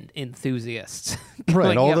Franklin Mint enthusiasts,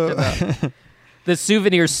 Right, Going all after the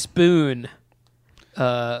souvenir spoon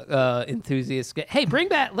enthusiasts. Hey,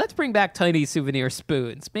 let's bring back tiny souvenir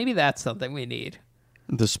spoons. Maybe that's something we need.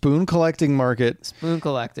 The spoon collecting market. Spoon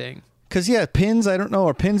collecting. Because, yeah, pins, I don't know.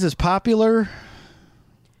 Are pins as popular?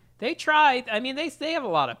 They tried. I mean, they have a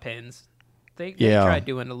lot of pins. They Yeah. tried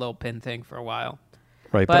doing a little pin thing for a while.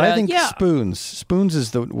 Right, but I think yeah. spoons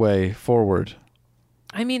is the way forward.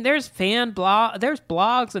 I mean, there's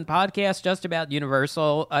blogs and podcasts just about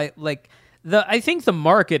Universal. I think the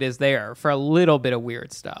market is there for a little bit of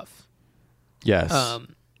weird stuff. Yes.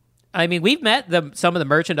 I mean, we've met some of the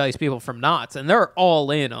merchandise people from Knott's, and they're all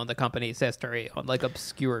in on the company's history on like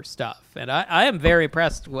obscure stuff. And I am very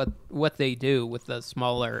impressed with what they do with the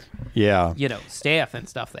smaller, yeah. Staff and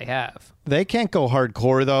stuff they have. They can't go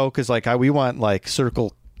hardcore though, because we want like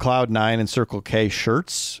Circle Cloud9 and Circle K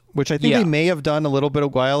shirts, which I think they may have done a little bit a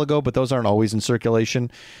while ago, but those aren't always in circulation.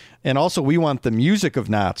 And also, we want the music of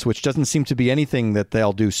Knott's, which doesn't seem to be anything that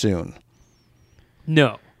they'll do soon.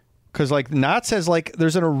 No. Because Knott's has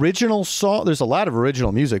there's an original song. There's a lot of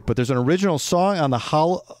original music, but there's an original song on the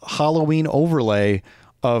Halloween overlay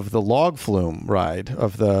of the Log Flume ride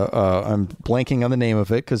of the. I'm blanking on the name of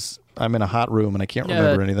it because I'm in a hot room and I can't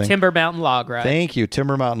remember anything. Timber Mountain Log Ride. Thank you,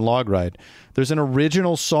 Timber Mountain Log Ride. There's an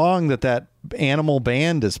original song that animal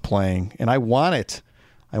band is playing, and I want it.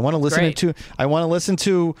 I want to listen to. I want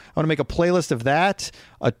to make a playlist of that.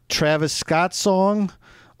 A Travis Scott song.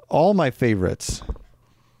 All my favorites.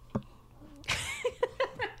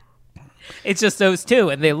 It's just those two,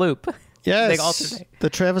 and they loop. Yes, the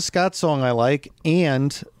Travis Scott song I like,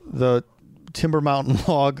 and the Timber Mountain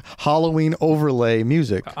Log Halloween overlay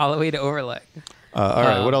music. Halloween overlay. All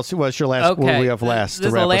right, what else? What's your last? Okay. What do we have last? This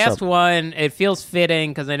is the last one. It feels fitting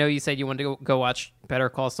because I know you said you wanted to go watch Better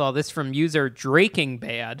Call Saul. This is from user Draking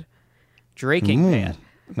Bad.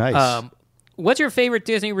 Nice. What's your favorite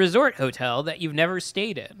Disney resort hotel that you've never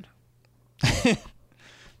stayed in?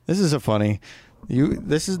 This is a funny. You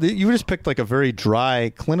just picked like a very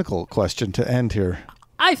dry clinical question to end here.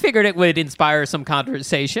 I figured it would inspire some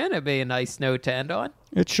conversation. It'd be a nice note to end on.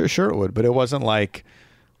 It sure it would, but it wasn't like,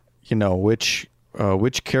 which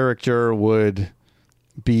character would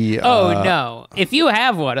be. No! If you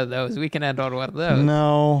have one of those, we can end on one of those.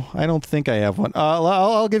 No, I don't think I have one.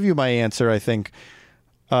 I'll give you my answer. I think,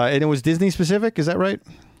 and it was Disney specific. Is that right?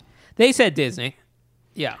 They said Disney.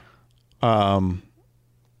 Yeah.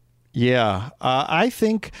 Yeah, I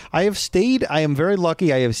think I have stayed. I am very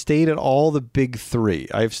lucky. I have stayed at all the big three.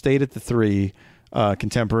 I have stayed at the three,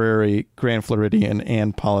 Contemporary, Grand Floridian,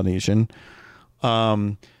 and Polynesian.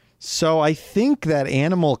 So I think that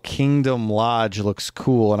Animal Kingdom Lodge looks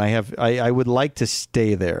cool, and I would like to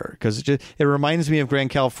stay there because it reminds me of Grand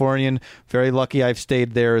Californian. Very lucky I've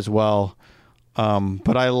stayed there as well.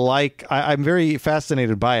 But I'm very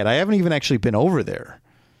fascinated by it. I haven't even actually been over there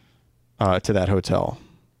to that hotel.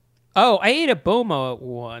 Oh, I ate at Boma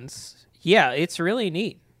once. Yeah, it's really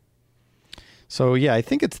neat. So yeah, I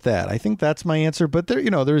think it's that. I think that's my answer. But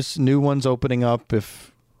there's new ones opening up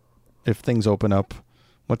if things open up.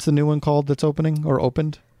 What's the new one called that's opening or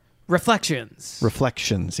opened? Reflections.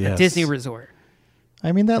 Yes. Disney Resort.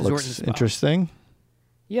 I mean, that looks interesting.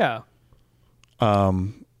 Yeah.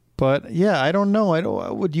 But yeah, I don't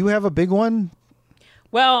know. Would you have a big one?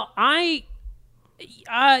 Well,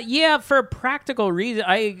 yeah, for a practical reason,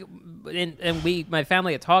 my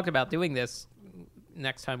family had talked about doing this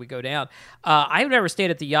next time we go down. I've never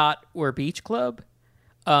stayed at the Yacht or Beach Club,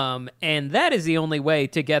 and that is the only way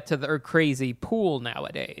to get to their crazy pool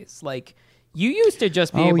nowadays. Like, you used to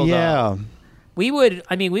just be able to. We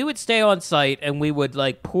would stay on site and we would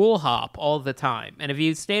like pool hop all the time. And if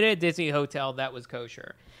you stayed at a Disney hotel, that was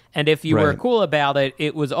kosher. And if you were cool about it,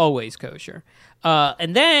 it was always kosher.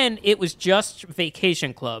 And then it was just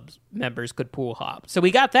vacation clubs members could pool hop. So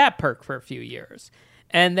we got that perk for a few years.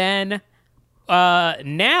 And then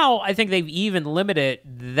now I think they've even limited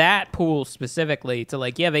that pool specifically to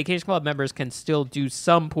vacation club members can still do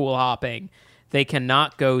some pool hopping. They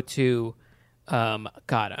cannot go to, God,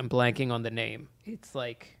 I'm blanking on the name. It's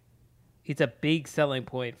a big selling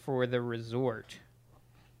point for the resort.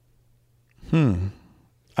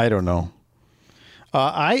 I don't know.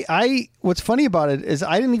 What's funny about it is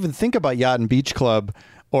I didn't even think about Yacht and Beach Club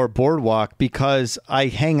or Boardwalk because I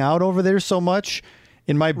hang out over there so much.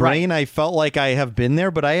 In my brain, I felt like I have been there,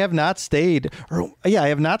 but I have not stayed. I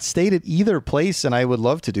have not stayed at either place, and I would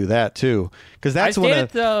love to do that too. Because that's I stayed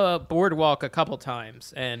at the Boardwalk a couple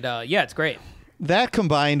times, and it's great. That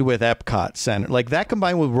combined with Epcot Center, that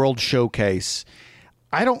combined with World Showcase,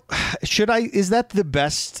 is that the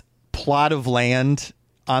best plot of land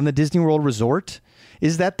on the Disney World Resort?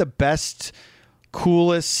 Is that the best,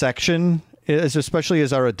 coolest section, especially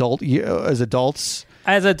as adults?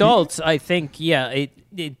 As adults, I think,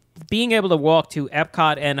 being able to walk to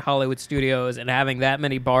Epcot and Hollywood Studios and having that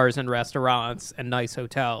many bars and restaurants and nice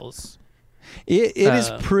hotels. It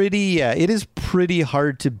is pretty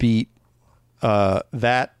hard to beat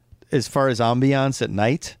that as far as ambiance at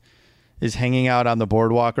night, is hanging out on the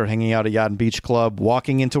boardwalk or hanging out at Yacht and Beach Club,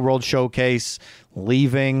 walking into World Showcase,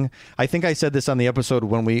 leaving. I think I said this on the episode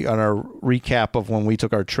on our recap of when we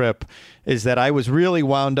took our trip, is that I was really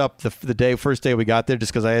wound up the first day we got there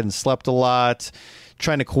just because I hadn't slept a lot,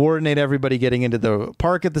 trying to coordinate everybody getting into the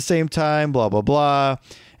park at the same time, blah, blah, blah.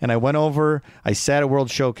 And I went over, I sat at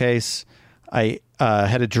World Showcase, I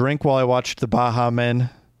had a drink while I watched the Baha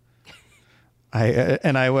Men.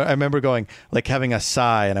 I remember going, like, having a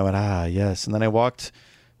sigh, and I went, yes. And then I walked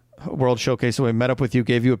World Showcase, so we met up with you,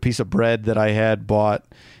 gave you a piece of bread that I had bought,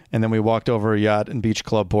 and then we walked over a Yacht and Beach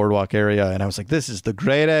Club boardwalk area, and I was like, this is the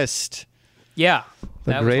greatest. Yeah.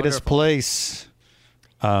 The greatest place.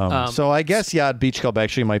 So I guess Yacht Beach Club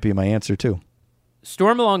actually might be my answer, too.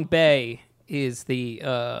 Stormalong Bay is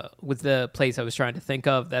was the place I was trying to think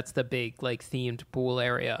of. That's the big, like, themed pool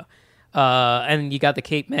area. And you got the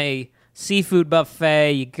Cape May seafood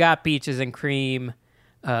buffet, you got Beaches and Cream,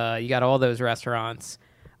 you got all those restaurants.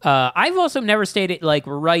 I've also never stayed at, like,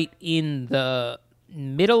 right in the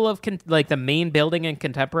middle of the main building in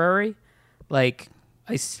Contemporary. Like,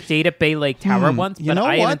 I stayed at Bay Lake Tower once, but you know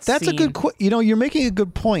I what? That's seen... a good. You're making a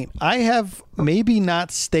good point. I have maybe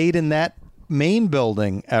not stayed in that main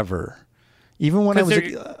building ever, even when I was.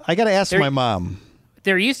 I got to ask my mom.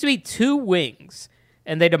 There used to be 2 wings,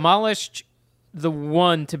 and they demolished the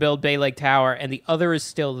one to build Bay Lake Tower, and the other is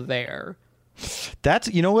still there. That's,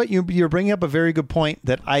 you know what, you're bringing up a very good point,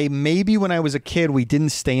 that maybe when I was a kid we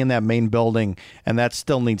didn't stay in that main building, and that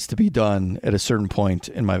still needs to be done at a certain point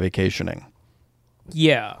in my vacationing.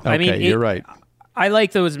 Yeah, okay, I mean, you're right. I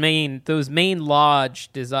like those main lodge,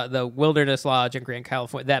 the Wilderness Lodge in Grand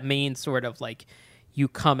California. That main sort of, like, you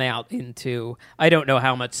come out into, I don't know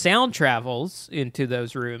how much sound travels into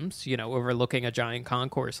those rooms, overlooking a giant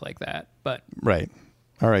concourse like that. But right.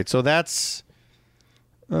 All right. So those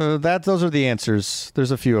are the answers.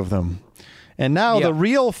 There's a few of them. And now the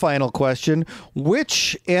real final question,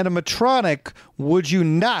 which animatronic would you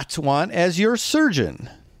not want as your surgeon?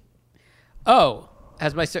 Oh,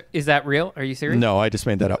 is that real? Are you serious? No, I just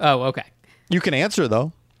made that up. Oh, okay. You can answer,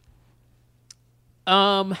 though.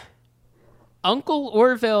 Uncle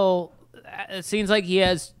Orville, it seems like he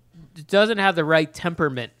doesn't have the right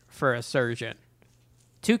temperament for a surgeon.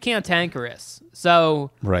 Too cantankerous.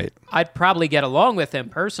 So right. I'd probably get along with him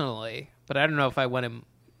personally, but I don't know if I want him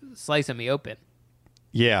slicing me open.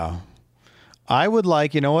 Yeah. I would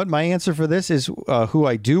like, you know what? My answer for this is who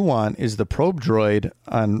I do want is the probe droid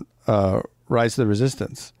on Rise of the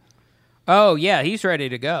Resistance. Oh, yeah. He's ready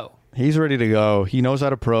to go. He's ready to go. He knows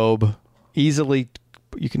how to probe easily.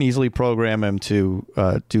 You can easily program him to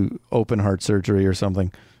do open heart surgery or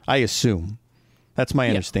something. I assume. That's my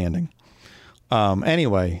understanding.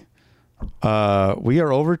 Anyway, we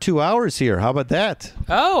are over 2 hours here. How about that?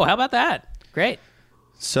 Oh, how about that? Great.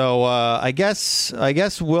 So I guess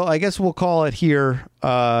we'll call it here.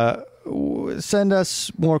 Send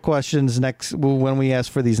us more questions when we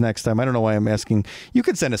ask for these next time. I don't know why I'm asking. You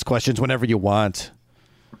can send us questions whenever you want.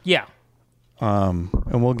 Yeah.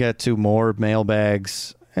 And we'll get to more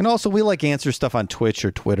mailbags. And also, we answer stuff on Twitch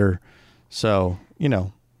or Twitter. So,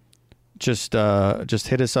 just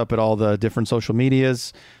hit us up at all the different social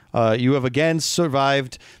medias. You have again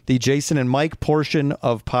survived the Jason and Mike portion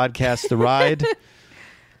of Podcast The Ride.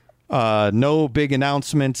 No big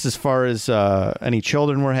announcements as far as any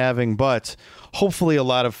children we're having, but hopefully a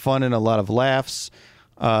lot of fun and a lot of laughs.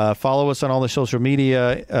 Follow us on all the social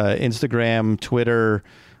media, Instagram, Twitter,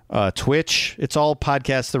 Twitch. It's all at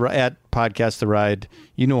Podcast The Ride.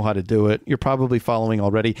 You know how to do it. You're probably following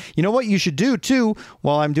already. You know what you should do, too,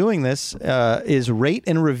 while I'm doing this, is rate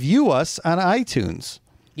and review us on iTunes.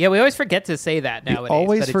 Yeah, we always forget to say that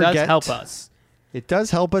nowadays, but it does help us. It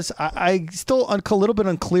does help us. I still a little bit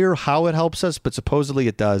unclear how it helps us, but supposedly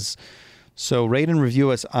it does. So rate and review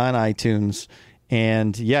us on iTunes.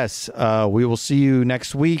 And yes, we will see you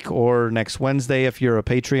next week or next Wednesday if you're a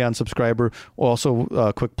Patreon subscriber.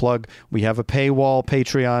 Also, quick plug, we have a paywall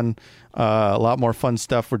Patreon. A lot more fun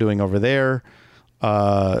stuff we're doing over there.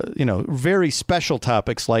 Very special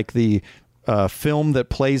topics like the film that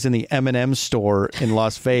plays in the M&M store in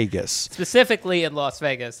Las Vegas. Specifically in Las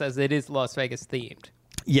Vegas, as it is Las Vegas themed.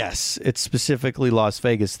 Yes, it's specifically Las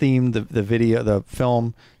Vegas themed, the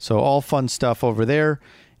film. So all fun stuff over there.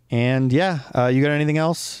 And yeah, you got anything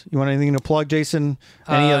else? You want anything to plug, Jason?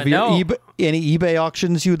 Any of no. your any eBay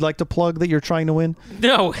auctions you would like to plug that you're trying to win?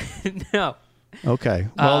 No, no. Okay.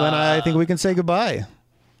 Well, then I think we can say goodbye.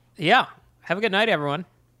 Yeah. Have a good night, everyone.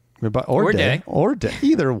 Goodbye. Or day. Or day.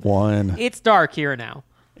 Either one. It's dark here now.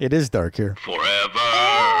 It is dark here. Forever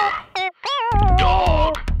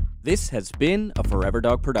Dog. This has been a Forever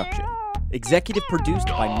Dog production. Executive produced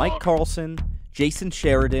by Mike Carlson, Jason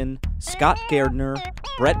Sheridan, Scott Gardner,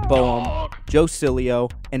 Brett Boehm, Joe Cilio,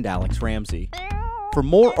 and Alex Ramsey. For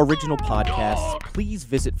more original podcasts, please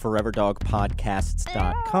visit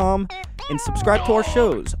foreverdogpodcasts.com and subscribe to our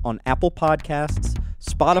shows on Apple Podcasts,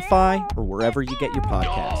 Spotify, or wherever you get your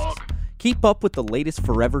podcasts. Keep up with the latest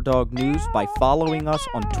Forever Dog news by following us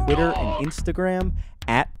on Twitter and Instagram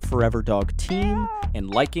 @ForeverDogTeam and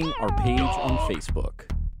liking our page on Facebook.